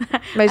l'annonce. bon, ça.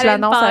 Mais je Elle a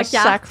une l'annonce à pancarte,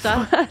 chaque ça.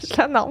 fois. Je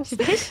l'annonce. C'est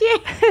très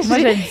chiant. Moi,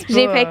 je le dis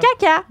J'ai pas. fait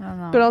caca. Non,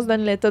 non. Puis là, on se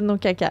donne l'état de nos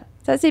caca.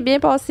 Ça s'est bien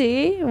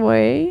passé,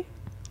 oui.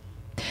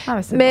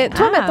 Ah, c'est Mais bon.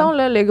 toi, Ah. mettons,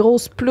 là, le gros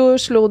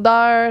splouche,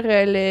 l'odeur,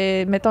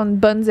 mettons une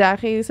bonne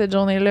diarrhée cette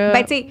journée-là.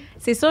 Ben, tu sais,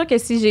 c'est sûr que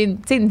si j'ai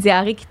une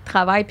diarrhée qui te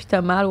travaille puis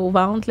t'as mal au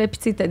ventre, là, puis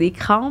tu sais, t'as des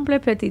crampes, là,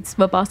 puis tu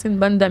vas passer une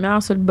bonne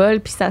demi-heure sur le bol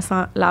puis ça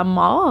sent la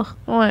mort.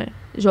 Ouais.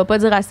 Je vais pas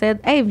dire à Ced,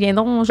 hey, viens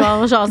donc,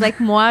 genre avec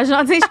moi. Genre,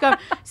 tu sais, je suis comme,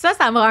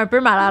 ça me rend un peu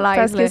mal à Parce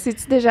l'aise. que là. si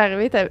tu déjà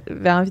arrivé,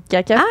 t'avais envie de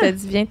caca, puis Ah. t'as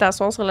dit, viens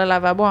t'asseoir sur le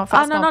lavabo en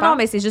face. Ah non, non,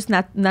 mais c'est juste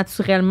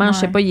naturellement. Je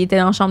sais Ouais. pas, il était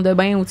dans la chambre de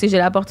bain ou tu sais, j'ai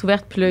la porte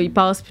ouverte, puis là, il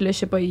passe, puis là, je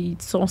sais pas,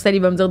 son sel,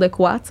 il va me dire de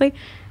quoi, tu sais.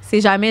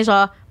 C'est jamais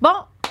genre, bon,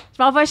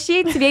 je m'en vais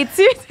chier, tu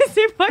viens-tu?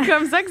 C'est pas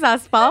comme ça que ça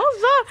se passe,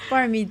 genre. C'est pas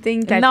un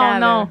meeting caca. Non, là.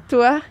 non.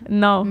 Toi?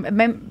 Non.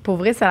 Même, pour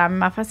vrai, c'est la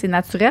même affaire, c'est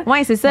naturel.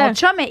 Ouais, c'est ça. Mon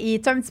chum, il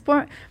est un petit peu.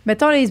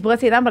 Mettons, là, il se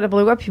brosse les dents,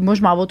 pour quoi, puis moi,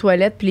 je m'en vais aux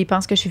toilettes, puis il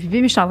pense que je suis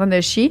pipi, mais je suis en train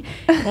de chier.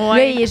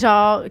 Là, il est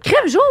genre,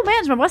 crème jour, man,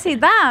 je me brosse les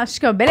dents. Je suis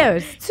comme, ben là,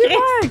 c'est-tu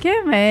moi, OK,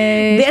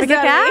 mais. Je fais Désolée.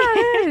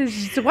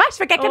 caca. Tu vois, je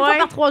fais caca une fois Ouais.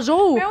 par 3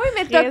 jours. Mais oui,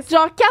 mais t'as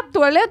genre 4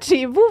 toilettes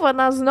chez vous, va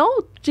dans une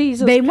autre.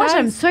 Jesus Ben, moi, Christ.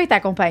 j'aime ça être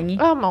accompagnée.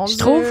 Oh mon Je Dieu.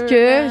 trouve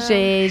que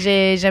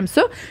j'aime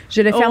ça.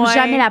 Je ne ferme Ouais.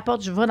 jamais la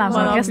porte. Je vais dans Moi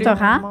un non plus.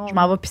 restaurant. Je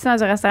m'en vais pisser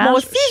dans un restaurant. Moi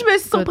aussi, je me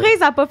suis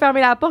surprise à pas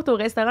fermer la porte au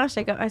restaurant.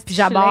 J'étais comme, Puis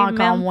j'aborde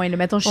encore moins. Là.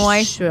 Mettons, Ouais.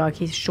 je suis OK,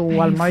 je suis au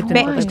Walmart.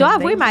 Mais n'importe je dois quoi.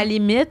 avouer, ma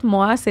limite,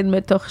 moi, c'est de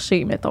me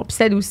torcher, mettons. Puis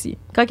celle aussi.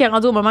 Quand il est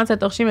rendu au moment de se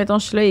torcher, mettons,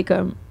 je suis là et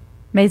comme.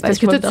 Mais c'est parce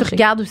je que vais toi, me tu torcher.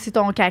 regardes aussi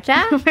ton caca.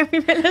 Mais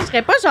là, je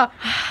serais pas genre,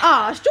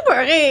 ah, je suis tout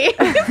beurrée.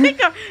 C'est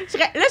comme,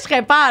 je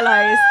serais pas à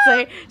l'aise, tu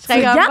sais. Je Tu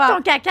serais comme, regardes ah.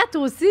 ton caca,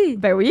 toi aussi.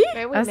 Ben oui.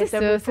 Ben oui, Ah, mais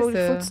c'est faut ça, que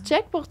c'est ça. tu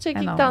checkes pour checker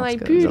Ah non, que t'en en aies tout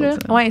cas, plus, nous là.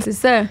 autres, Ouais, c'est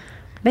ça.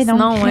 Ben non,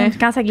 Sinon, ouais.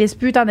 quand ça glisse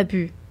plus, t'en as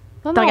plus.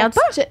 Non, T'en regardes tu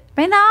pas? check-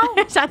 Ben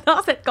non!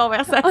 J'adore cette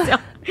conversation.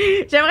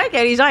 J'aimerais que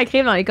les gens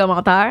écrivent dans les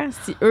commentaires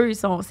si eux,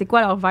 c'est quoi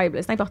leur vibe,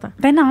 là. C'est important.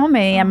 Ben non,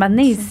 mais à un moment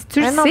donné, si tu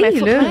le Ah non, sais, mais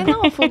faut, là. mais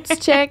non, faut que tu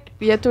checkes.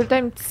 Il y a tout le temps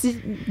un petit.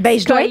 Ben,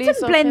 je dois collé être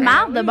sur une pleine ta-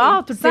 marde de Oui,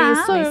 bord tout le temps. C'est hein?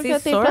 sûr mais que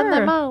c'est t'es sûr. pleine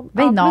de marde.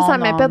 Ben en non, plus,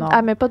 elle met non, pas, non.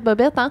 elle met pas de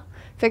bobette, hein.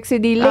 Fait que c'est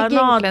des Ah leggings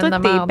non, pleines de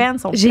toutes tes marde. peines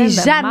sont J'ai pleines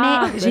de jamais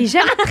marde. de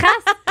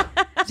traces.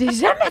 J'ai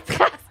jamais de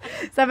traces.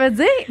 Ça veut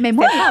dire, mais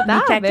moi, mes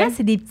incroyable, cacas, hein?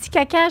 c'est des petits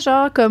cacas,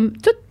 genre, comme,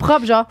 tout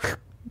propre, genre.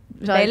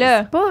 Ben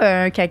là. c'est pas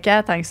un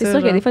caca tant que ça. C'est sûr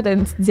que genre. des fois, t'as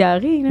une petite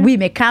diarrhée, là. Oui,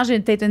 mais quand j'ai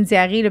peut-être une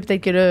diarrhée, là,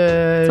 peut-être que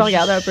là. Tu vas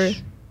regarder un peu.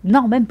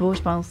 Non, même pas,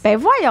 je pense. Ben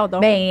voyons donc.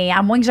 Ben,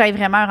 à moins que j'aille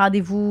vraiment un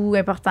rendez-vous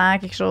important,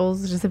 quelque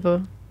chose, je sais pas.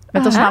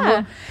 Mettons, je m'en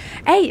vais.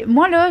 Hey,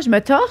 moi, là, je me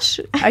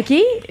torche, OK?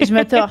 Je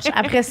me torche.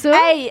 Après ça.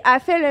 Hey, elle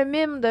fait le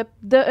mime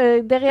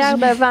de derrière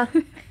devant.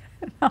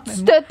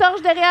 Tu te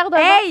torches derrière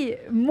devant. Hey,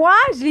 moi,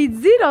 je l'ai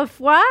dit l'autre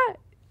fois.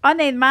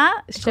 Honnêtement,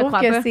 je te trouve crois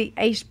que pas. c'est.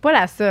 Hey, je suis pas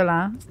la seule,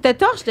 hein. Tu te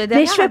torches de derrière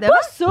Mais je fais à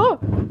pas ça.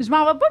 Je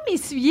m'en vais pas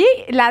m'essuyer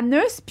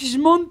l'anus, puis je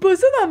monte pas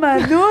ça dans ma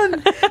noune.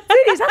 Tu sais,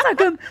 les gens sont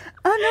comme,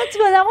 oh non, tu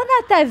vas l'avoir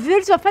dans ta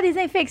vulve, tu vas faire des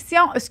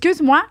infections.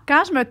 Excuse-moi,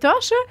 quand je me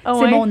torche, Ah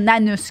c'est ouais. mon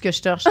anus que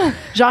je torche.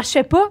 Genre, je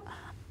fais pas.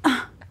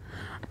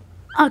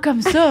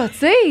 Comme ça, tu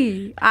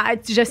sais. Ah,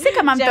 je sais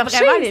comment me J'aime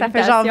torcher. vraiment Ça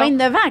fait genre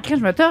l'imitation. 29 ans que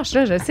je me torche,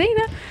 là, je sais,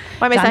 là.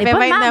 Ouais, mais J'en ça ai fait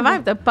pas de 29 marde. ans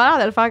que t'as pas l'air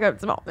de le faire comme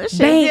du monde. Je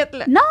Ben, vite,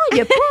 là. non,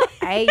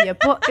 il n'y a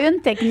pas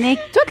une technique.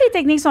 Toutes les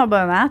techniques sont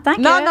bonnes, hein? Tant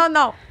que, Non.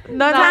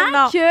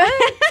 tant que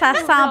ça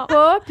sent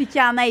pas puis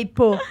qu'il n'y en ait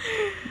pas.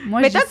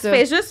 Moi, Mais je toi, dis tu ça.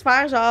 fais juste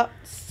faire genre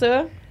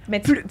ça,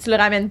 mais tu le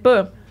ramènes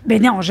pas. Ben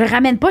non, je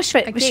ramène pas, je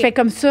fais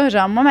comme ça.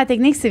 Genre, moi, ma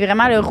technique, c'est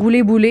vraiment le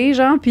rouler-bouler,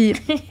 genre, puis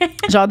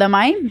genre de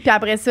même. Puis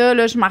après ça,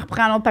 là, je m'en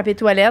reprends un autre papier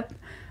toilette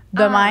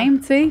de même,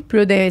 tu sais.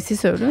 Puis là, c'est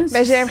ça, là.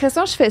 Ben, j'ai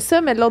l'impression que je fais ça,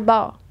 mais de l'autre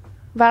bord.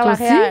 Vers Toi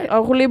l'arrière. aussi? Un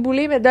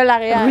roulé-boulé, mais de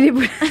l'arrière.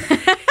 Rouler-bouler.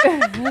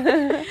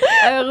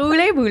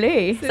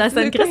 Rouler-bouler. Ça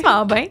sonne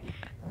crissement bien.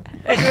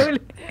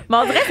 Mais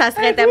on dirait que ça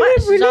serait tellement.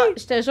 Genre,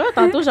 je te jure,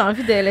 tantôt, j'ai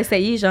envie de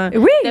l'essayer. Genre,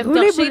 Oui, de me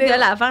rouler-bouler. torcher de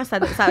l'avant.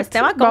 C'est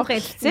tellement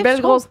contre-intuitif. Une belle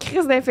je trouve. grosse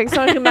crise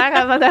d'infection urinaire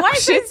avant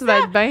d'accoucher, c'est tu vas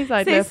être bien, ça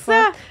va être C'est le fun.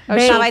 ça. Ah,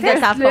 Ça va être de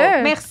ta faites-le.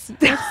 faute. Merci.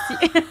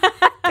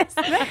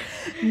 Merci.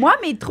 Moi,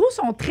 mes trous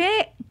sont très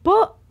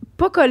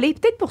pas collés.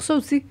 Peut-être pour ça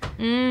aussi.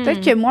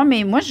 Peut-être que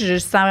moi, je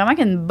sens vraiment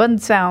qu'il y a une bonne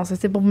différence.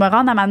 C'est pour me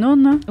rendre à ma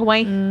noune, là.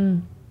 Oui.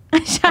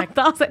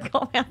 J'adore cette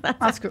conversation.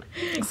 En tout cas.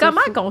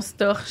 Comment qu'on se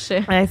torche?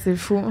 Ouais, c'est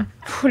fou.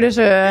 Pfff,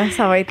 là,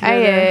 ça va être.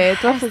 Hey,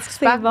 toi, faut que tu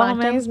c'est partes bon, dans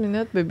man. 15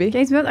 minutes, bébé.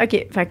 15 minutes?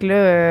 OK. Fait que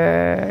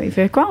là, il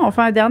fait quoi? On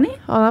fait un dernier?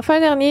 On en fait un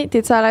dernier.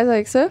 T'es-tu à l'aise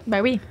avec ça?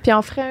 Ben oui. Puis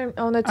on ferait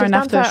on a tout Un le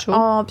temps de faire, after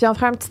show. puis on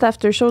ferait un petit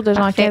after show de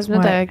genre Parfait, 15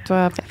 minutes ouais. avec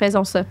toi après.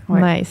 Faisons ça.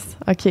 Ouais. Nice.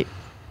 OK.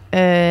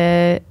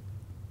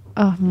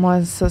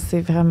 Moi, ça,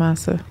 c'est vraiment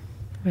ça.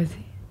 Vas-y.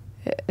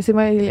 C'est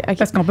moi. OK.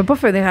 Parce qu'on peut pas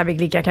finir avec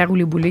les caca ou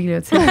les boulets,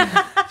 là, tu sais.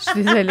 Je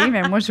suis désolée,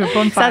 mais moi, je veux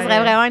pas me faire. Ça serait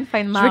vraiment une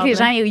fin de Je marde. veux que les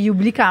gens là. ils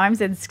oublient quand même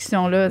cette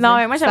discussion-là. tu Non,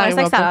 sais. mais moi, j'aimerais ça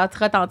arrivera que ça pas. leur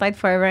trotte en tête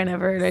forever and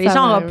ever. là. Les Ça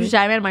gens n'auront va, plus oui.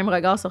 jamais le même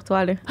regard sur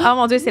toi. Là. Oh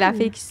mon Dieu, c'est la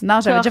fille qui se Non,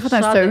 j'avais déjà fait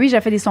un torche, story,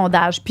 j'ai fait des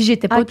sondages, puis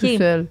j'étais pas OK. tout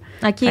seule.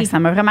 OK. Fait que ça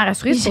m'a vraiment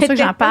rassurée. C'est pour ça que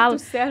j'en J'étais pas parle.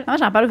 tout seul. Non,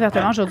 j'en parle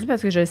ouvertement aujourd'hui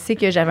parce que je sais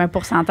que j'avais un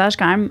pourcentage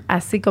quand même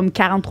assez comme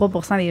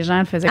 43% des gens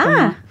le faisaient comme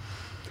moi.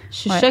 Je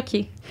suis Ouais.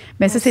 choquée.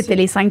 Mais ça, c'était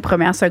les 5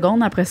 premières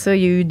secondes. Après ça,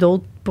 il y a eu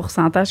d'autres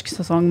pourcentages qui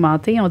se sont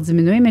augmentés, ont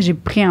diminué, mais j'ai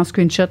pris en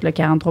screenshot le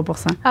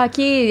 43%. OK,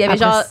 il y avait Après,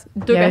 genre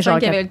il deux y avait personnes genre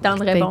qui avaient eu le temps de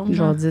peut-être répondre.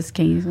 Genre 10,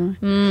 15.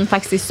 Ouais. Fait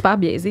que c'est super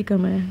biaisé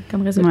comme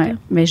résultat. Ouais,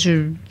 mais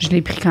je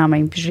l'ai pris quand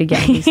même, puis je l'ai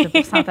gardé, ce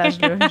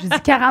pourcentage-là. J'ai dit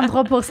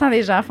 43%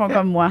 des gens font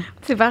comme moi.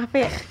 C'est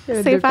parfait. Il y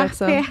a C'est deux parfait.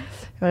 personnes.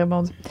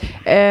 Vraiment dû.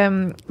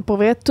 Pour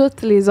vrai,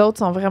 toutes les autres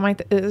sont vraiment.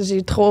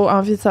 J'ai trop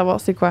envie de savoir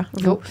c'est quoi.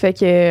 Vous. Fait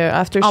que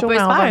after On show, peut se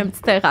ben, faire va- un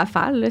petit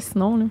rafale, là,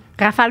 sinon. Là.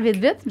 Rafale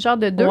vite, genre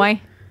de 2. Ouais.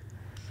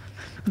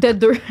 De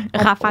 2.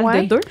 Rafale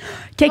Ouais. de 2.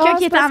 Quelqu'un Ah,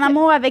 qui c'est est en parce que-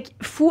 amour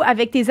fou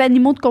avec tes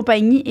animaux de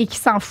compagnie et qui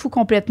s'en fout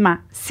complètement.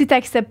 Si tu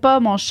n'acceptes pas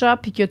mon chat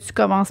puis que tu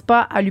commences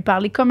pas à lui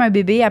parler comme un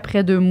bébé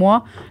après 2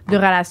 mois de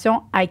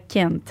relation, I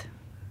can't.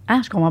 Ah,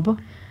 je comprends pas.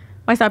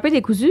 Ouais, c'est un peu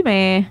décousu,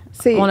 mais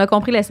C'est- on a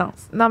compris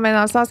l'essence. Non, mais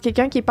dans le sens,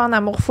 quelqu'un qui est pas en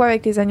amour fou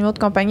avec tes animaux de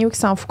compagnie ou qui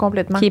s'en fout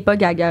complètement. Qui est pas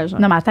gaga, genre.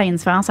 Non, mais attends, il y a une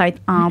différence à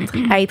être,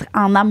 à être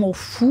en amour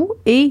fou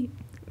et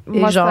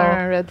Moi, genre- c'est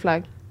un red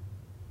flag.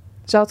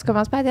 Genre, tu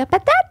commences pas à dire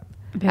patate.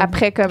 Ben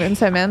Après, comme une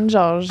semaine,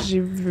 genre, j'ai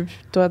vu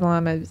toi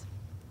dans ma vie.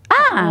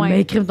 Ah, Ouais.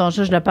 mais écrive ton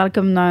chat, je le parle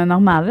comme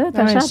normal, là,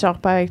 ta Ouais, je chatte. sors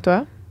pas avec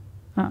toi.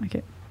 Ah,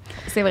 OK.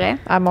 C'est vrai.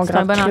 À mon C'est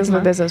grand un bon crise de argument.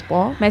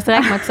 désespoir. Mais c'est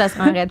vrai que moi, ça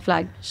serait un red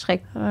flag. Je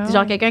serais Ouais,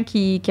 genre ouais. quelqu'un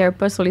qui care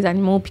pas sur les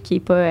animaux puis qui est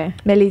pas.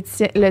 Mais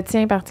le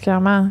tien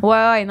particulièrement.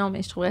 Ouais, non,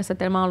 mais je trouverais ça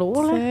tellement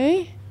lourd, là.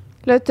 C'est-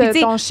 Là, Puis, tu sais,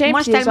 ton chien,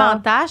 moi, je puis suis les tellement gens-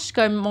 tâche,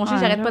 comme mon chien,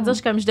 Ouais, j'arrête pas de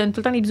dire, je donne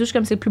tout le temps des bisous, je suis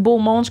comme c'est le plus beau au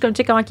monde, je suis comme, tu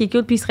sais comment il est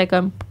cute, puis il serait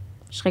comme,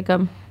 je serais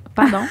comme,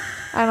 pardon,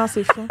 Ah non,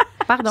 c'est fou.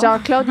 pardon.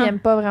 Genre, Claude, il aime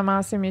pas vraiment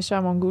assez mes chats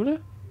à mon goût, là.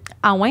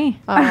 Ah ouais?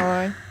 Ah ouais. Non,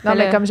 Ben mais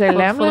là, comme je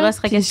l'aime, faudra là, se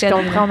puis je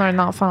re-questionner. comprends, on a un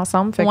enfant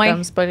ensemble, fait que Ouais.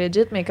 comme c'est pas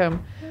legit, mais comme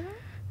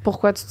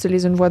pourquoi tu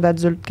utilises une voix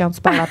d'adulte quand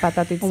tu parles à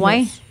patate et de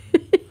Ouais.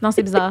 Non,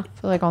 c'est bizarre.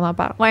 Faudrait qu'on en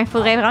parle. Ouais,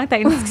 faudrait vraiment que tu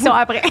aies une discussion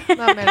après.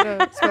 Non, mais là,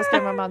 c'est parce qu'à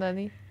un moment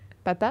donné,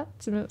 patate,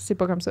 c'est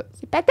pas comme ça.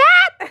 C'est patate!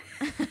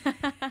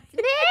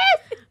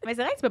 Mais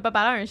c'est vrai que tu peux pas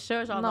parler à un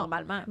chat, genre, Non.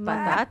 normalement. Non.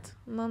 Patate.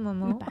 Non, non,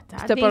 non. Puis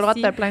Patate. t'as pas le droit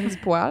de te Ici. plaindre du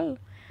poil.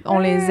 On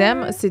les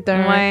aime. C'est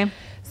Ouais.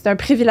 un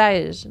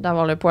privilège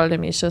d'avoir le poil de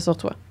mes chats sur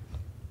toi.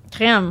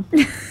 Crème.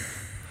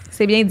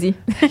 C'est bien dit.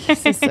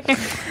 C'est ça.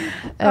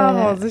 Oh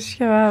mon Dieu, je suis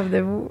capable de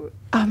vous.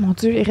 Ah mon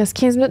Dieu, il reste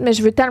 15 minutes, mais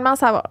je veux tellement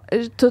savoir.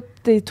 Tout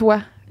et toi,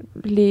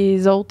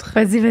 les autres.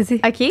 Vas-y, vas-y.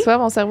 OK. Tu vois,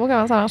 mon cerveau,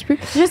 comment ça marche plus?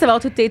 Juste savoir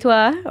tout tes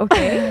toi. OK.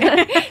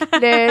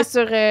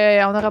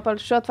 On n'aura pas le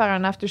choix de faire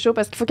un after show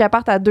parce qu'il faut qu'elle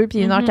parte à 2 puis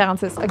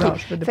 1h46. OK. Bon,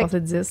 je peux dépasser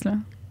 10, là.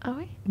 Ah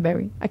oui? Ben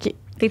oui. OK.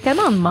 T'es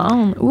tellement de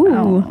monde. Ouh.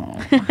 Oh.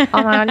 On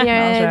en a Non, j'ai un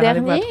un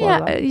rendez-vous à dernier 3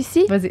 heures.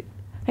 ici. Vas-y.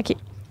 OK.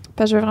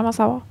 Parce que je veux vraiment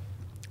savoir.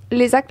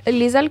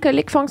 Les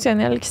alcooliques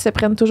fonctionnels qui se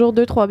prennent toujours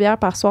 2-3 bières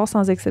par soir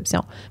sans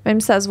exception. Même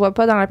si ça se voit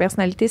pas dans la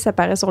personnalité, ça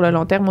paraît sur le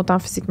long terme, autant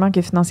physiquement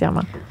que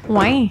financièrement.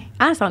 Ouais.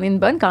 Ah, ça en est une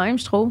bonne quand même,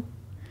 je trouve.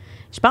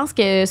 Je pense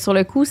que sur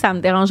le coup, ça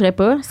me dérangerait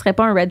pas. Ce serait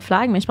pas un red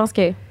flag, mais je pense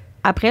que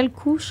après le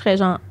coup, je serais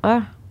genre,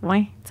 ah,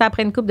 ouais. Tu sais,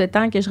 après une couple de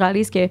temps que je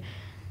réalise que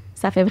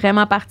ça fait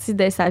vraiment partie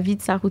de sa vie,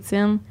 de sa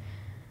routine.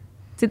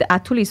 Tu sais,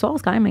 à tous les soirs,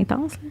 c'est quand même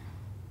intense. Là.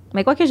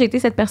 Mais quoi que j'ai été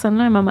cette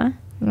personne-là un moment.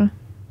 Ouais.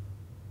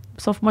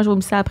 Sauf que moi, je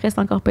vomissais après, c'est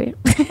encore pire.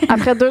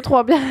 Après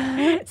 2-3 bières.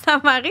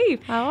 Ça m'arrive.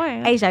 Ah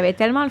ouais. Hey, j'avais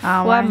tellement le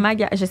froid,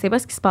 ouais. je sais pas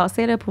ce qui se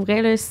passait, là, pour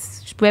vrai. Là,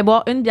 je pouvais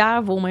boire une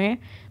bière, vomir.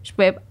 Je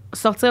pouvais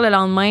sortir le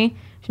lendemain,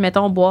 puis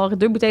mettons, boire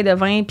 2 bouteilles de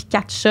vin, puis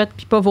 4 shots,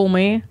 puis pas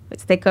vomir.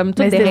 C'était comme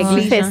tout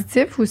déréglé. C'était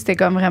festif ou c'était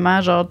comme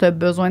vraiment, genre, t'as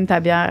besoin de ta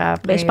bière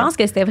après? Ben, je pense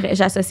que c'était vrai.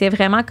 J'associais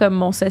vraiment comme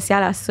mon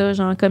social à ça,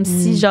 genre, comme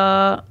si,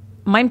 genre,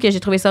 même que j'ai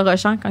trouvé ça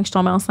rushant quand je suis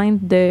tombée enceinte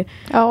de.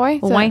 Ah ouais?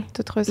 Ouais.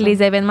 Ça.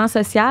 Les événements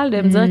sociaux, de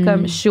me dire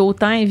comme je suis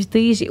autant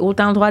invitée, j'ai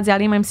autant le droit d'y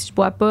aller même si je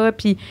bois pas.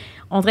 Puis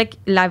on dirait que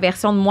la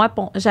version de moi,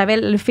 j'avais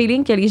le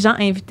feeling que les gens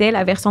invitaient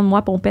la version de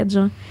moi pompette,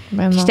 genre.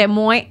 Ben Puis j'étais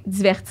moins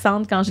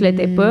divertissante quand je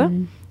l'étais pas.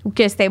 Ou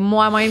que c'était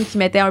moi-même qui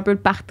mettais un peu le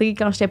party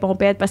quand j'étais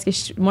pompette parce que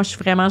moi, je suis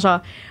vraiment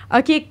genre,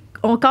 OK,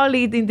 on colle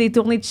des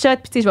tournées de shots,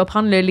 puis tu sais, je vais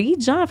prendre le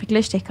lead, genre. Fait que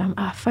là, j'étais comme,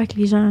 ah, fuck,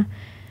 les gens.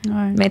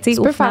 Ouais. Mais tu sais,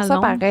 Tu au peux final, faire ça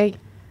non. pareil.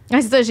 Ouais,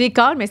 c'est ça, j'ai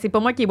colle, mais c'est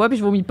pas moi qui bois puis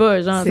je vomis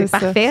pas, genre. C'est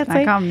parfait, tu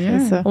sais. Encore mieux.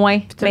 C'est ça.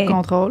 Ouais. Puis tu le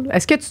contrôles.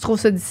 Est-ce que tu trouves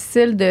ça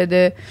difficile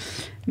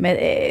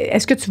mais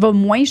est-ce que tu vas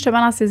moins justement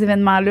dans ces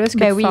événements-là? Est-ce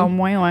que tu sors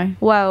moins? Ouais.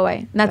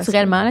 Ouais.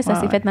 Naturellement, là, ça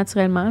s'est fait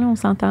naturellement, là, on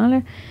s'entend,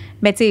 là.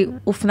 Mais tu sais,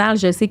 au final,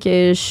 je sais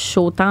que je suis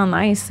autant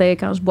nice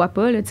quand je bois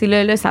pas, là. Tu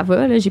sais, là, ça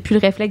va, là. J'ai plus le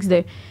réflexe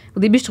de. Au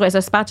début, je trouvais ça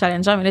super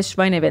challengeant, mais là, si je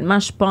vais à un événement,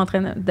 je suis pas en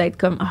train d'être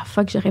comme, ah,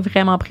 fuck, j'aurais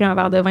vraiment pris un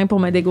verre de vin pour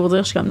me dégourdir.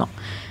 Je suis comme, non.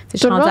 Je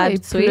suis rendue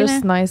habituée.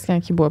 C'est plus nice quand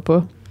il boit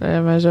pas,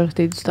 la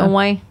majorité du temps.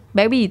 Ouais.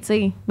 Ben oui, tu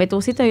sais. Mais toi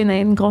aussi, t'as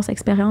une grosse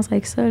expérience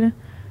avec ça, là.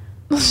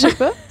 Je sais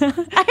pas.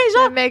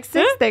 Genre, le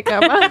Mexique, c'était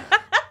comment?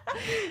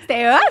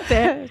 C'était hot!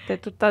 C'était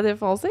tout le temps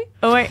défoncé.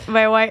 Ouais.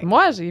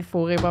 Moi, j'ai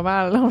fourré pas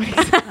mal, là, au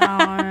Mexique.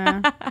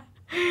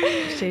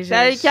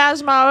 J'allais quand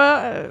je m'en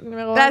vais,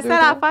 numéro La 2, seule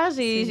affaire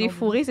j'ai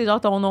fourré, c'est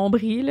genre ton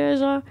nombril, là,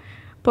 genre.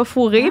 Pas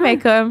fourré, mais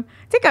comme.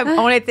 Tu sais, comme,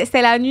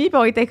 c'était la nuit, puis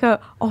on était comme,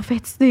 on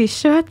fait-tu des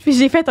shots? Puis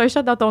j'ai fait un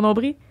shot dans ton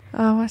nombril.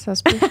 Ah ouais, ça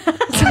se peut.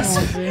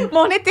 Mais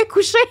on était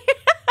couchés.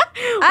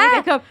 On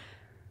était comme,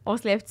 on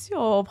se lève-tu,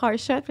 on prend un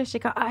shot, puis j'étais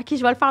comme, ah, OK,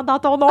 je vais le faire dans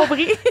ton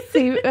nombril.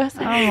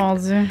 Oh mon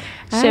Dieu.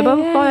 Je sais pas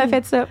pourquoi on a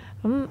fait ça.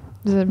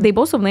 Des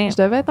beaux souvenirs.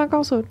 Je devais être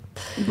encore saoule.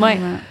 Ouais.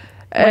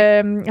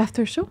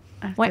 After show.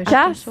 Ouais,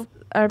 Cass,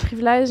 un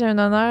privilège et un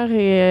honneur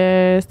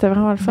et c'était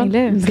vraiment le fun.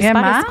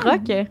 Vraiment.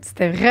 Réciproque.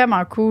 C'était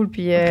vraiment cool.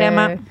 Puis,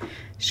 Vraiment.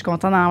 Je suis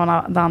contente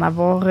d'en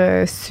avoir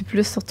su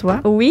plus sur toi.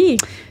 Oui.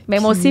 Mais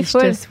moi aussi, je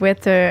te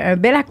souhaite un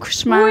bel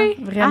accouchement. Oui.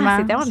 Vraiment. Ah,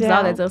 c'est tellement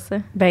bizarre de dire ça.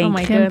 Ben, oh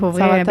my crime, God. pour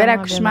vrai. Un bel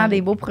accouchement, des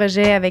beaux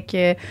projets avec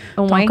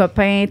ton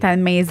copain, ta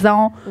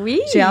maison. Oui.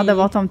 J'ai hâte de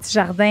voir ton petit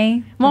jardin.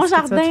 Mon Est-ce que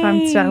jardin. tu vas te faire un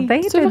petit jardin.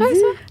 C'est vrai,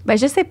 ça? Ben,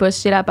 je sais pas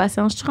si j'ai la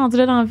patience. Je suis rendue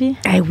là dans la vie.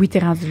 Eh oui, t'es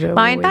rendue là.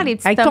 En même temps, les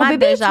petites avec ton tomates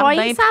bébé, de jardin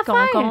puis ça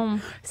concombre.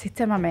 C'est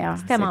tellement meilleur.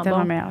 C'est tellement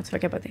bon. meilleur. Tu vas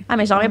capoter. Ah,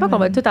 mais j'en reviens pas qu'on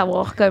va tout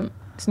avoir comme.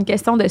 C'est une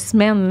question de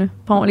semaines. Là.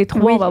 Bon, les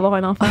 3, on va avoir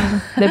un enfant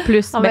là, de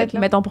plus. Ben,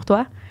 mettons pour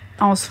toi.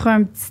 On se fera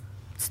une petite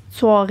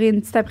soirée,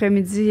 une petite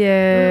après-midi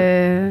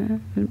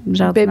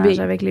jardinage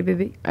avec les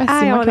bébés. Ah,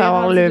 c'est moi qui vais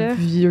avoir le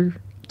vieux.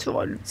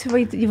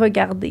 Il va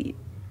garder.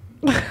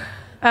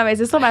 Ah, ben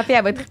c'est sûr, ma fille,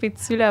 elle va triper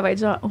dessus. Là, elle va être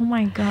genre, oh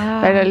my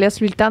God. Ben, là,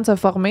 laisse-lui le temps de se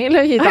former.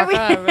 Là. Il est encore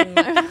à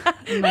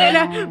Mais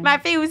là, ma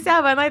fille aussi,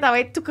 elle va naître, elle va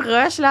être tout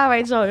croche. Là, elle va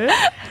être genre,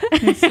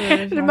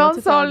 le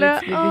monde sont là.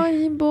 Oh,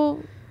 il est beau.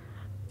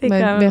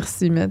 Ben,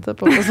 merci, mais t'as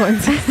pas besoin de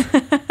ça.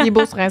 Il est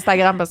beau sur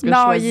Instagram parce que je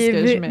choisis ce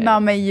que je mets.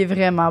 Non, mais il est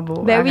vraiment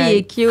beau. Ben oui, il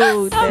est cute.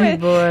 C'est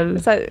beau.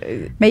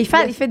 Mais il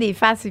fait des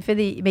faces,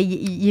 mais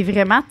il est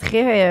vraiment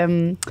très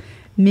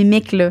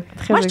mimique, là.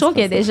 Très Moi, je trouve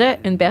qu'il y a déjà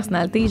une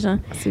personnalité, genre.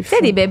 Tu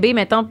sais, des bébés,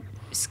 mettons,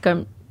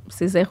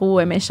 c'est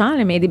zéro méchant,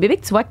 là, mais des bébés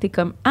que tu vois que t'es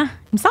comme, ah,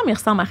 il me semble qu'il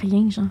ressemble à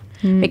rien, genre.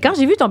 Mais quand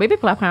j'ai vu ton bébé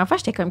pour la première fois,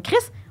 j'étais comme, Chris,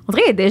 on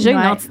dirait qu'il y a déjà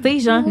une entité,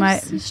 genre. Moi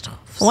aussi, je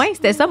trouve. Ouais,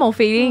 c'était ça mon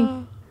feeling.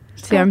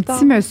 C'est un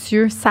petit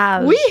monsieur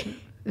sage. Oui!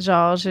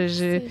 Genre,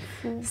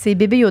 c'est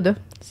bébé Yoda.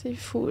 C'est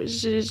fou.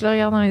 Je le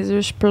regarde dans les yeux,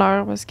 je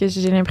pleure parce que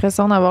j'ai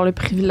l'impression d'avoir le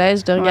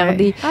privilège de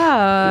regarder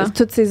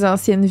toutes ces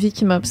anciennes vies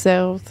qui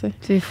m'observent. Tu sais.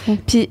 C'est fou.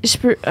 Puis je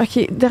peux...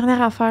 OK,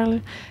 dernière affaire, là.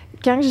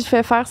 Quand je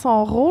fais faire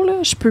son rôle, là,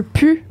 je peux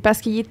plus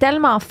parce qu'il est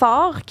tellement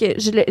fort que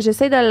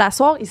j'essaie de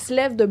l'asseoir, il se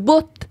lève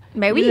debout.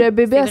 Ben oui, le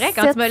bébé c'est vrai,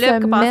 quand tu me l'as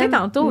passé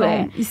tantôt.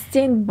 Il se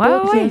tient debout.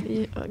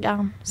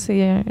 Regarde,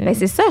 c'est... Ben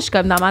c'est ça, je suis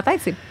comme dans ma tête,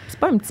 c'est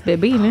pas un petit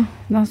bébé, là.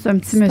 Non, c'est un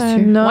petit monsieur.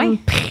 C'est un homme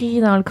pris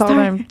dans le corps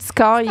d'un petit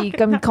corps. Il est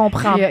comme il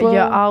comprend pas. Il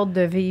a hâte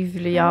de vivre.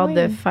 Il a hâte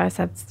de faire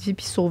sa petite vie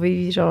puis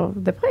sauver. Genre,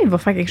 d'après, il va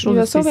faire quelque chose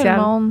de spécial. Il va sauver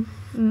le monde.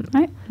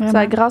 Ouais,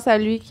 c'est grâce à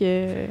lui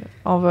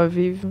qu'on va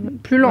vivre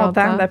plus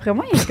longtemps. D'après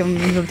moi, il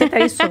va peut-être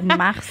aller sur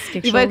Mars.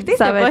 Il va écouter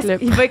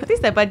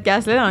ce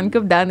podcast-là dans une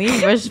couple d'années.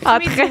 Il va juste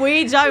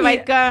fumer genre, il va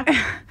être comme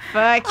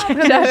fuck.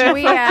 Il va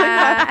jouer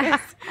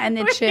à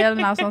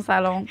NHL dans son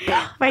salon.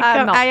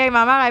 Ma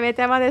mère avait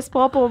tellement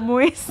d'espoir pour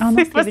moi.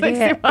 C'est pas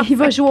vrai. Il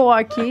va jouer au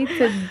hockey.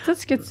 Tout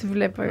ce que tu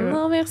voulais pas.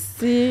 Non,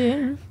 merci.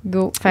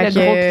 Go. Le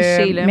gros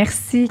cliché, là.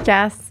 Merci,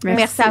 Cass.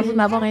 Merci à vous de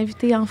m'avoir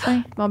invité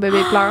enfin. Mon bébé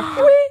pleure.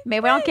 Oui. Mais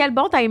voyons quel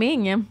bon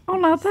timing. On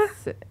l'entend?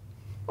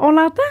 On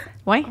l'entend?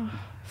 Oui.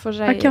 Faut que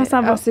j'aille. OK, on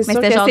s'en va. C'est Mais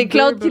sûr c'était que genre c'est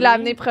Claude deux qui l'a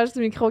bruits. amené proche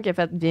du micro qui a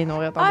fait bien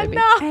nourrir ton bébé.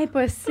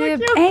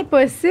 Impossible.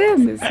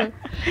 Impossible. C'est ça.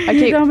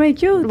 Il est OK. vraiment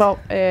cute. Bon,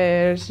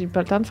 j'ai pas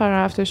le temps de faire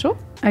un after show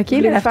OK,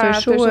 voulez mais faire un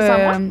l'after show. after show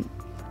sans moi?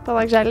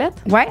 pendant que j'allaite.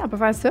 Ouais, on peut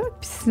faire ça.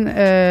 Puis, Je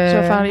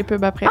vais faire les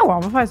pubs après. Ah ouais, on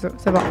va faire ça.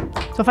 C'est bon.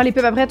 Tu vas faire les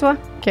pubs après, toi?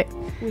 OK.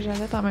 Oui,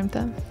 j'allaite en même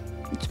temps.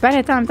 Tu peux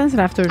arrêter en même temps, c'est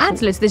l'after show. Ah,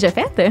 tu l'as déjà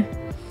fait?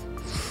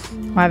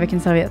 Ouais, avec une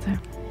serviette.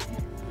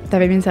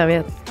 T'avais mis une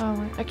serviette. Ah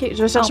ouais. OK,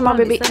 je vais chercher mon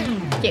bébé.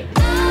 OK.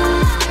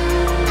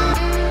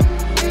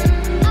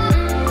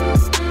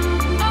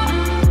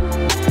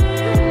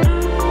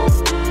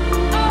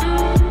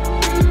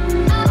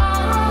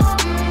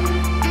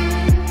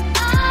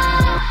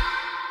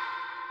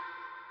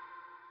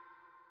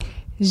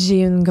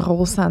 J'ai une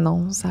grosse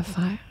annonce à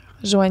faire.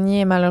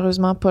 Joanie est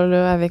malheureusement pas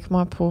là avec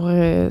moi pour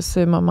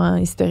ce moment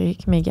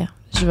historique, mais gars,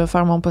 je vais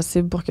faire mon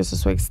possible pour que ce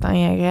soit excitant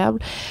et agréable.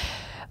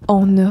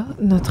 On a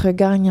notre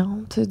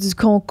gagnante du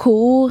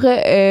concours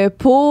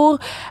pour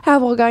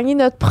avoir gagné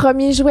notre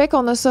premier jouet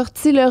qu'on a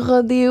sorti, le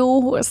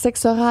rodéo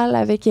sexoral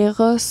avec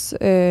Eros.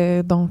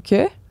 Donc,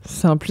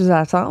 sans plus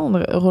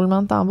attendre,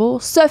 roulement de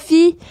tambour.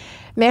 Sophie!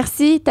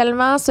 Merci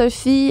tellement,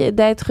 Sophie,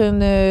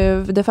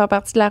 de faire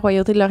partie de la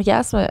royauté de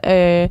l'orgasme.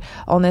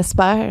 On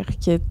espère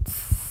que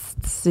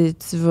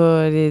tu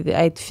vas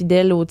être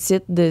fidèle au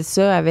titre de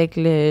ça avec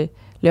le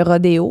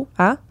rodéo.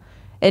 Hein?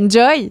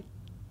 Enjoy!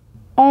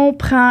 On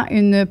prend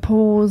une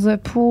pause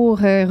pour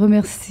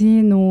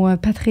remercier nos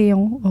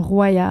Patreons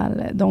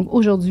royales. Donc,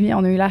 aujourd'hui,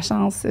 on a eu la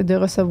chance de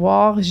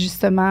recevoir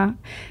justement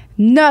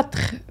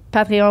notre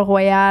Patreon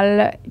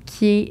royal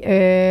qui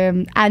est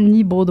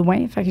Annie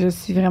Baudouin. Fait que je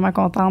suis vraiment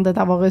contente de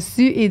t'avoir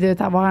reçu et de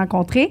t'avoir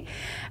rencontré.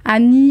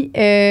 Annie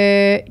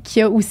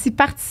qui a aussi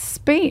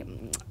participé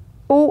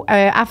au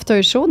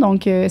after show.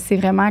 Donc, c'est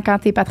vraiment quand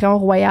tu es Patreon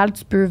royal,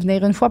 tu peux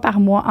venir une fois par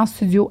mois en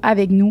studio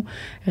avec nous,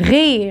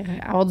 rire,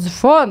 avoir du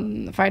fun,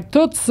 faire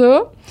tout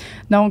ça.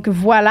 Donc,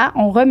 voilà,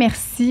 on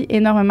remercie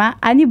énormément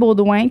Annie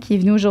Baudouin qui est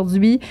venue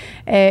aujourd'hui,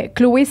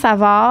 Chloé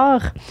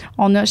Savard,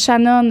 on a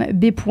Shannon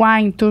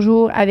Bépoigne,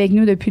 toujours avec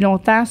nous depuis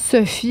longtemps,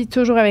 Sophie,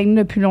 toujours avec nous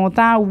depuis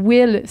longtemps,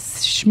 Will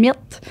Schmidt.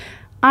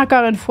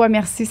 Encore une fois,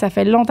 merci. Ça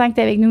fait longtemps que tu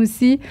es avec nous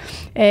aussi.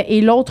 Et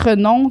l'autre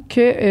nom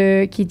qui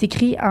est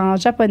écrit en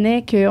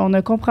japonais qu'on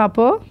ne comprend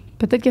pas,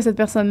 peut-être que cette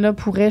personne-là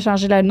pourrait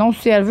changer le nom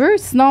si elle veut.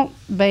 Sinon,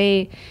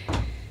 ben,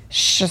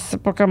 je sais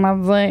pas comment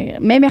dire.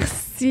 Mais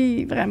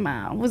merci,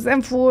 vraiment. On vous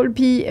aime full.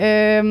 Puis,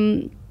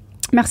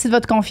 merci de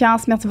votre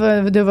confiance. Merci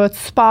de votre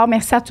support.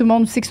 Merci à tout le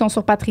monde aussi qui sont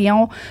sur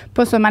Patreon.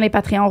 Pas seulement les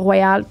Patreons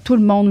royales, tout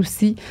le monde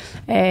aussi.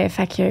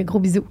 Fait que gros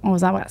bisous. On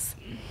vous embrasse.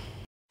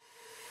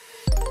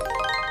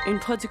 Une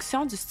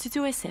production du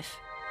Studio SF.